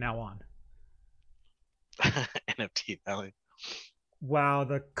everything from now on. NFT Valley. Wow,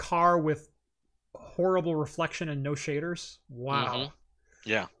 the car with horrible reflection and no shaders. Wow.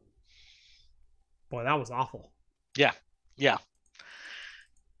 Yeah. Boy, that was awful. Yeah. That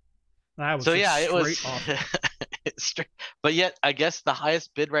was it was awful. But yet, I guess the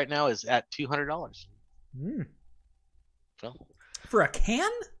highest bid right now is at $200. So for a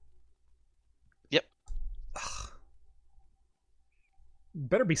can? Yep. Ugh.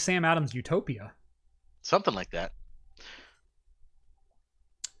 Better be Sam Adams' Utopia. Something like that.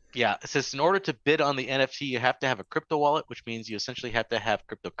 Yeah, it says in order to bid on the NFT, you have to have a crypto wallet, which means you essentially have to have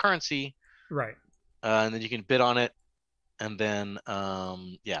cryptocurrency. Right. And then you can bid on it. And then,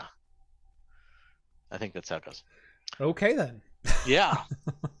 I think that's how it goes. Okay then. Yeah.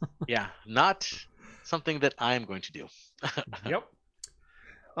 Yeah. Not something that I'm going to do. Yep.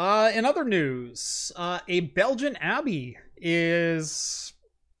 In other news, a Belgian abbey is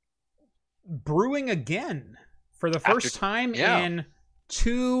brewing again for the first time in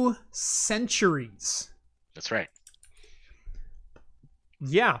 2 centuries. That's right.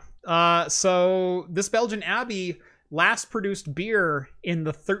 Yeah. So this Belgian abbey last produced beer in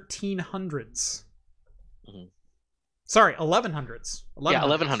the 1300s. Mm-hmm. Sorry, 1100s. Yeah,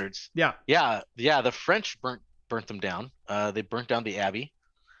 1100s. Yeah. Yeah. The French burnt them down. They burnt down the abbey.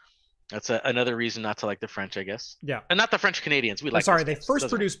 That's another reason not to like the French, I guess. Yeah. And not the French Canadians. We like. Sorry, they first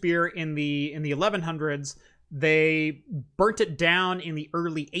produced beer in the 1100s. They burnt it down in the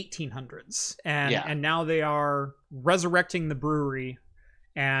early 1800s, and now they are resurrecting the brewery,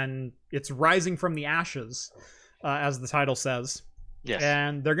 and it's rising from the ashes, as the title says. Yes.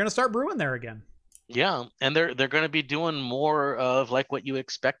 And they're going to start brewing there again. Yeah, and they're going to be doing more of like what you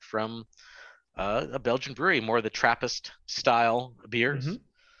expect from a Belgian brewery, more of the Trappist style beers. Mm-hmm.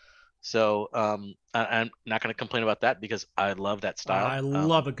 So I'm not going to complain about that because I love that style. I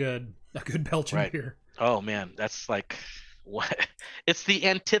love a good Belgian beer. Oh man, that's like what? It's the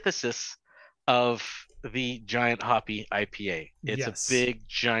antithesis of the giant hoppy IPA. It's a big,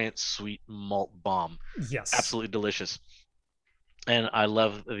 giant, sweet malt bomb. Yes, absolutely delicious. And I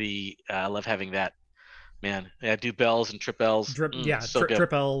love having that. Man, yeah, Dubels and Tripels. So good.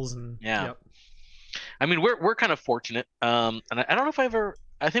 Tripels and Yep. I mean, we're kind of fortunate. And I don't know if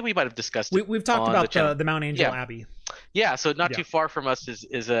I think we might have discussed it. We've talked about the Mount Angel Abbey. Yeah, so not too far from us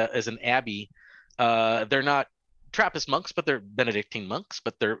is an abbey. They're not Trappist monks, but they're Benedictine monks,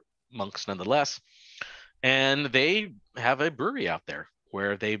 but they're monks nonetheless. And they have a brewery out there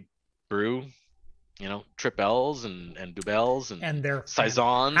where they brew, Tripels and Dubels and they're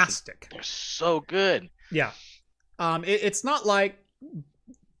saisons. Fantastic. They're so good. Yeah. It's not like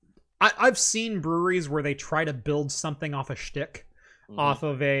I've seen breweries where they try to build something off a shtick, off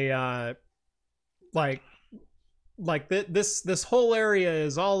of a this whole area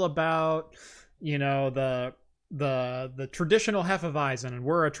is all about the traditional Hefeweizen, and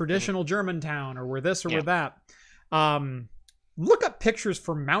we're a traditional German town, or we're this or we're that. Look up pictures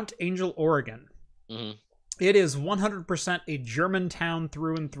for Mount Angel, Oregon. It is 100% a German town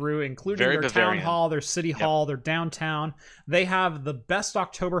through and through, including their town hall, their city hall, their downtown. They have the best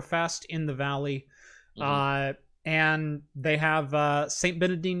Oktoberfest in the valley. And they have Saint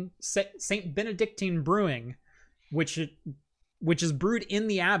Benedictine Brewing, which is brewed in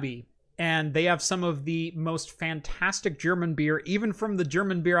the Abbey, and they have some of the most fantastic German beer, even from the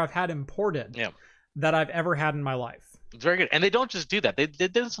German beer I've had imported, that I've ever had in my life. It's very good, and they don't just do that. They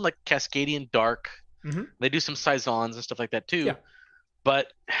did some like Cascadian Dark. They do some saisons and stuff like that too. Yeah.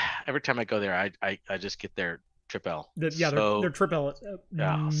 But every time I go there, I just get their Tripel. Their Tripel is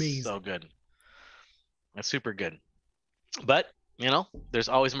amazing. So good. That's super good. But there's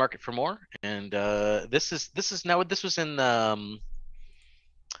always a market for more, and this is now. This was in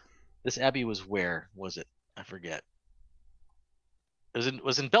this abbey was where was it? I forget. It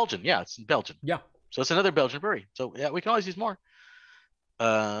was in Belgium. Yeah, it's in Belgium. Yeah. So it's another Belgian brewery. So yeah, we can always use more,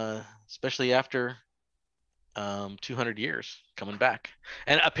 especially after 200 years coming back.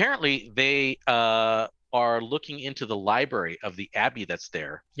 And apparently they are looking into the library of the abbey that's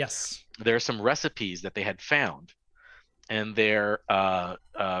there. Yes. There are some recipes that they had found, and they're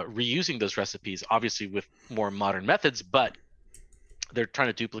reusing those recipes, obviously with more modern methods, but they're trying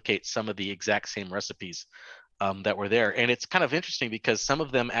to duplicate some of the exact same recipes that were there. And it's kind of interesting because some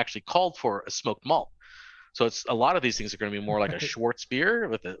of them actually called for a smoked malt. So it's a lot of these things are going to be more like a Schwartz beer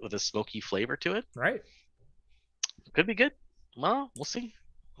with a smoky flavor to it. Right. Could be good. Well, we'll see.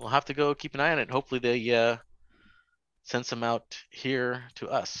 We'll have to go keep an eye on it. Hopefully they send some out here to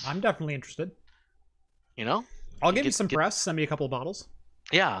us. I'm definitely interested. I'll give you some press. Send me a couple of bottles.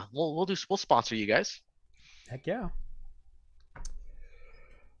 Yeah, we'll sponsor you guys. Heck yeah.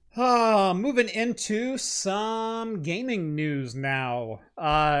 Moving into some gaming news now.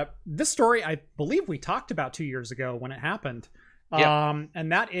 This story I believe we talked about 2 years ago when it happened.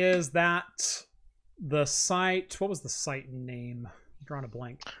 And that is that the site, what was the site name? I'm drawing a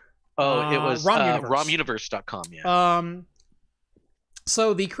blank. Oh, it was ROMUniverse.com. Yeah.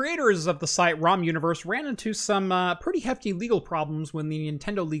 So the creators of the site ROM Universe ran into some pretty hefty legal problems when the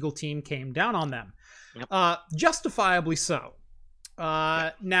Nintendo legal team came down on them. Justifiably so.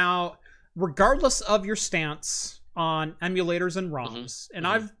 Now, regardless of your stance on emulators and ROMs, and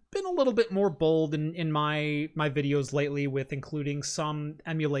I've been a little bit more bold in my videos lately with including some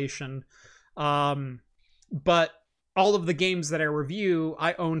emulation, but all of the games that I review,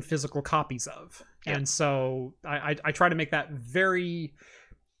 I own physical copies of. Yeah. And so I try to make that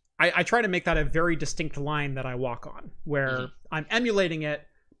I try to make that a very distinct line that I walk on, where I'm emulating it,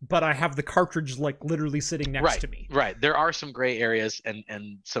 but I have the cartridge like literally sitting next to me. Right. There are some gray areas and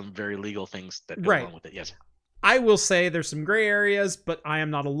some very legal things that go along with it. Yes. I will say there's some gray areas, but I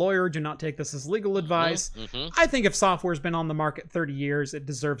am not a lawyer. Do not take this as legal advice. I think if software's been on the market 30 years, it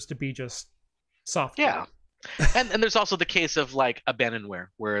deserves to be just software. Yeah. and there's also the case of like Abandonware,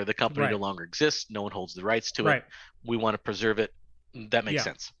 where the company no longer exists. No one holds the rights to it. We want to preserve it. That makes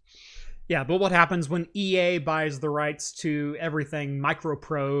sense. Yeah, but what happens when EA buys the rights to everything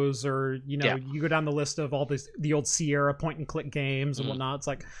Microprose, or you go down the list of all the old Sierra point and click games and whatnot? It's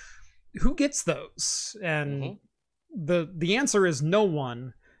like, who gets those? And the answer is no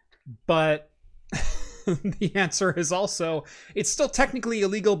one, but the answer is also it's still technically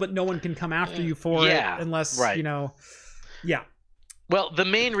illegal, but no one can come after you for it unless Well, the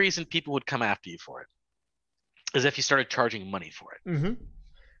main reason people would come after you for it is if you started charging money for it.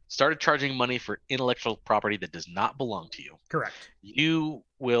 Started charging money for intellectual property that does not belong to you. Correct. You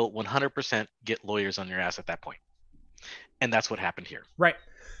will 100% get lawyers on your ass at that point. And that's what happened here. Right.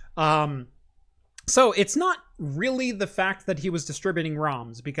 So it's not really the fact that he was distributing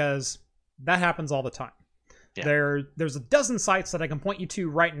ROMs, because that happens all the time. Yeah. There's a dozen sites that I can point you to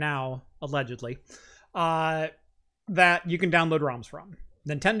right now, allegedly, that you can download ROMs from,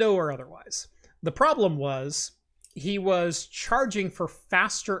 Nintendo or otherwise. The problem was he was charging for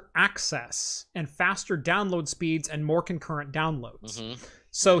faster access and faster download speeds and more concurrent downloads.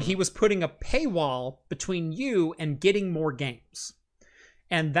 So he was putting a paywall between you and getting more games.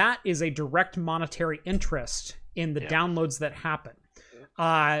 And that is a direct monetary interest in the downloads that happen.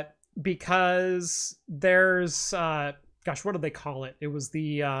 Because there's, gosh, what do they call it? It was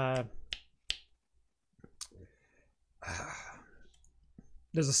the,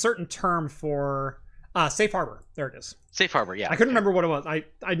 there's a certain term for safe harbor. There it is. Safe harbor, yeah. I couldn't remember what it was. I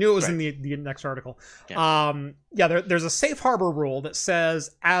knew it was in the next article. There's a safe harbor rule that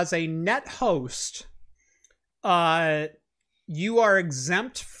says, as a net host, you are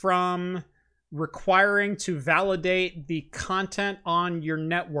exempt from requiring to validate the content on your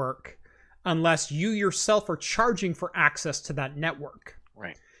network unless you yourself are charging for access to that network.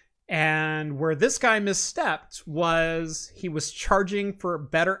 Right. And where this guy misstepped was he was charging for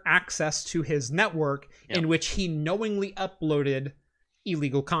better access to his network, in which he knowingly uploaded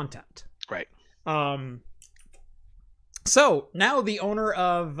illegal content. Right. So now the owner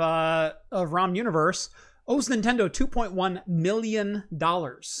of ROM Universe owes Nintendo $2.1 million.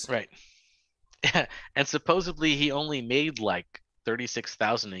 Right. And supposedly he only made like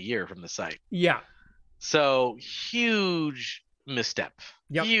 $36,000 a year from the site. Yeah. So huge misstep.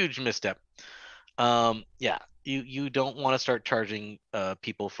 Huge misstep. You don't want to start charging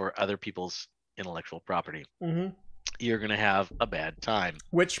people for other people's intellectual property. You're gonna have a bad time.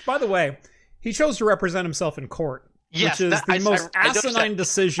 Which, by the way, he chose to represent himself in court. Which is the most asinine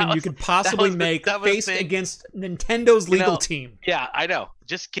decision you could possibly make faced against Nintendo's legal team. Yeah, I know.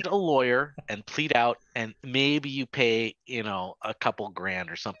 Just get a lawyer and plead out, and maybe you pay, a couple grand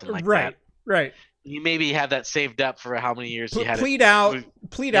or something like that. Right. You maybe have that saved up for how many years you had plead out,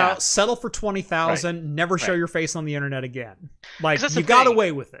 settle for $20,000, never show your face on the internet again. Like, you got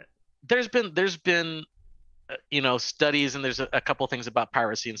away with it. There's been studies, and there's a couple things about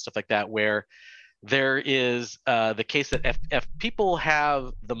piracy and stuff like that where there is the case that if people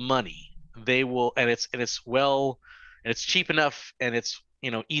have the money, they will, and it's cheap enough, and it's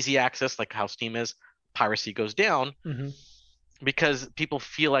easy access, like how Steam is, piracy goes down because people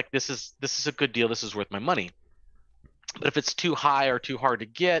feel like this is a good deal, this is worth my money. But if it's too high or too hard to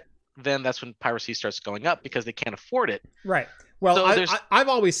get, then that's when piracy starts going up because they can't afford it. Right. Well, so I've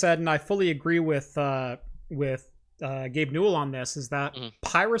always said, and I fully agree with Gabe Newell on this, is that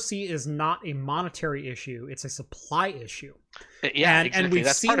piracy is not a monetary issue; it's a supply issue. Yeah, exactly. And we've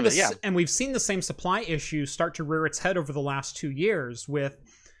That's seen part of it, yeah. And we've seen the same supply issue start to rear its head over the last 2 years with,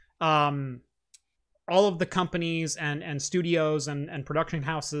 all of the companies and studios and production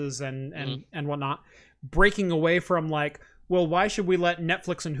houses and whatnot breaking away from like, well, why should we let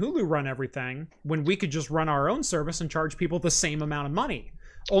Netflix and Hulu run everything when we could just run our own service and charge people the same amount of money?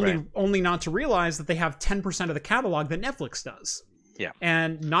 Only not to realize that they have 10% of the catalog that Netflix does. Yeah.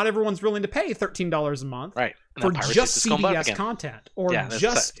 And not everyone's willing to pay $13 a month for just CBS content or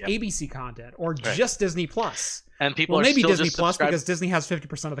just ABC content or just Disney Plus. And people are maybe still Disney just Plus because Disney has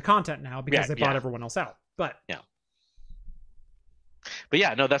 50% of the content now because they bought everyone else out. But no,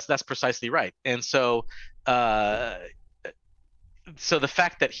 that's precisely right. And so so the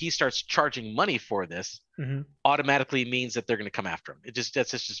fact that he starts charging money for this automatically means that they're going to come after him. That's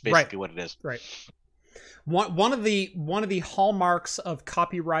just basically what it is. Right. One of the hallmarks of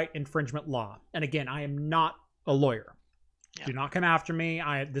copyright infringement law, and again, I am not a lawyer. Yeah. Do not come after me.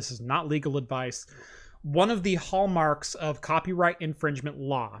 This is not legal advice. One of the hallmarks of copyright infringement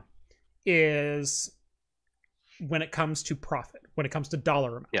law is when it comes to profit, when it comes to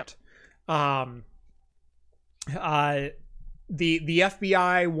dollar amount. Yep. The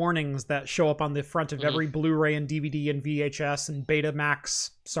FBI warnings that show up on the front of every Blu-ray and DVD and VHS and Betamax,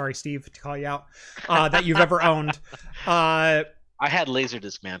 sorry, Steve, to call you out, that you've ever owned. I had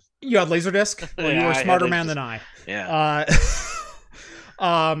Laserdisc, man. You had Laserdisc? Well, you were a smarter man than I. Yeah.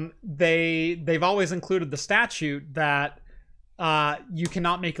 They've always included the statute that you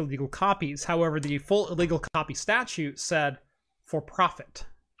cannot make illegal copies. However, the full illegal copy statute said for profit.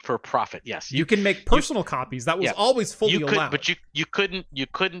 For profit, yes. You can make personal copies. That was always fully allowed. But you couldn't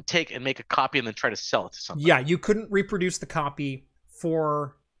take and make a copy and then try to sell it to somebody. Yeah, you couldn't reproduce the copy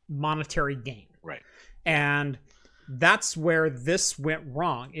for monetary gain. Right. And that's where this went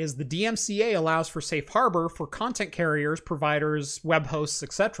wrong, is the DMCA allows for safe harbor for content carriers, providers, web hosts,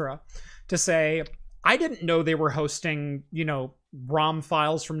 etc. to say, I didn't know they were hosting, ROM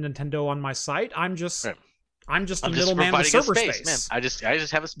files from Nintendo on my site. I'm just a middleman with server space. Man. I just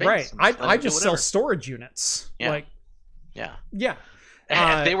have a space. Right. I just sell storage units. Yeah. Yeah.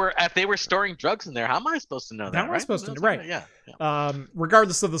 If they were storing drugs in there, how am I supposed to know that? How am I supposed to know? Right. Yeah.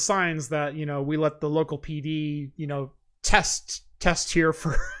 Regardless of the signs that, we let the local PD, test here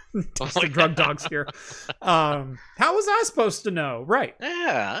for testing drug dogs here. How was I supposed to know? Right.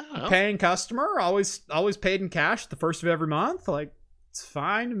 Yeah. I don't know. Paying customer, always paid in cash the first of every month. Like, it's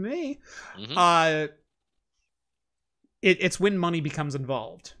fine to me. It's when money becomes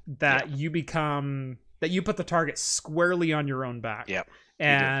involved that you put the target squarely on your own back. Yep.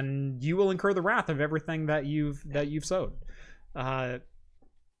 And you will incur the wrath of everything that you've sowed. I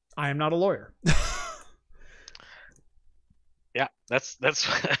am not a lawyer. Yeah, that's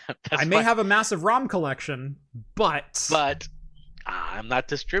I may have a massive ROM collection, but I'm not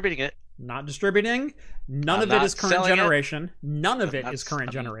distributing it. Not distributing. None of it is current generation. None of it is current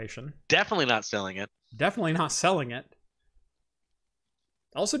generation. Definitely not selling it. Definitely not selling it.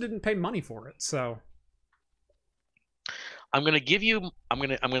 Also didn't pay money for it, so I'm gonna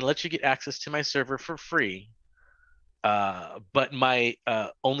let you get access to my server for free. But my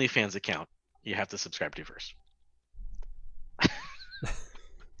OnlyFans account you have to subscribe to first.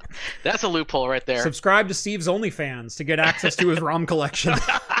 That's a loophole right there. Subscribe to Steve's OnlyFans to get access to his ROM collection.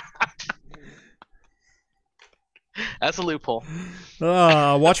 That's a loophole.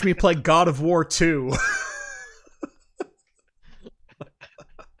 Watch me play God of War 2.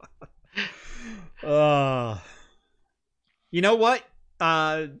 You know what?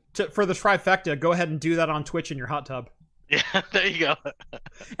 For the trifecta, go ahead and do that on Twitch in your hot tub. Yeah, there you go.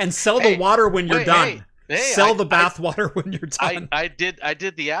 And sell the water when you're done. Sell the bath water when you're done. I did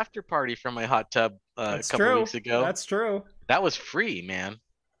the after party from my hot tub a couple weeks ago. That's true. That was free, man.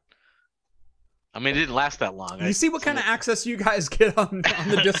 I mean, it didn't last that long. You see what kind of access you guys get on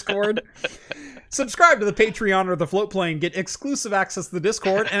the Discord? Subscribe to the Patreon or the Float Plane, get exclusive access to the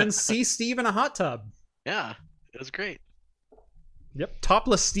Discord, and see Steve in a hot tub. Yeah, it was great. Yep,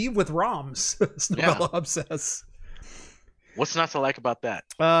 topless Steve with ROMs, as Novella Hub says. What's not to like about that?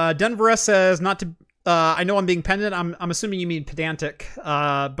 Denver S says, not to... I know I'm being pendant. I'm assuming you mean pedantic.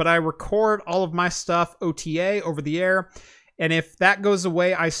 But I record all of my stuff OTA over the air. And if that goes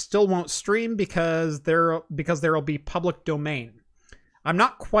away, I still won't stream because there'll be public domain. I'm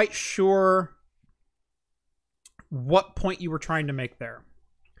not quite sure what point you were trying to make there.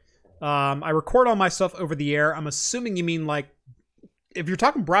 I record all my stuff over the air. I'm assuming you mean like, if you're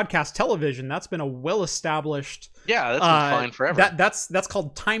talking broadcast television, that's been a well-established... Yeah, that's been fine forever. That's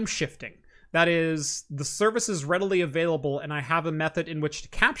called time shifting. That is, the service is readily available and I have a method in which to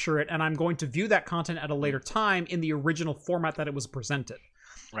capture it, and I'm going to view that content at a later time in the original format that it was presented.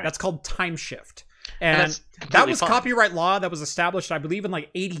 Right. That's called time shift. And that was copyright law that was established, I believe, in like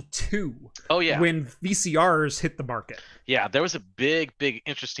 82. Oh, yeah. When VCRs hit the market. Yeah, there was a big,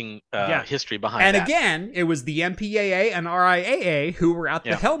 interesting history behind that. And again, it was the MPAA and RIAA who were at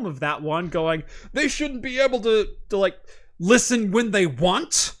the helm of that one going, they shouldn't be able to like listen when they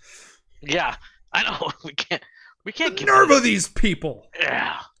want. Yeah, I know. We can't the nerve of these people.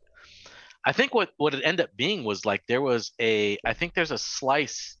 Yeah. I think what it ended up being was like there's a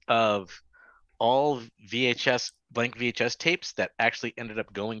slice of all blank VHS tapes that actually ended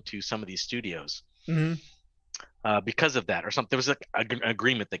up going to some of these studios because of that or something. There was like an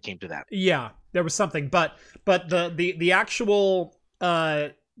agreement that came to that. Yeah, there was something, but the actual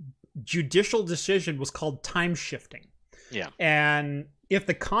judicial decision was called time shifting. Yeah. And if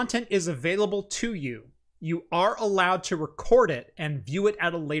the content is available to you, you are allowed to record it and view it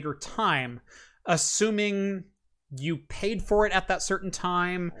at a later time, assuming you paid for it at that certain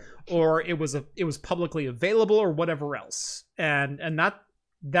time, or it was publicly available, or whatever else. And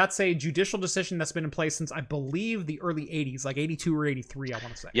that's a judicial decision that's been in place since, I believe, the early 80s, like 82 or 83, I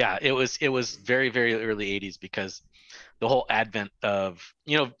want to say. Yeah, it was very, very early 80s, because the whole advent of,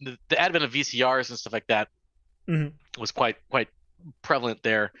 the advent of VCRs and stuff like that was quite prevalent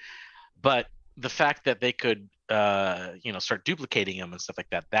there. But the fact that they could start duplicating them and stuff like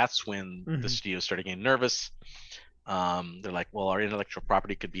that, that's when the studios started getting nervous. They're like, well, our intellectual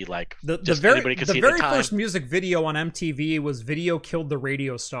property could be like the very first music video on MTV was Video Killed the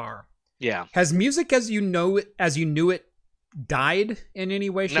Radio Star. Yeah. Has music as you knew it died in any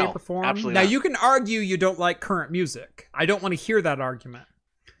way, shape, or form? Absolutely now not. You can argue you don't like current music. I don't want to hear that argument,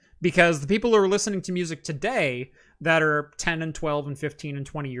 because the people who are listening to music today that are 10 and 12 and 15 and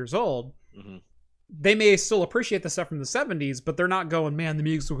 20 years old, they may still appreciate the stuff from the 70s, but they're not going, man, the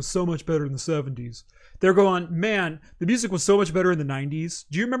music was so much better in the 70s. They're going, man, the music was so much better in the 90s.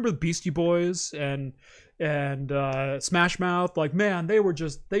 Do you remember the Beastie Boys and Smash Mouth? Like, man, they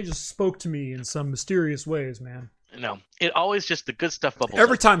just spoke to me in some mysterious ways, man. No, it always just the good stuff bubbles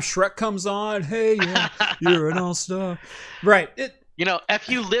every up. time Shrek comes on, hey, yeah, you're an all-star. Right. If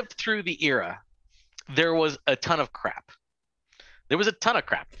you lived through the era, there was a ton of crap.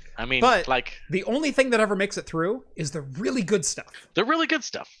 I mean, but like, the only thing that ever makes it through is the really good stuff. The really good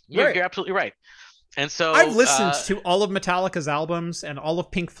stuff. You're absolutely right. And so I've listened to all of Metallica's albums and all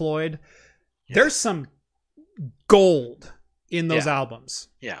of Pink Floyd. Yeah. There's some gold in those albums.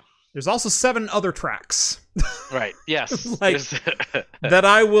 Yeah. There's also 7 other tracks. Right. Yes. that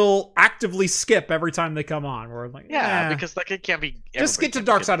I will actively skip every time they come on. Where I'm like, because like it can't be. Just get to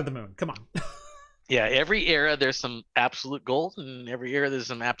Dark Side of the Moon. Come on. Yeah, every era there's some absolute gold, and every era there's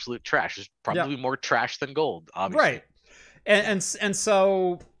some absolute trash. There's probably more trash than gold, obviously. Right. And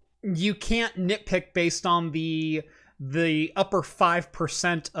so you can't nitpick based on the upper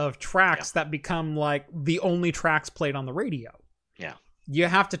 5% of tracks that become like the only tracks played on the radio. Yeah. You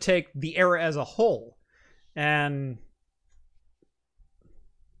have to take the era as a whole. And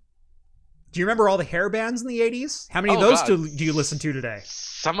do you remember all the hair bands in the 80s? How many of those do you listen to today?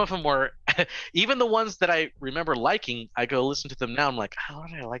 Some of them were, even the ones that I remember liking, I go listen to them now. I'm like, how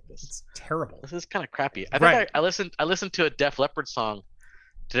did I like this? It's terrible. This is kind of crappy. I think I listened to a Def Leppard song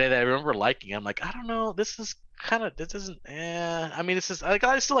today that I remember liking. I'm like, I don't know. This isn't, I mean, this is, like,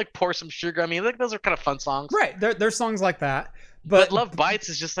 I still like Pour Some Sugar. I mean, like, those are kind of fun songs. Right. There's songs like that. But Love Bites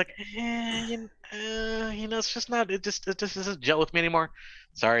is just like, it's just not, it just doesn't gel with me anymore.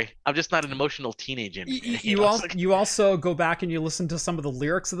 Sorry, I'm just not an emotional teenage anymore. You also go back and you listen to some of the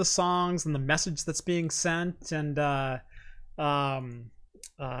lyrics of the songs and the message that's being sent, and better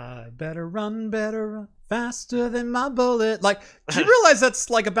run faster than my bullet. Like, do you realize that's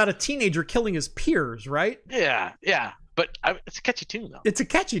like about a teenager killing his peers, right? Yeah. But it's a catchy tune, though. It's a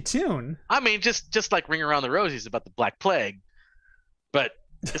catchy tune. I mean, just like Ring Around the Rosies about the Black Plague, but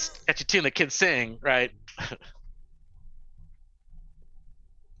it's a catchy tune the kids sing, right?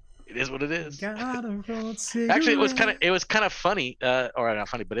 It is what it is. Actually, it was kind of funny, or not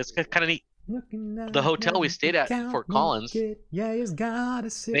funny, but it's kind of neat. The hotel we stayed at in Fort Collins, they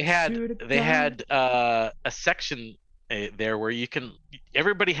had a section there where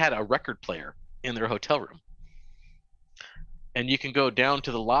everybody had a record player in their hotel room, and you can go down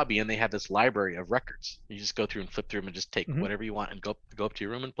to the lobby and they have this library of records. You just go through and flip through them and just take whatever you want and go up to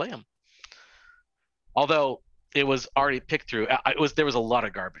your room and play them. Although it was already picked through. There was a lot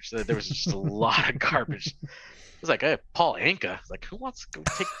of garbage. There was just a lot of garbage. It was like, hey, Paul Anka. Like, who wants to go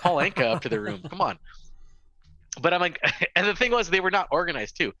take Paul Anka up to their room? Come on. But I'm like, and the thing was, they were not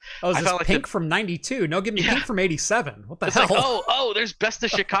organized too. Oh, is this Pink from '92? No, give me Pink from '87. What the hell? Like, there's Best of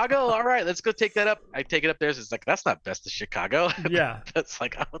Chicago. All right, let's go take that up. I take it up there. It's like, that's not Best of Chicago. Yeah. That's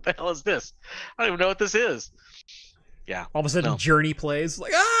like, what the hell is this? I don't even know what this is. Yeah. All of a sudden, Journey plays.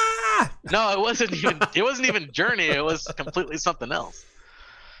 Like, No, it wasn't even Journey. It was completely something else.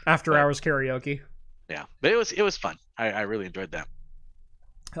 After hours karaoke. Yeah, but it was fun. I really enjoyed that.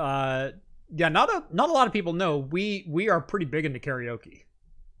 Yeah, not a lot of people know we are pretty big into karaoke.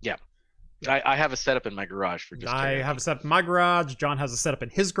 Yeah, I have a setup in my garage for just. I have a setup in my garage. John has a setup in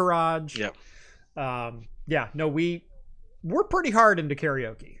his garage. Yeah. We're pretty hard into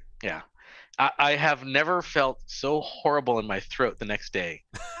karaoke. Yeah. I have never felt so horrible in my throat the next day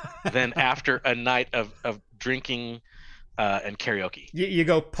than after a night of drinking and karaoke. You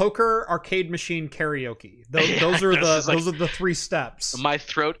go poker, arcade machine, karaoke. Those are the 3 steps. My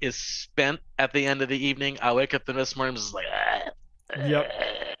throat is spent at the end of the evening. I wake up the next morning, just like, yep.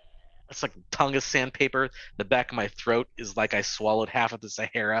 It's like tongue of sandpaper. The back of my throat is like I swallowed half of the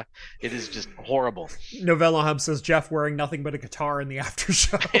Sahara. It is just horrible. Novella Hub says Jeff wearing nothing but a guitar in the after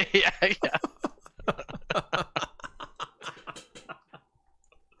show. yeah.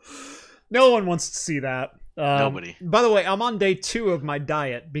 No one wants to see that. Nobody. By the way, I'm on day 2 of my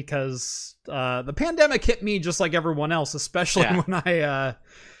diet because the pandemic hit me just like everyone else, especially when I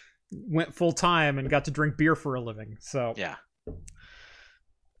went full time and got to drink beer for a living. So yeah.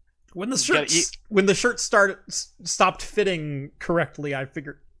 When the shirt stopped fitting correctly, I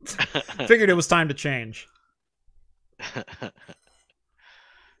figured it was time to change.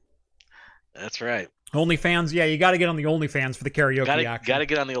 That's right. OnlyFans, yeah, you got to get on the OnlyFans for the karaoke action. Got to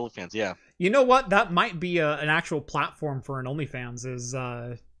get on the OnlyFans, yeah. You know what? That might be an actual platform for an OnlyFans. Is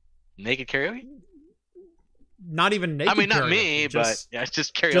naked karaoke? Not even naked. I mean, not karaoke, me, but yeah, it's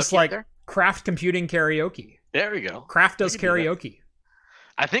just karaoke. Just like craft computing karaoke. There we go. Craft does karaoke.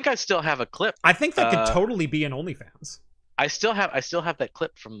 I think I still have a clip. I think that could totally be an OnlyFans. I still have that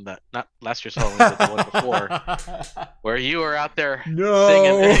clip from not last year's Halloween, but the one before, where you were out there singing.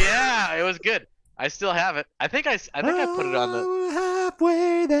 Yeah, it was good. I still have it. I think I put it on the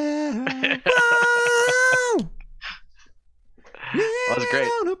halfway there. That was great.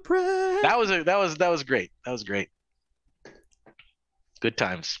 That was great. That was great. Good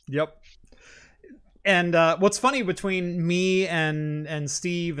times. Yep. And what's funny between me and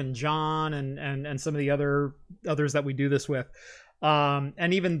Steve and John and some of the others that we do this with,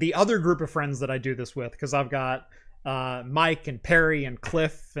 and even the other group of friends that I do this with, because I've got Mike and Perry and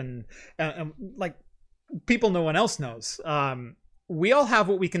Cliff and like people no one else knows. We all have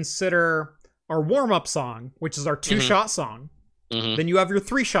what we consider our warm-up song, which is our 2-shot song. Mm-hmm. Then you have your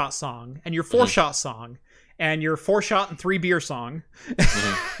 3-shot song and your 4-shot song and your 4-shot and 3 beer song.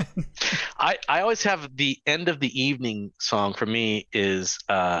 Mm-hmm. I always have the end of the evening song for me is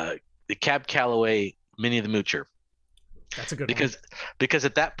the Cab Calloway Minnie the Moocher. That's a good one. Because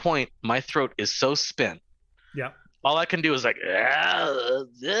at that point my throat is so spent. Yeah. All I can do is like,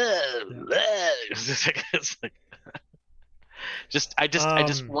 it's like I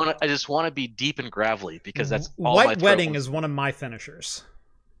just want to be deep and gravelly because that's all White Wedding is one of my finishers.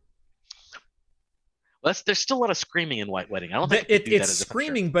 Well, there's still a lot of screaming in White Wedding. I don't think it's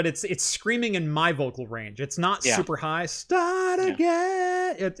screaming, but it's screaming in my vocal range. It's not super high. Start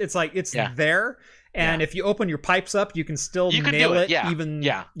again. It's like it's there. And if you open your pipes up, you can still nail it. Yeah. Even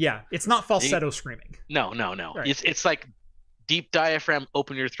it's not falsetto screaming. No. Right. It's like deep diaphragm,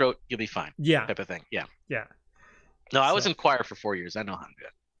 open your throat, you'll be fine. Yeah. Type of thing. Yeah. Yeah. No, I was in choir for 4 years. I know how to do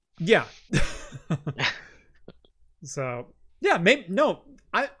it. Yeah. So yeah, maybe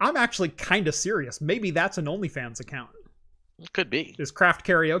I'm actually kind of serious. Maybe that's an OnlyFans account. It could be. Is Craft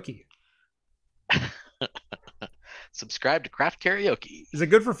Karaoke. Subscribe to Craft Karaoke. Is it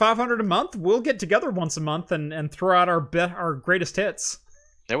good for $500 a month? We'll get together once a month and throw out our greatest hits.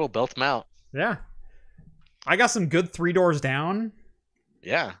 There, we'll belt them out. Yeah. I got some good 3 Doors Down.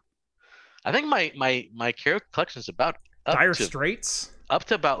 Yeah. I think my karaoke collection is about Dire Straits. Up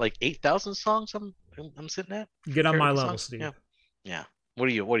to about like 8,000 songs I'm sitting at. Get on my level, Steve. Yeah. What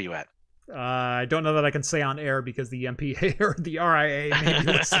are you at? I don't know that I can say on air because the MPA or the RIA may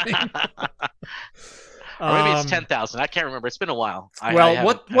be listening. Or maybe it's 10,000. I can't remember. It's been a while.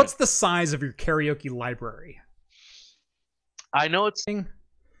 What's the size of your karaoke library? I know it's.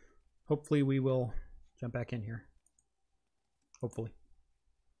 Hopefully we will jump back in here. Hopefully.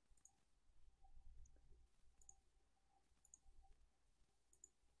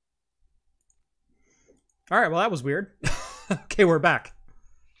 All right. Well, that was weird. Okay, we're back.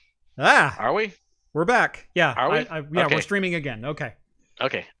 Are we? We're back. Yeah. Are we? Okay. We're streaming again. Okay.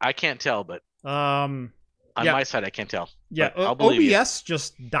 Okay. I can't tell, but on my side, I can't tell. Yeah. OBS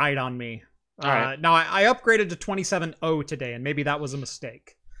just died on me. Right. Now I upgraded to 27.0 today, and maybe that was a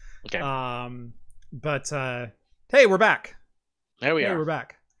mistake. Okay. But hey, we're back. There we are. We're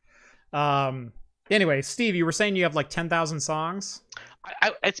back. Anyway, Steve, you were saying you have like 10,000 songs.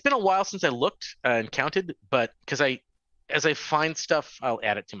 It's been a while since I looked and counted, but because as I find stuff, I'll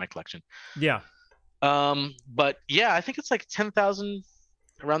add it to my collection. Yeah. But yeah, I think it's like 10,000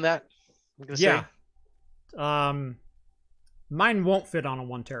 around that. I'm gonna say. Mine won't fit on a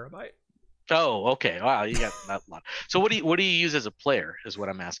 1 terabyte. Oh, okay. Wow, you got that lot. So what do you use as a player? Is what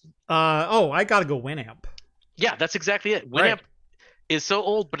I'm asking. I gotta go Winamp. Yeah, that's exactly it. Winamp is so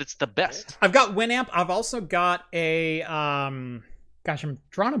old, but it's the best. I've got Winamp. I've also got a gosh, I'm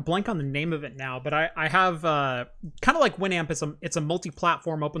drawing a blank on the name of it now, but I have kind of like Winamp. It's a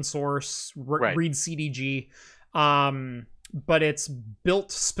multi-platform open source read CDG, but it's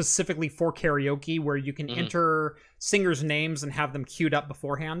built specifically for karaoke, where you can enter singers' names and have them queued up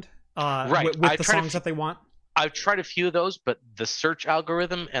beforehand. With the songs that they want. I've tried a few of those, but the search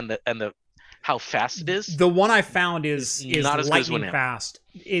algorithm and the how fast it is. The one I found is not as lightning good as fast.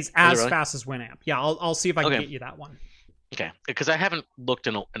 Is as really? fast as Winamp. Yeah, I'll see if I can get you that one. Okay, because I haven't looked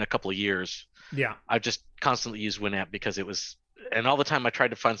in a couple of years. Yeah, I've just constantly used Winamp because it was, and all the time I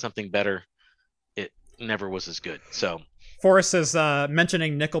tried to find something better, it never was as good. So Forrest is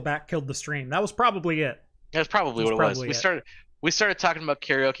mentioning Nickelback killed the stream. That was probably it. That's probably what it was. We started talking about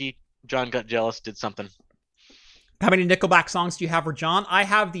karaoke. John got jealous, did something. How many Nickelback songs do you have for John? I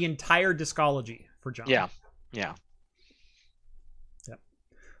have the entire discology for John. Yeah. Yep.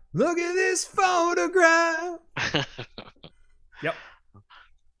 Look at this photograph.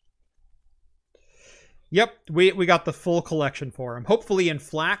 Yep. We got the full collection for him. Hopefully in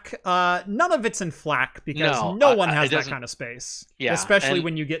FLAC. None of it's in FLAC because no one has that kind of space. Yeah. Especially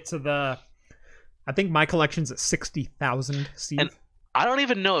when you get to the. I think my collection's at 60,000. Steve. And I don't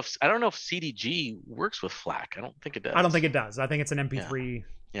even know if CDG works with FLAC. I don't think it does. I don't think it does. I think it's an MP3.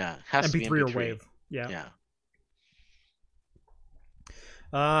 Yeah. Has MP3 to be or WAV.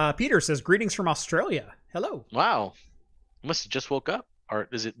 Yeah. Peter says, greetings from Australia. Hello. Wow. You must have just woke up. Or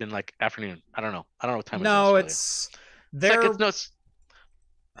has it been like afternoon? I don't know. I don't know what time no, it is. They're what?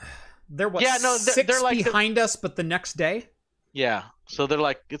 Yeah, no, they're like behind us, but the next day. Yeah, so they're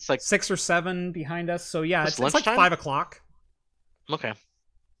like it's like 6 or 7 behind us. So yeah, it's like 5 o'clock. Okay.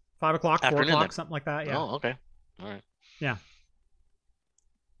 5 o'clock, 4 afternoon, o'clock, then. something like that. Yeah. Oh, okay. All right. Yeah.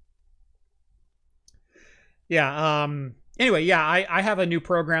 Yeah. Anyway, yeah, I have a new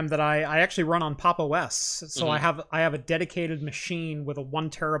program that I actually run on Pop! OS. So I have a dedicated machine with a 1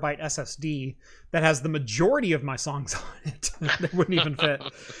 terabyte SSD that has the majority of my songs on it. They wouldn't even fit.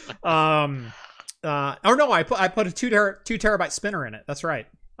 I put a 2 terabyte spinner in it. That's right.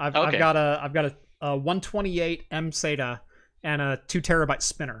 I've got a 128 M SATA and a 2 terabyte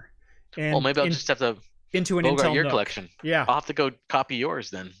spinner. And well, maybe I'll just have to into an Intel your Nook. collection. Yeah, I'll have to go copy yours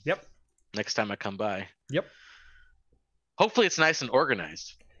then. Yep. Next time I come by. Yep. Hopefully it's nice and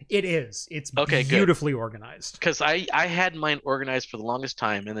organized. It is. It's okay, beautifully organized. Because I had mine organized for the longest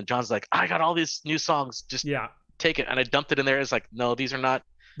time, and then John's like, I got all these new songs. Just take it. And I dumped it in there. It's like, no, these are not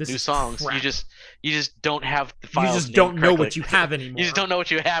new songs. Crap. You just don't have the files. You just don't know what you have anymore. You just don't know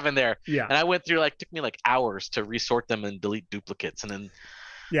what you have in there. Yeah. And I went through took me hours to resort them and delete duplicates, and then.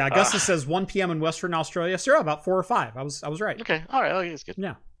 Yeah, Augustus says 1 p.m. in Western Australia. So about 4 or 5. I was right. Okay. All right. Okay, that's good.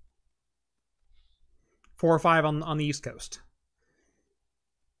 Yeah. 4 or 5 on the East Coast.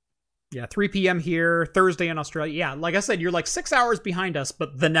 Yeah, 3 p.m. here, Thursday in Australia. Yeah, like I said, you're like 6 hours behind us,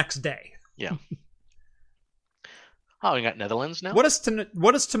 but the next day. Yeah. Oh, we got Netherlands now? What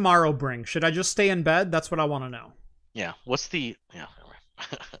does tomorrow bring? Should I just stay in bed? That's what I want to know. Yeah. What's the... Yeah.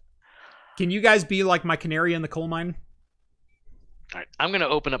 Can you guys be like my canary in the coal mine? All right. I'm going to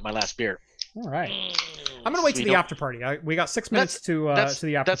open up my last beer. All right. I'm going to wait to the after party. We got 6 minutes to the after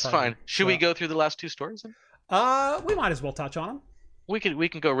party. That's fine. Should we go through the last 2 stories then? We might as well touch on them. We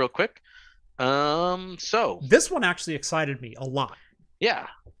can go real quick. So this one actually excited me a lot. Yeah,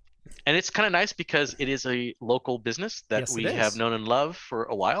 and it's kind of nice because it is a local business that we have known and loved for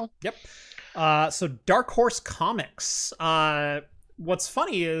a while. Yep. So Dark Horse Comics. What's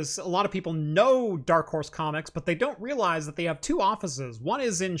funny is a lot of people know Dark Horse Comics, but they don't realize that they have 2 offices. One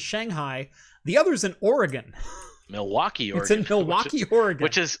is in Shanghai, the other's in Oregon. Milwaukee, Oregon. It's in Milwaukee, Oregon,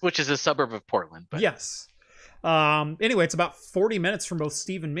 which is a suburb of Portland. But. Yes. Anyway, it's about 40 minutes from both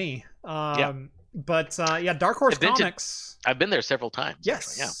Steve and me. But Dark Horse Comics. I've been there several times.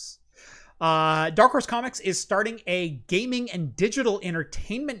 Yes. Actually, yeah. Dark Horse Comics is starting a gaming and digital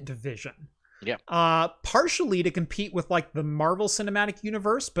entertainment division. Yeah. Partially to compete with the Marvel Cinematic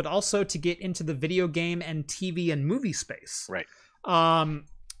Universe, but also to get into the video game and TV and movie space. Right.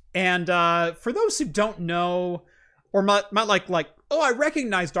 And for those who don't know, or might I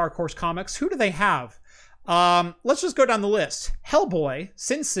recognize Dark Horse Comics. Who do they have? Let's just go down the list. Hellboy,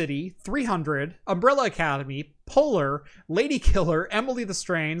 Sin City, 300, Umbrella Academy, Polar, Lady Killer, Emily the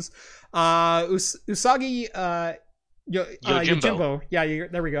Strange, Usagi, Yojimbo. Yeah,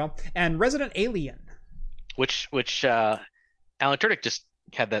 there we go. And Resident Alien. Which Alan Tudyk just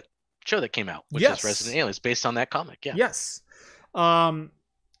had that show that came out, which is Resident Alien. It's based on that comic, yeah. Yes.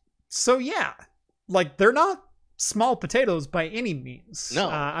 So yeah, they're not small potatoes by any means. No.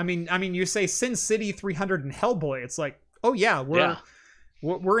 I mean, you say Sin City, 300, and Hellboy. It's like, oh yeah,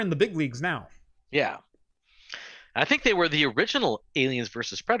 we're in the big leagues now. Yeah. I think they were the original Aliens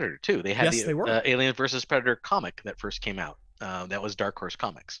versus Predator too. They had they were. Alien versus Predator comic that first came out. That was Dark Horse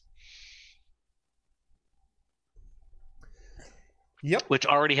Comics. Yep. Which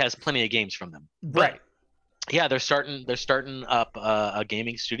already has plenty of games from them. Right. But, yeah, they're starting up a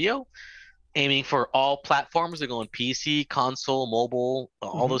gaming studio, aiming for all platforms. They're going PC, console, mobile,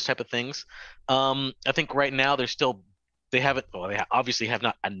 all those type of things. I think right now they obviously have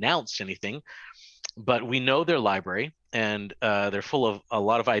not announced anything, but we know their library, and they're full of a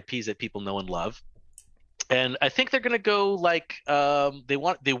lot of IPs that people know and love. And I think they're gonna go like they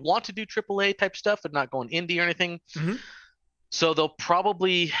want to do AAA type stuff, but not going indie or anything. So they'll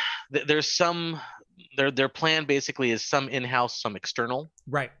probably their plan basically is some in-house, some external.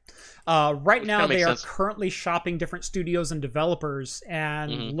 Right. Right now they are currently shopping different studios and developers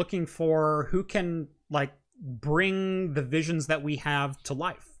and looking for who can like bring the visions that we have to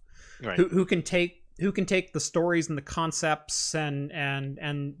life. Right. Who can take the stories and the concepts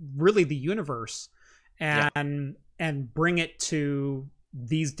and really the universe and bring it to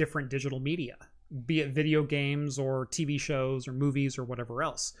these different digital media, be it video games or TV shows or movies or whatever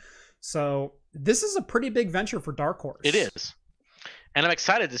else. So this is a pretty big venture for Dark Horse. It is. And I'm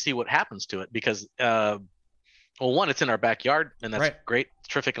excited to see what happens to it because, well, one, it's in our backyard, and that's great,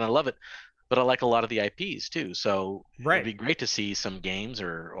 terrific, and I love it. But I like a lot of the IPs too, so it'd be great to see some games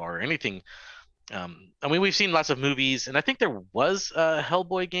or anything. I mean, we've seen lots of movies, and I think there was a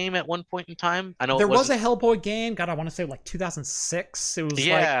Hellboy game at one point in time. I know there was a Hellboy game. God, I want to say like 2006. It was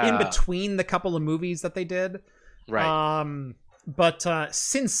like in between the couple of movies that they did. Right. But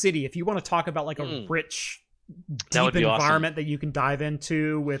Sin City, if you want to talk about like a rich, deep environment that you can dive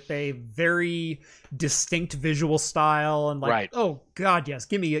into with a very distinct visual style and like, oh God, yes,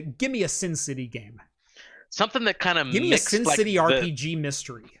 give me a Sin City game. Something that kind of give me a Sin City RPG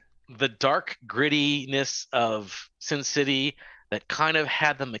mystery. The dark grittiness of Sin City that kind of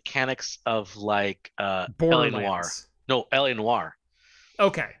had the mechanics of like LA Noire. No, LA Noire.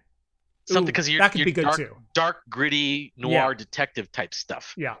 Okay. Something because that could be good too. Dark, gritty noir detective type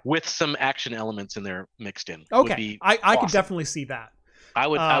stuff. Yeah. With some action elements in there mixed in. Okay. I could definitely see that. I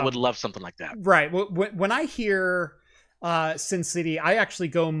would love something like that. Right. When I hear Sin City, I actually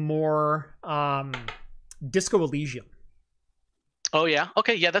go more Disco Elysium. Oh yeah.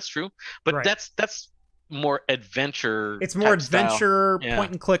 Okay. Yeah, that's true. But that's more adventure. It's more adventure,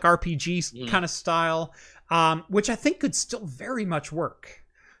 point and click RPG kind of style, which I think could still very much work.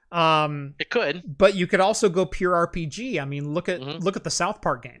 It could, but you could also go pure RPG. I mean, look at the South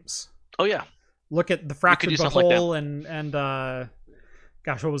Park games. Oh yeah. Look at the Fractured But Whole and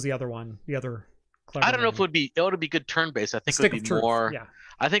gosh, what was the other one? The other. I don't know if it would be good turn based. I think it would be more. Yeah.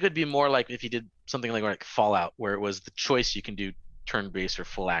 I think it would be more like if you did something like Fallout, where it was the choice you can do turn based or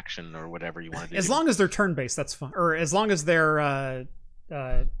full action or whatever you want to do. As long as they're turn based, that's fine. Or as long as they're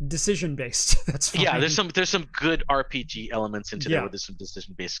decision based, that's fine. Yeah, there's some good RPG elements into there where there's some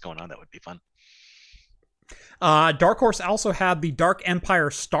decision based going on. That would be fun. Dark Horse also had the Dark Empire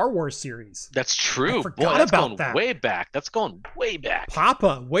Star Wars series. That's true. I forgot that's about going that. Way back. That's going way back.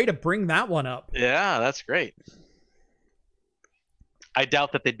 Papa, way to bring that one up. Yeah, that's great. I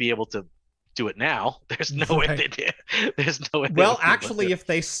doubt that they'd be able to do it now. There's no way they'd be. There's no way. Well, actually, if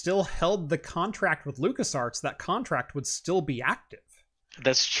they still held the contract with LucasArts, that contract would still be active.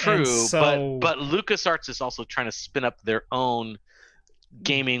 That's true, but LucasArts is also trying to spin up their own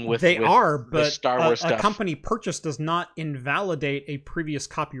gaming with but Star Wars stuff. A company purchase does not invalidate a previous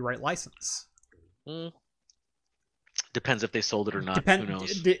copyright license. Depends if they sold it or not. Who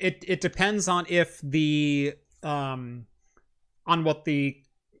knows? It depends on if the on what the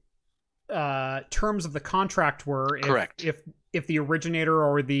terms of the contract were. Correct. If the originator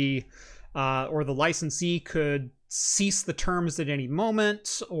or the licensee could cease the terms at any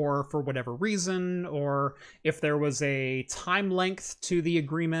moment, or for whatever reason, or if there was a time length to the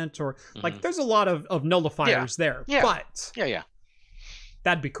agreement, or like there's a lot of nullifiers there. Yeah. But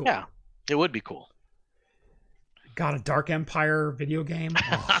that'd be cool. Yeah, it would be cool. Got a Dark Empire video game.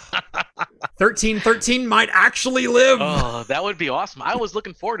 1313 might actually live. Oh, that would be awesome. I was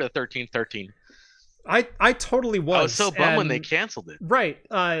looking forward to 1313. I totally was. I was so bummed when they canceled it. Right.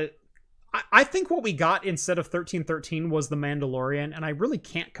 I think what we got instead of 1313 was The Mandalorian, and I really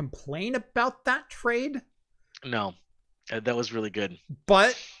can't complain about that trade. No, that was really good.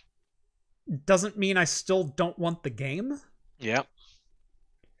 But doesn't mean I still don't want the game. Yeah.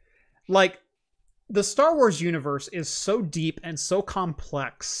 Like, the Star Wars universe is so deep and so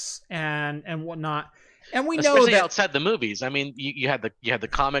complex and whatnot. And we know especially that outside the movies. I mean, you had the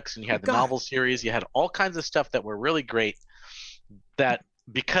comics and you had the novel series. You had all kinds of stuff that were really great. That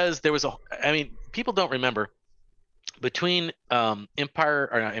because there was people don't remember between Empire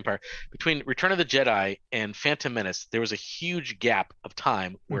or not Empire, between Return of the Jedi and Phantom Menace, there was a huge gap of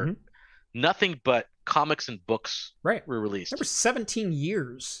time where nothing but comics and books were released. There were 17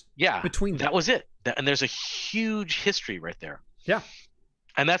 years. Yeah, between that was it. And there's a huge history right there. Yeah,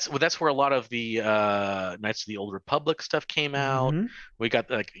 and that's where a lot of the Knights of the Old Republic stuff came out. We got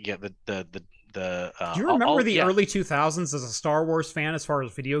the do you remember the early 2000s as a Star Wars fan as far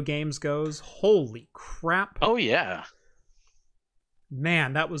as video games goes? Holy crap. Oh yeah,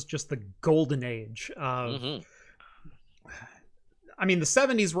 man, that was just the golden age of I mean, the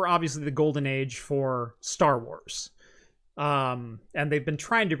 70s were obviously the golden age for Star Wars, and they've been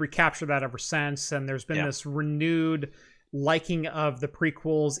trying to recapture that ever since, and there's been this renewed liking of the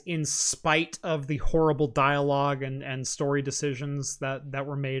prequels in spite of the horrible dialogue and story decisions that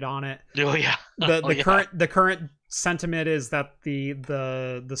were made on it. Oh yeah. The current sentiment is that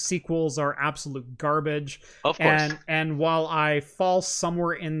the sequels are absolute garbage. Of course. And while I fall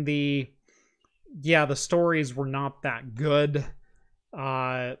somewhere in the stories were not that good,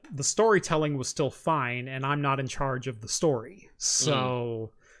 the storytelling was still fine, and I'm not in charge of the story.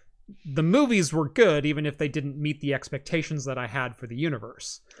 So the movies were good, even if they didn't meet the expectations that I had for the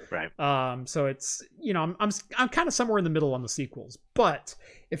universe. Right. So it's, I'm kind of somewhere in the middle on the sequels. But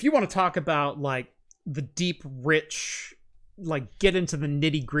if you want to talk about like the deep, rich, like get into the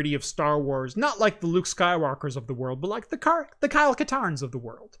nitty gritty of Star Wars, not like the Luke Skywalkers of the world, but like the Kyle Katarns of the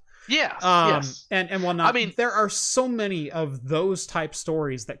world. Yeah. Yes. And whatnot. I mean, there are so many of those type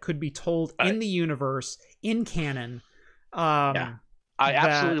stories that could be told in the universe, in canon. I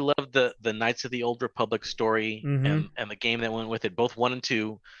absolutely love the Knights of the Old Republic story and the game that went with it. Both 1 and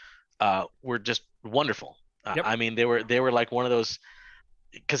 2 were just wonderful. I mean, they were like one of those,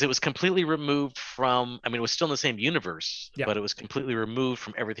 because it was completely removed from. I mean, it was still in the same universe, but it was completely removed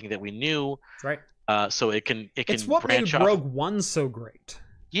from everything that we knew. Right. So it can. It's what made Rogue One so great.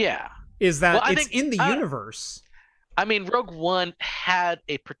 Yeah. Is that it's in the universe. I mean, Rogue One had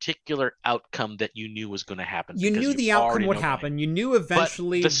a particular outcome that you knew was going to happen. You knew the outcome would happen. You knew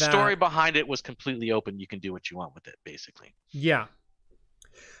eventually but the story behind it was completely open. You can do what you want with it, basically. Yeah.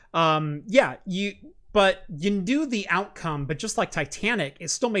 But you knew the outcome, but just like Titanic, it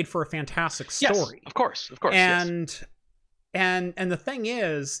still made for a fantastic story. Yes, of course. And the thing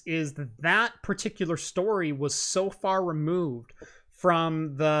is that particular story was so far removed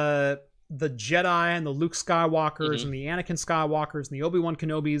from the Jedi and the Luke Skywalkers and the Anakin Skywalkers and the Obi-Wan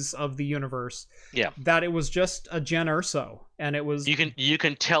Kenobis of the universe. Yeah. That it was just a Jen Erso, and it was you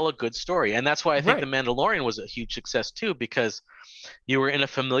can tell a good story, and that's why I think The Mandalorian was a huge success too, because you were in a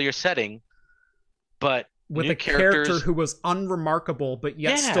familiar setting, but with a character who was unremarkable but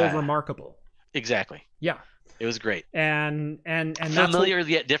yet still remarkable. Exactly. Yeah. It was great. And familiar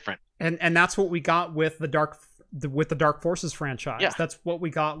yet different. And that's what we got with the Dark Forces franchise. Yeah. That's what we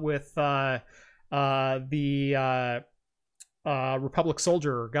got with the Republic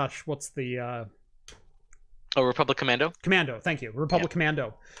Soldier. Gosh, what's the Republic Commando? Commando, thank you. Republic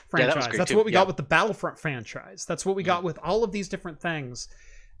Commando franchise. That's what we got with the Battlefront franchise. That's what we got with all of these different things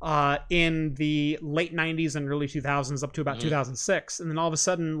in the late 90s and early 2000s up to about 2006. And then all of a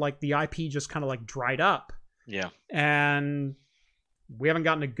sudden, like, the IP just kind of like dried up. Yeah. And we haven't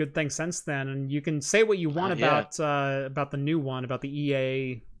gotten a good thing since then. And you can say what you want about the new one, about the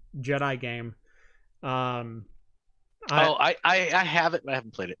EA Jedi game. I have it, but I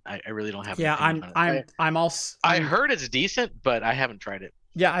haven't played it. I really don't have. Yeah, I heard it's decent, but I haven't tried it.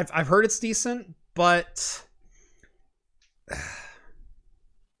 Yeah, I've heard it's decent, but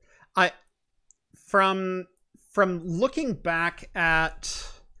from looking back at.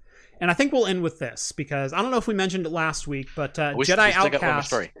 And I think we'll end with this, because I don't know if we mentioned it last week, but Jedi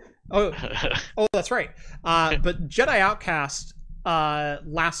Outcast. Oh, that's right. But Jedi Outcast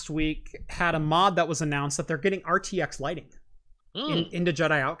last week had a mod that was announced that they're getting RTX lighting into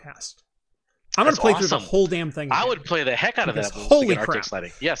Jedi Outcast. I'm going to play through the whole damn thing again. I would play the heck out of that. Holy crap. RTX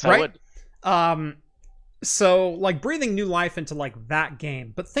lighting. Yes, right? I would. So, like, breathing new life into, like, that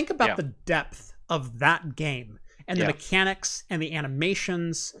game. But think about the depth of that game. And the mechanics and the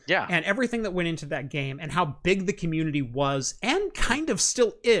animations and everything that went into that game, and how big the community was and kind of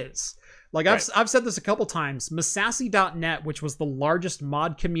still is. Like, I've said this a couple times. Masashi.net, which was the largest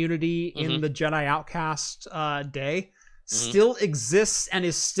mod community in the Jedi Outcast day, still exists and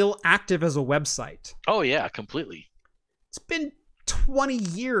is still active as a website. Oh, yeah, completely. It's been 20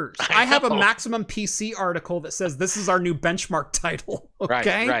 years. I have a Maximum PC article that says this is our new benchmark title.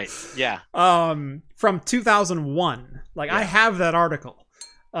 Okay? Right, yeah. From 2001. Like, I have that article.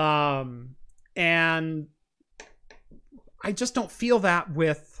 And I just don't feel that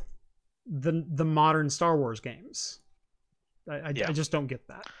with the modern Star Wars games. I just don't get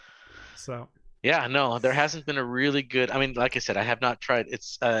that. So. Yeah, no, there hasn't been a really good. I mean, like I said, I have not tried.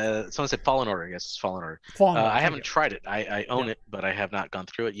 It's someone said Fallen Order. Yes, it's Fallen Order. I haven't tried it. I own it, but I have not gone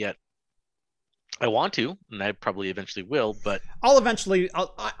through it yet. I want to, and I probably eventually will. But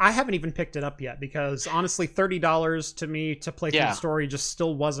I haven't even picked it up yet because honestly, $30 to me to play through the story just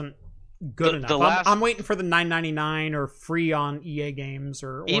still wasn't good enough. I'm waiting for the $9.99 or free on EA games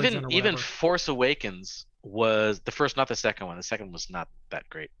or Origin even Force Awakens was the first, not the second one. The second one was not that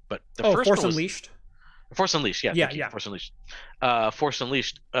great, but the first Force one was Unleashed. Force Unleashed, yeah. Force Unleashed. Force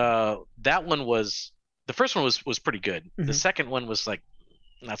Unleashed. That one was, the first one was pretty good. Mm-hmm. The second one was like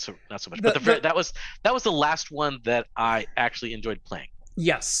not so much. But that was the last one that I actually enjoyed playing.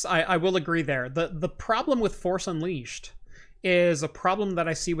 Yes, I will agree there. The problem with Force Unleashed is a problem that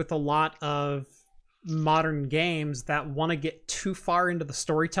I see with a lot of modern games that want to get too far into the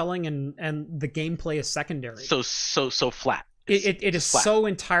storytelling and the gameplay is secondary. So flat. It is flat. So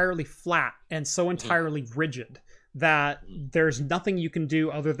entirely flat and so entirely rigid that there's nothing you can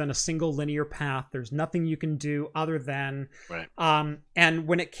do other than a single linear path. There's nothing you can do other than and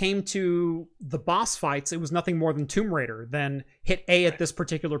when it came to the boss fights, it was nothing more than Tomb Raider. Then hit A at this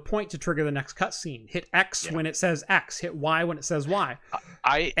particular point to trigger the next cutscene. Hit X when it says X. Hit Y when it says Y.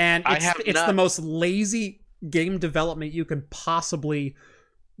 It's the most lazy game development you can possibly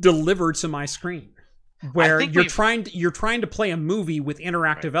deliver to my screen. Where you're trying to play a movie with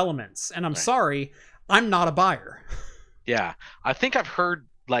interactive elements, and I'm sorry, I'm not a buyer. Yeah, I think I've heard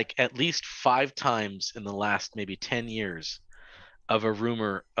like at least 5 times in the last maybe 10 years of a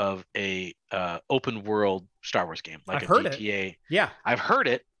rumor of a open world Star Wars game, like I've heard GTA. It. Yeah, I've heard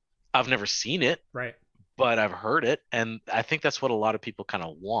it. I've never seen it. Right. But I've heard it, and I think that's what a lot of people kind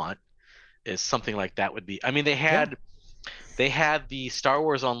of want, is something like that would be. I mean, they had the Star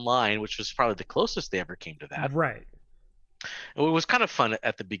Wars Online, which was probably the closest they ever came to that. Right. It was kind of fun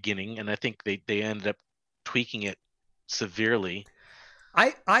at the beginning, and I think they ended up tweaking it severely.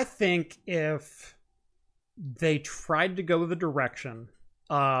 I think if they tried to go the direction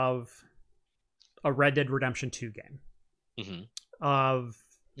of a Red Dead Redemption 2 game,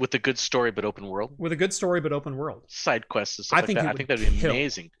 with a good story but open world, side quests and stuff I think that'd be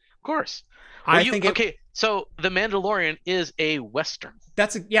amazing. Of course. So The Mandalorian is a Western.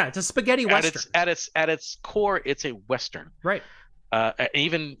 It's a spaghetti Western. At its core, it's a Western. Right.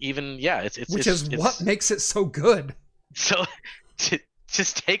 It's what makes it so good. So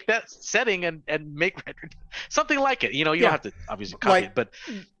just take that setting and make something like it. You don't have to obviously copy it, but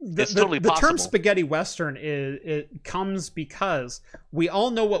it's totally possible. The term spaghetti Western it comes because we all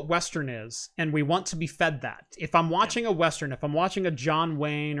know what Western is, and we want to be fed that. If I'm watching a Western, if I'm watching a John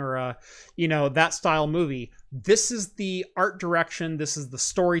Wayne or a that style movie, this is the art direction, this is the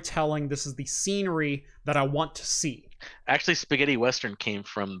storytelling, this is the scenery that I want to see. Actually, spaghetti Western came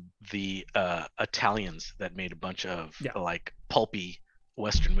from the Italians that made a bunch of like pulpy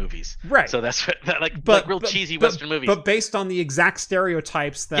Western movies, right? So that's like real cheesy Western movies, but based on the exact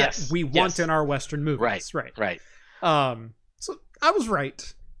stereotypes that we want in our Western movies. Right. So I was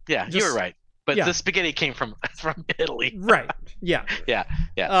right. Yeah, you were right. But the spaghetti came from Italy, right? Yeah.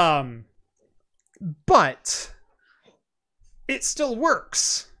 But it still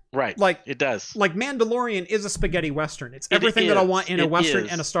works. Right. Like it does. Like Mandalorian is a spaghetti Western. It's everything that I want in a Western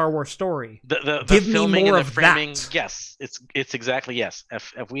and a Star Wars story. The Give filming me more and the of framing. that. Yes, it's exactly yes.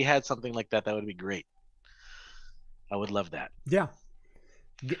 If we had something like that, that would be great. I would love that. Yeah.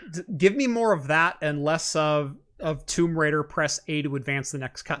 Give me more of that and less of Tomb Raider. Press A to advance the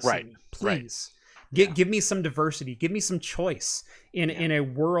next cutscene. Right. Please. Right. Give me some diversity. Give me some choice in a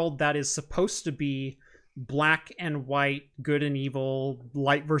world that is supposed to be black and white, good and evil,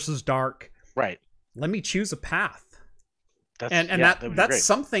 light versus dark. Right. Let me choose a path. That's great.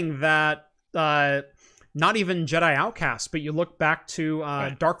 Something that not even Jedi Outcast, but you look back to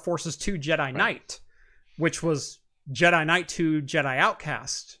Dark Forces 2 Jedi Knight, which was Jedi Knight 2 Jedi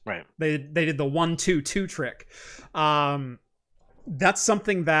Outcast. Right. They did the 1-2-2 trick. That's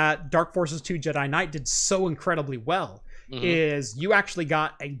something that Dark Forces 2 Jedi Knight did so incredibly well. Is you actually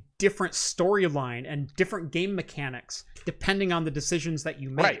got a different storyline and different game mechanics depending on the decisions that you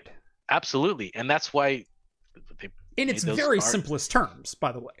made. Right. Absolutely. And that's why in its very simplest terms,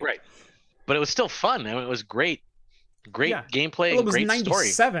 by the way. Right. But it was still fun. I mean, it was great gameplay and great story. It was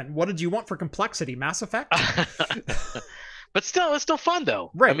 97. What did you want for complexity? Mass Effect? But still, it was still fun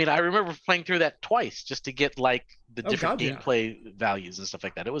though. Right. I mean, I remember playing through that twice just to get like the different gameplay values and stuff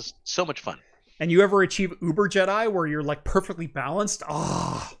like that. It was so much fun. And you ever achieve Uber Jedi where you're like perfectly balanced?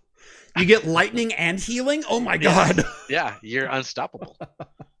 You get lightning and healing? Oh my god. Yeah, you're unstoppable.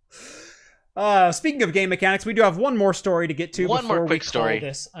 Speaking of game mechanics, we do have one more story to get to One before more quick we call story.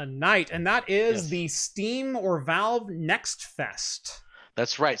 this a night, and that is Yes. the Steam or Valve Next Fest.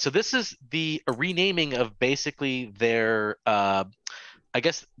 That's right. So this is the renaming of basically their I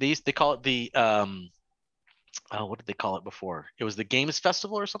guess they call it the what did they call it before? It was the Games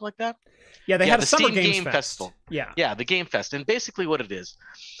Festival or something like that. Yeah, they had a the Summer Steam Games Game Fest. Festival. Yeah. Yeah, the Game Fest. And basically what it is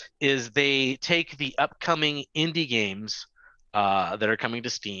they take the upcoming indie games that are coming to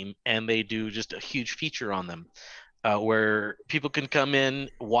Steam, and they do just a huge feature on them where people can come in,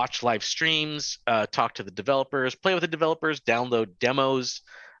 watch live streams, talk to the developers, play with the developers, download demos,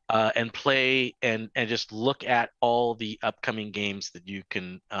 and play and just look at all the upcoming games that you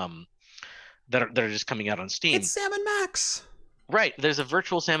can that are just coming out on Steam. It's Sam and Max. Right. There's a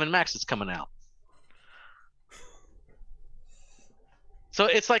virtual Sam and Max that's coming out. So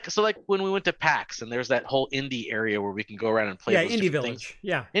it's like when we went to PAX and there's that whole indie area where we can go around and play. Yeah, those Indie different Village. things.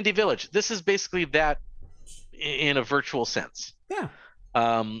 Yeah. Indie Village. This is basically that in a virtual sense. Yeah.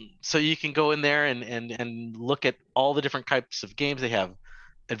 So you can go in there and look at all the different types of games they have: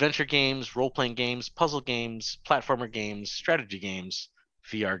 adventure games, role-playing games, puzzle games, platformer games, strategy games,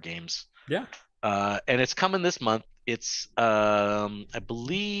 VR games. Yeah. And it's coming this month. It's I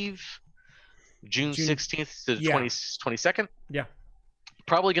believe June 16th to the 22nd. Yeah.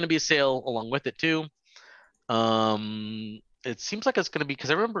 Probably going to be a sale along with it too. It seems like it's going to be,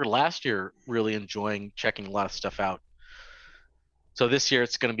 because I remember last year really enjoying checking a lot of stuff out. So this year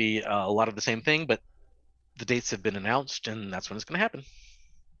it's going to be a lot of the same thing, but the dates have been announced, and that's when it's going to happen.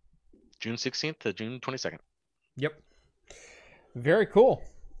 June 16th to June 22nd. Yep. Very cool.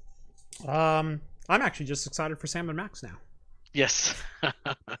 I'm actually just excited for Sam and Max now. Yes.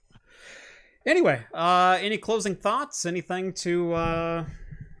 Anyway, any closing thoughts? Anything to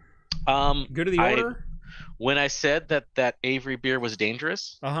go to the order? When I said that Avery beer was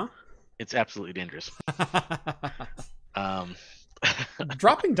dangerous, it's absolutely dangerous.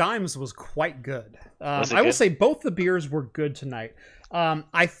 Dropping Dimes was quite good. I will say both the beers were good tonight.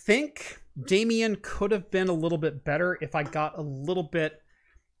 I think Damien could have been a little bit better if I got a little bit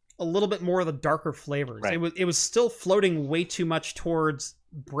more of the darker flavors. Right. It was still floating way too much towards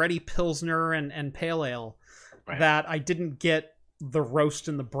bready Pilsner and pale ale, right, that I didn't get the roast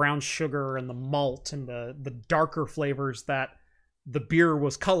and the brown sugar and the malt and the darker flavors that the beer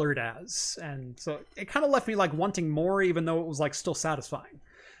was colored as. And so it kind of left me like wanting more, even though it was like still satisfying.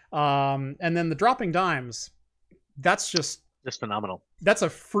 And then the Dropping Dimes, that's just phenomenal. That's a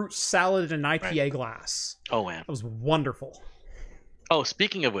fruit salad in an IPA Right. glass. Oh man, that was wonderful. Oh,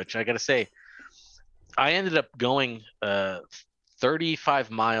 speaking of which, I gotta say, I ended up going 35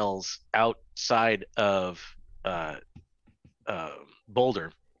 miles outside of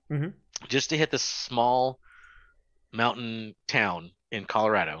Boulder, just to hit this small mountain town in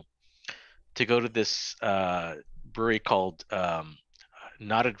Colorado to go to this brewery called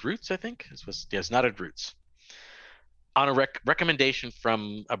Knotted Roots, I think. Yes, Knotted Roots. On a recommendation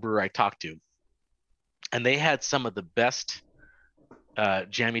from a brewer I talked to. And they had some of the best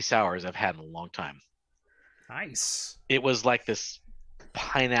jammy sours I've had in a long time. Nice. It was like this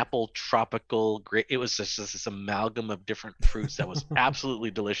pineapple tropical grape. It was just this amalgam of different fruits that was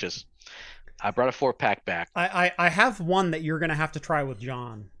absolutely delicious. I brought a 4-pack back. I have one that you're gonna have to try with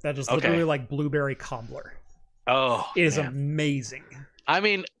John. That is literally like blueberry cobbler. Oh, it is amazing. I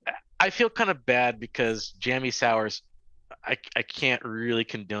mean, I feel kind of bad because jammy sours, I can't really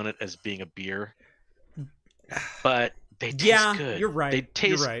condone it as being a beer, but they taste good. You're right. They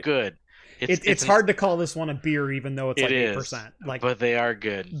taste good. It's hard to call this one a beer, even though it's like 8%. But they are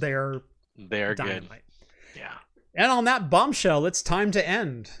good. They are good. Yeah. And on that bombshell, it's time to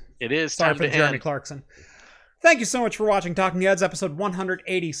end. It is time to end. Jeremy Clarkson. Thank you so much for watching Talking Heads, episode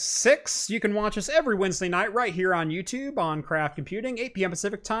 186. You can watch us every Wednesday night right here on YouTube on Craft Computing, 8 p.m.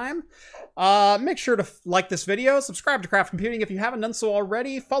 Pacific time. Make sure to like this video, subscribe to Craft Computing if you haven't done so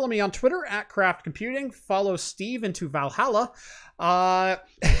already. Follow me on Twitter at Craft Computing. Follow Steve into Valhalla.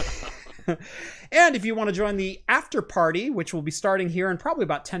 And if you want to join the after party, which will be starting here in probably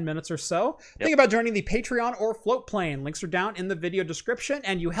about 10 minutes or so, think about joining the Patreon or Float Plane. Links are down in the video description,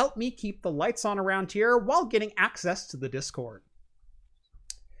 and you help me keep the lights on around here while getting access to the Discord.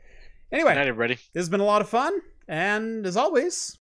 Anyway, good night, everybody. This has been a lot of fun, and as always,